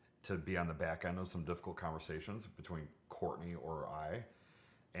to be on the back end of some difficult conversations between Courtney or I.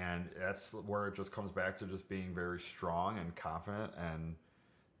 And that's where it just comes back to just being very strong and confident and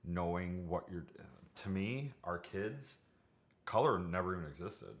knowing what you're... To me, our kids, color never even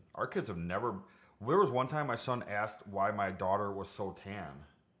existed. Our kids have never... There was one time my son asked why my daughter was so tan.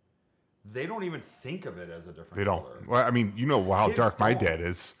 They don't even think of it as a different They don't. color. Well, I mean, how Kids dark my don't. dad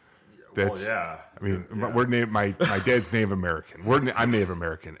is. Well, That's. yeah. I mean, Yeah. we're my dad's Native American. I'm Native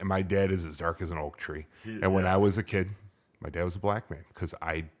American, and my dad is as dark as an oak tree. And when I was a kid, my dad was a black man because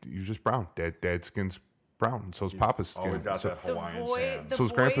he was just brown. Dad's skin's brown, and so is Papa's skin. Always got So- that Hawaiian sand. The So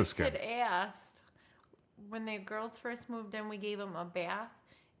is Grandpa's boys skin. had asked when the girls first moved in, we gave them a bath,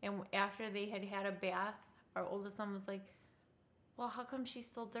 and after they had had a bath, our oldest son was like, "Well, how come she's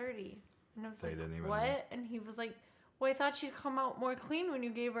still dirty?" And I was They like, didn't even "What?" know. And he was like, "Well, I thought she'd come out more clean when you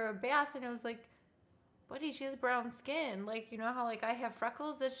gave her a bath." And I was like, "Buddy, she has brown skin. Like, you know how I have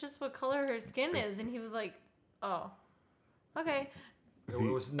freckles? That's just what color her skin is." And he was like, "Oh, okay." It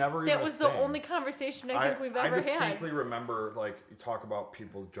was never even That a was the thing. only conversation I think we've ever I had. distinctly remember, you talk about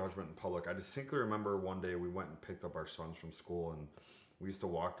people's judgment in public. I distinctly remember one day we went and picked up our sons from school, and we used to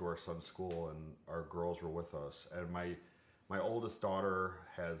walk to our son's school, and our girls were with us. And my oldest daughter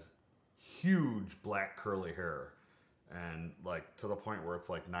has huge black curly hair, and to the point where it's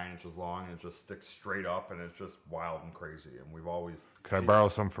 9 inches long, and it just sticks straight up, and it's just wild and crazy. And we've always... Could I borrow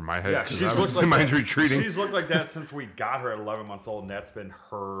some from my head? Yeah, 'Cause she's I looked was- like mine's that. retreating. She's looked like that since we got her at 11 months old, and that's been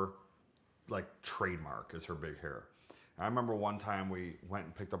her trademark is her big hair. And I remember one time we went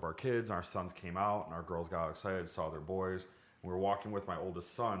and picked up our kids, and our sons came out, and our girls got excited, saw their boys. We were walking with my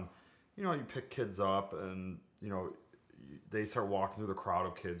oldest son. You pick kids up, and they start walking through the crowd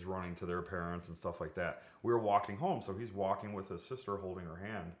of kids running to their parents and stuff like that. We were walking home, so he's walking with his sister holding her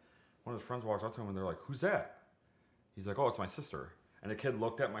hand. One of his friends walks up to him, and they're like, "Who's that?" He's like, "Oh, it's my sister." And the kid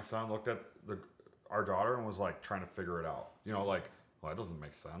looked at my son, looked at our daughter, and was trying to figure it out. Well, that doesn't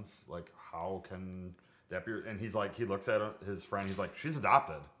make sense. How can that be? And he's like, he looks at his friend. He's like, "She's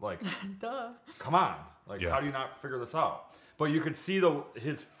adopted. Duh. Come on. Yeah. How do you not figure this out?" But you could see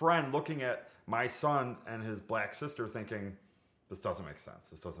his friend looking at my son and his black sister, thinking, "This doesn't make sense.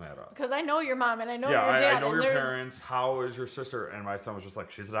 This doesn't add up." Because I know your mom and I know your dad. I know and your there's- parents. How is your sister? And my son was just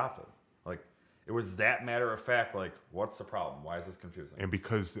like, "She's adopted." It was that matter of fact. What's the problem? Why is this confusing? And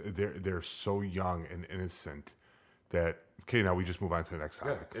because they're so young and innocent that now we just move on to the next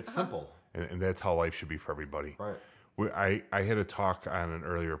Yeah, topic. it's simple. And that's how life should be for everybody. Right. I had a talk on an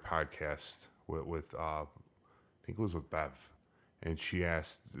earlier podcast with I think it was with Bev, and she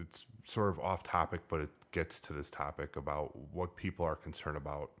asked, it's sort of off topic, but it gets to this topic about what people are concerned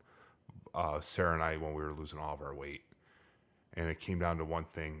about. Sarah and I, when we were losing all of our weight, and it came down to one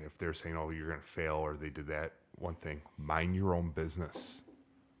thing: if they're saying, "Oh, you're going to fail," or they did that, one thing: mind your own business.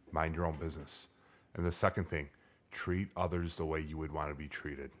 Mind your own business. And the second thing: treat others the way you would want to be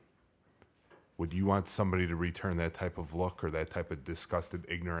treated. Would you want somebody to return that type of look or that type of disgusted,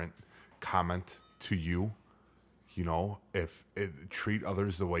 ignorant comment to you? Treat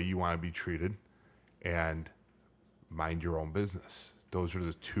others the way you want to be treated, and mind your own business. Those are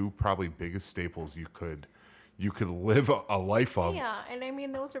the two probably biggest staples you could you could live a life of. Yeah, and I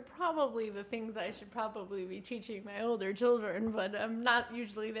mean, those are probably the things I should probably be teaching my older children, but I'm not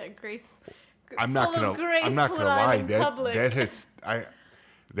usually that I'm not gonna lie.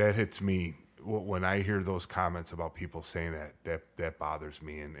 That hits me when I hear those comments about people saying that bothers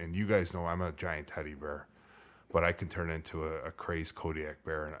me. And you guys know I'm a giant teddy bear, but I can turn into a crazed Kodiak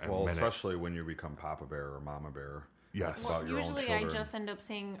bear in a minute. Especially when you become Papa Bear or Mama Bear. Yes. Well, usually I just end up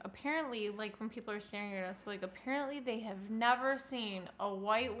saying, apparently, like when people are staring at us, like apparently they have never seen a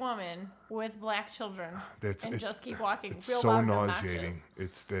white woman with black children just keep walking. It's real so loud and nauseating.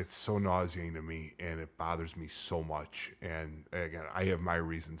 That's so nauseating to me, and it bothers me so much. And again, I have my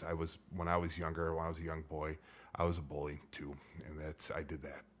reasons. When I was younger, when I was a young boy, I was a bully too, and I did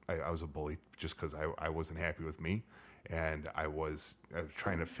that. I was a bully just because I wasn't happy with me, and I was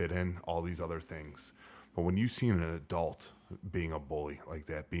trying to fit in all these other things. But when you see an adult being a bully like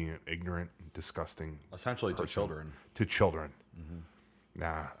that, being an ignorant, disgusting, essentially person, to children,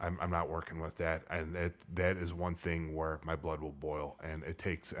 nah, I'm not working with that. And that is one thing where my blood will boil, and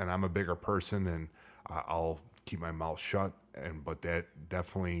and I'm a bigger person, and I'll keep my mouth shut. But that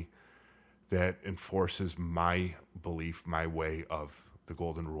definitely enforces my belief, my way of the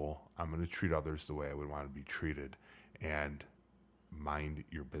golden rule. I'm going to treat others the way I would want to be treated, and mind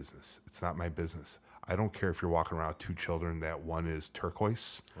your business. It's not my business. I don't care if you're walking around with two children that one is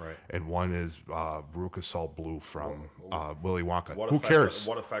turquoise and one is Veruca Salt Blue from Willy Wonka. Who cares?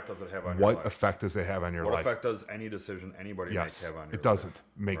 What effect does it have on your life? What effect does it have on your life? What effect does any decision anybody makes have on your life? It doesn't.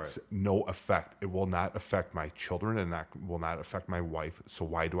 Makes no effect. It will not affect my children, and that will not affect my wife. So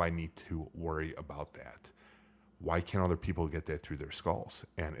why do I need to worry about that? Why can't other people get that through their skulls?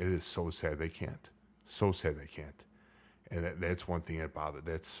 And it is so sad they can't. So sad they can't. And that's one thing that bothered.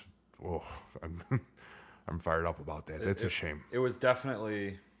 I'm fired up about that. That's a shame. It was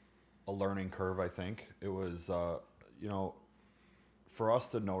definitely a learning curve, I think. It was, for us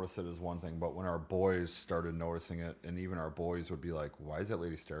to notice it is one thing, but when our boys started noticing it, and even our boys would be like, why is that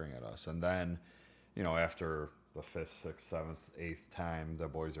lady staring at us? And then, after the 5th, 6th, 7th, 8th time, the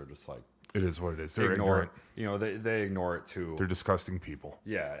boys are just like, it is what it is. They're ignorant. They ignore it too. They're disgusting people.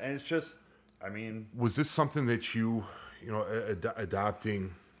 Yeah, and it's just, was this something that you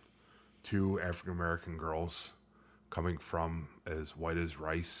adopting two African American girls coming from as white as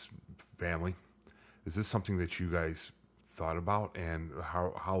rice family? Is this something that you guys thought about, and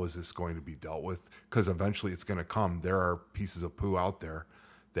how is this going to be dealt with? Because eventually it's going to come. There are pieces of poo out there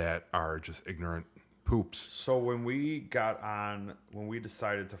that are just ignorant poops. So when we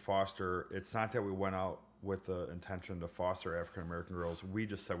decided to foster, it's not that we went out with the intention to foster African American girls. We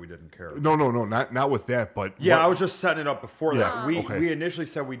just said we didn't care. No, not with that, but I was just setting it up before that. We initially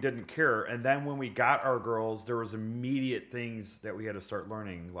said we didn't care, and then when we got our girls, there was immediate things that we had to start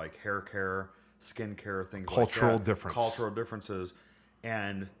learning, like hair care, skin care, things cultural like that. difference, cultural differences.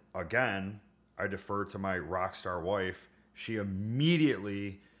 And again, I defer to my rock star wife. She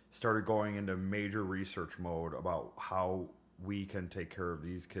immediately started going into major research mode about how we can take care of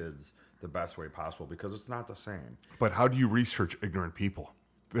these kids the best way possible, because it's not the same. But how do you research ignorant people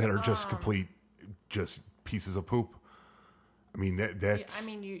that are just just pieces of poop? That's...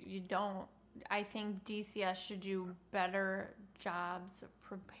 you don't. I think DCS should do better jobs of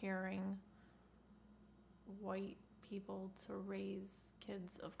preparing white people to raise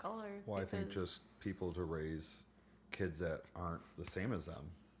kids of color. Well, I think just people to raise kids that aren't the same as them.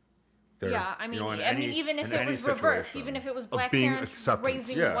 Even if it was reversed, even if it was black parents acceptance.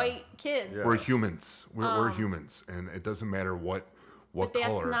 raising white kids. We're humans. We're humans, and it doesn't matter what but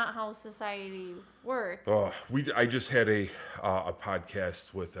color. That's not how society works. I just had a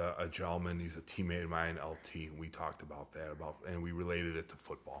podcast with a gentleman. He's a teammate of mine, LT. And we talked about that, and we related it to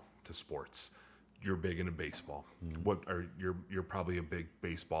football, to sports. You're big into baseball. You're probably a big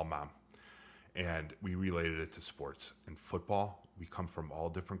baseball mom, and we related it to sports and football. We come from all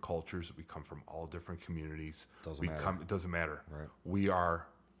different cultures. We come from all different communities. It doesn't matter. Right. We are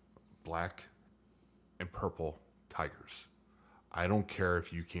black and purple tigers. I don't care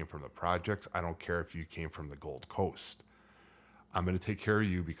if you came from the projects. I don't care if you came from the Gold Coast. I'm going to take care of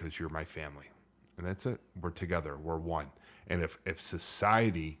you because you're my family. And that's it. We're together. We're one. And if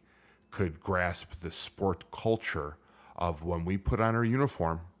society could grasp the sport culture of when we put on our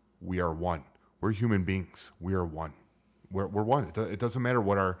uniform, we are one. We're human beings. We are one. We're one. It doesn't matter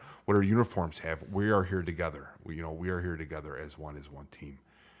what our uniforms have. We are here together. We are here together as one team,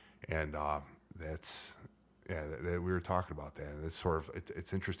 and we were talking about that. And it's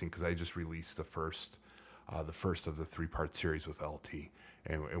it's interesting because I just released the first of the 3-part series with LT,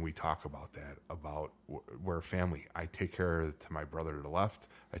 and we talk about that, we're a family. I take care to my brother to the left.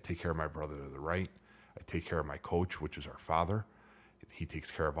 I take care of my brother to the right. I take care of my coach, which is our father. He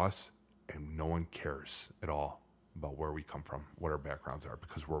takes care of us, and no one cares at all about where we come from, what our backgrounds are,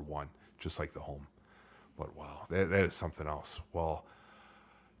 because we're one, just like the home. But wow, that is something else. Well,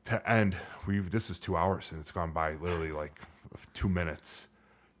 to end, this is 2 hours, and it's gone by literally like 2 minutes.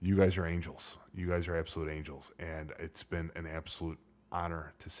 You guys are angels. You guys are absolute angels, and it's been an absolute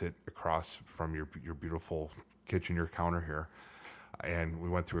honor to sit across from your beautiful kitchen, your counter here. And we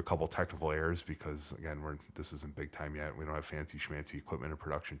went through a couple technical errors because, again, this isn't big time yet. We don't have fancy schmancy equipment and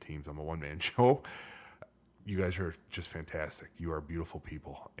production teams. I'm a one-man show. You guys are just fantastic. You are beautiful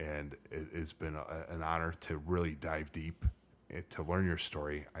people, and it has been an honor to really dive deep, to learn your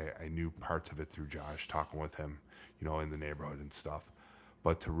story. I knew parts of it through Josh, talking with him, in the neighborhood and stuff.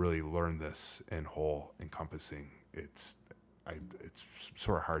 But to really learn this in whole, encompassing, it's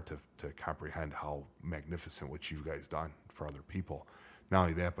sort of hard to comprehend how magnificent what you guys done for other people. Not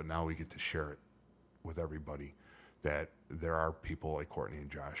only that, but now we get to share it with everybody, that there are people like Courtney and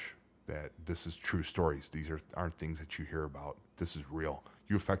Josh, that this is true stories. These aren't things that you hear about. This is real.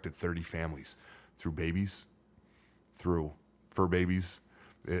 You affected 30 families through babies, through fur babies.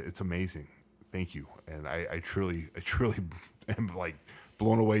 It's amazing. Thank you. And I truly am like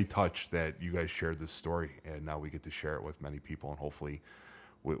blown away, touched that you guys shared this story, and now we get to share it with many people, and hopefully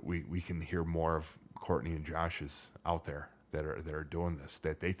we can hear more of Courtney and Josh's out there that are doing this,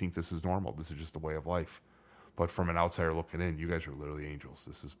 that they think this is normal. This is just a way of life. But from an outsider looking in, you guys are literally angels.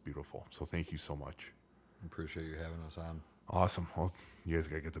 This is beautiful. So thank you so much. Appreciate you having us on. Awesome. Well, you guys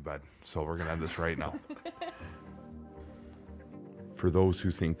got to get to bed. So we're going to end this right now. For those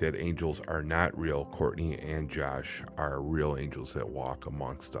who think that angels are not real, Courtney and Josh are real angels that walk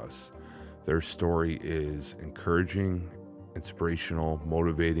amongst us. Their story is encouraging, inspirational,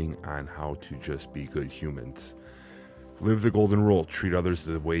 motivating on how to just be good humans. Live the golden rule. Treat others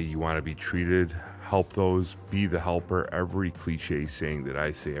the way you want to be treated. Help those. Be the helper. Every cliche saying that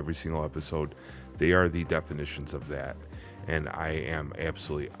I say every single episode, they are the definitions of that. And I am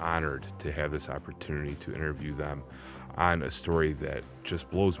absolutely honored to have this opportunity to interview them on a story that just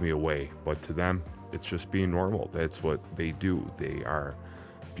blows me away. But to them, it's just being normal. That's what they do. They are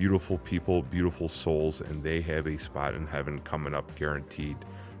beautiful people, beautiful souls, and they have a spot in heaven coming up guaranteed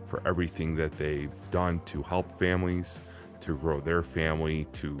for everything that they've done to help families, to grow their family,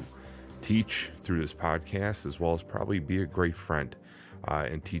 to teach through this podcast, as well as probably be a great friend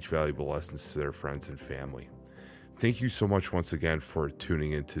and teach valuable lessons to their friends and family. Thank you so much once again for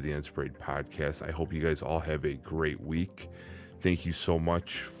tuning into the Inspirate podcast. I hope you guys all have a great week. Thank you so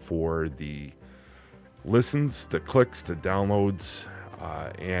much for the listens, the clicks, the downloads,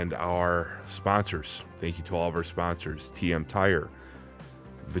 and our sponsors. Thank you to all of our sponsors: TM Tire,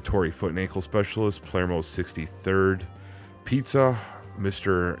 Vittori Foot and Ankle Specialist, Palermo 63rd Pizza,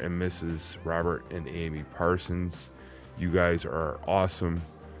 Mr. and Mrs. Robert and Amy Parsons. You guys are awesome.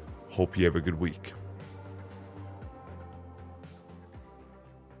 Hope you have a good week.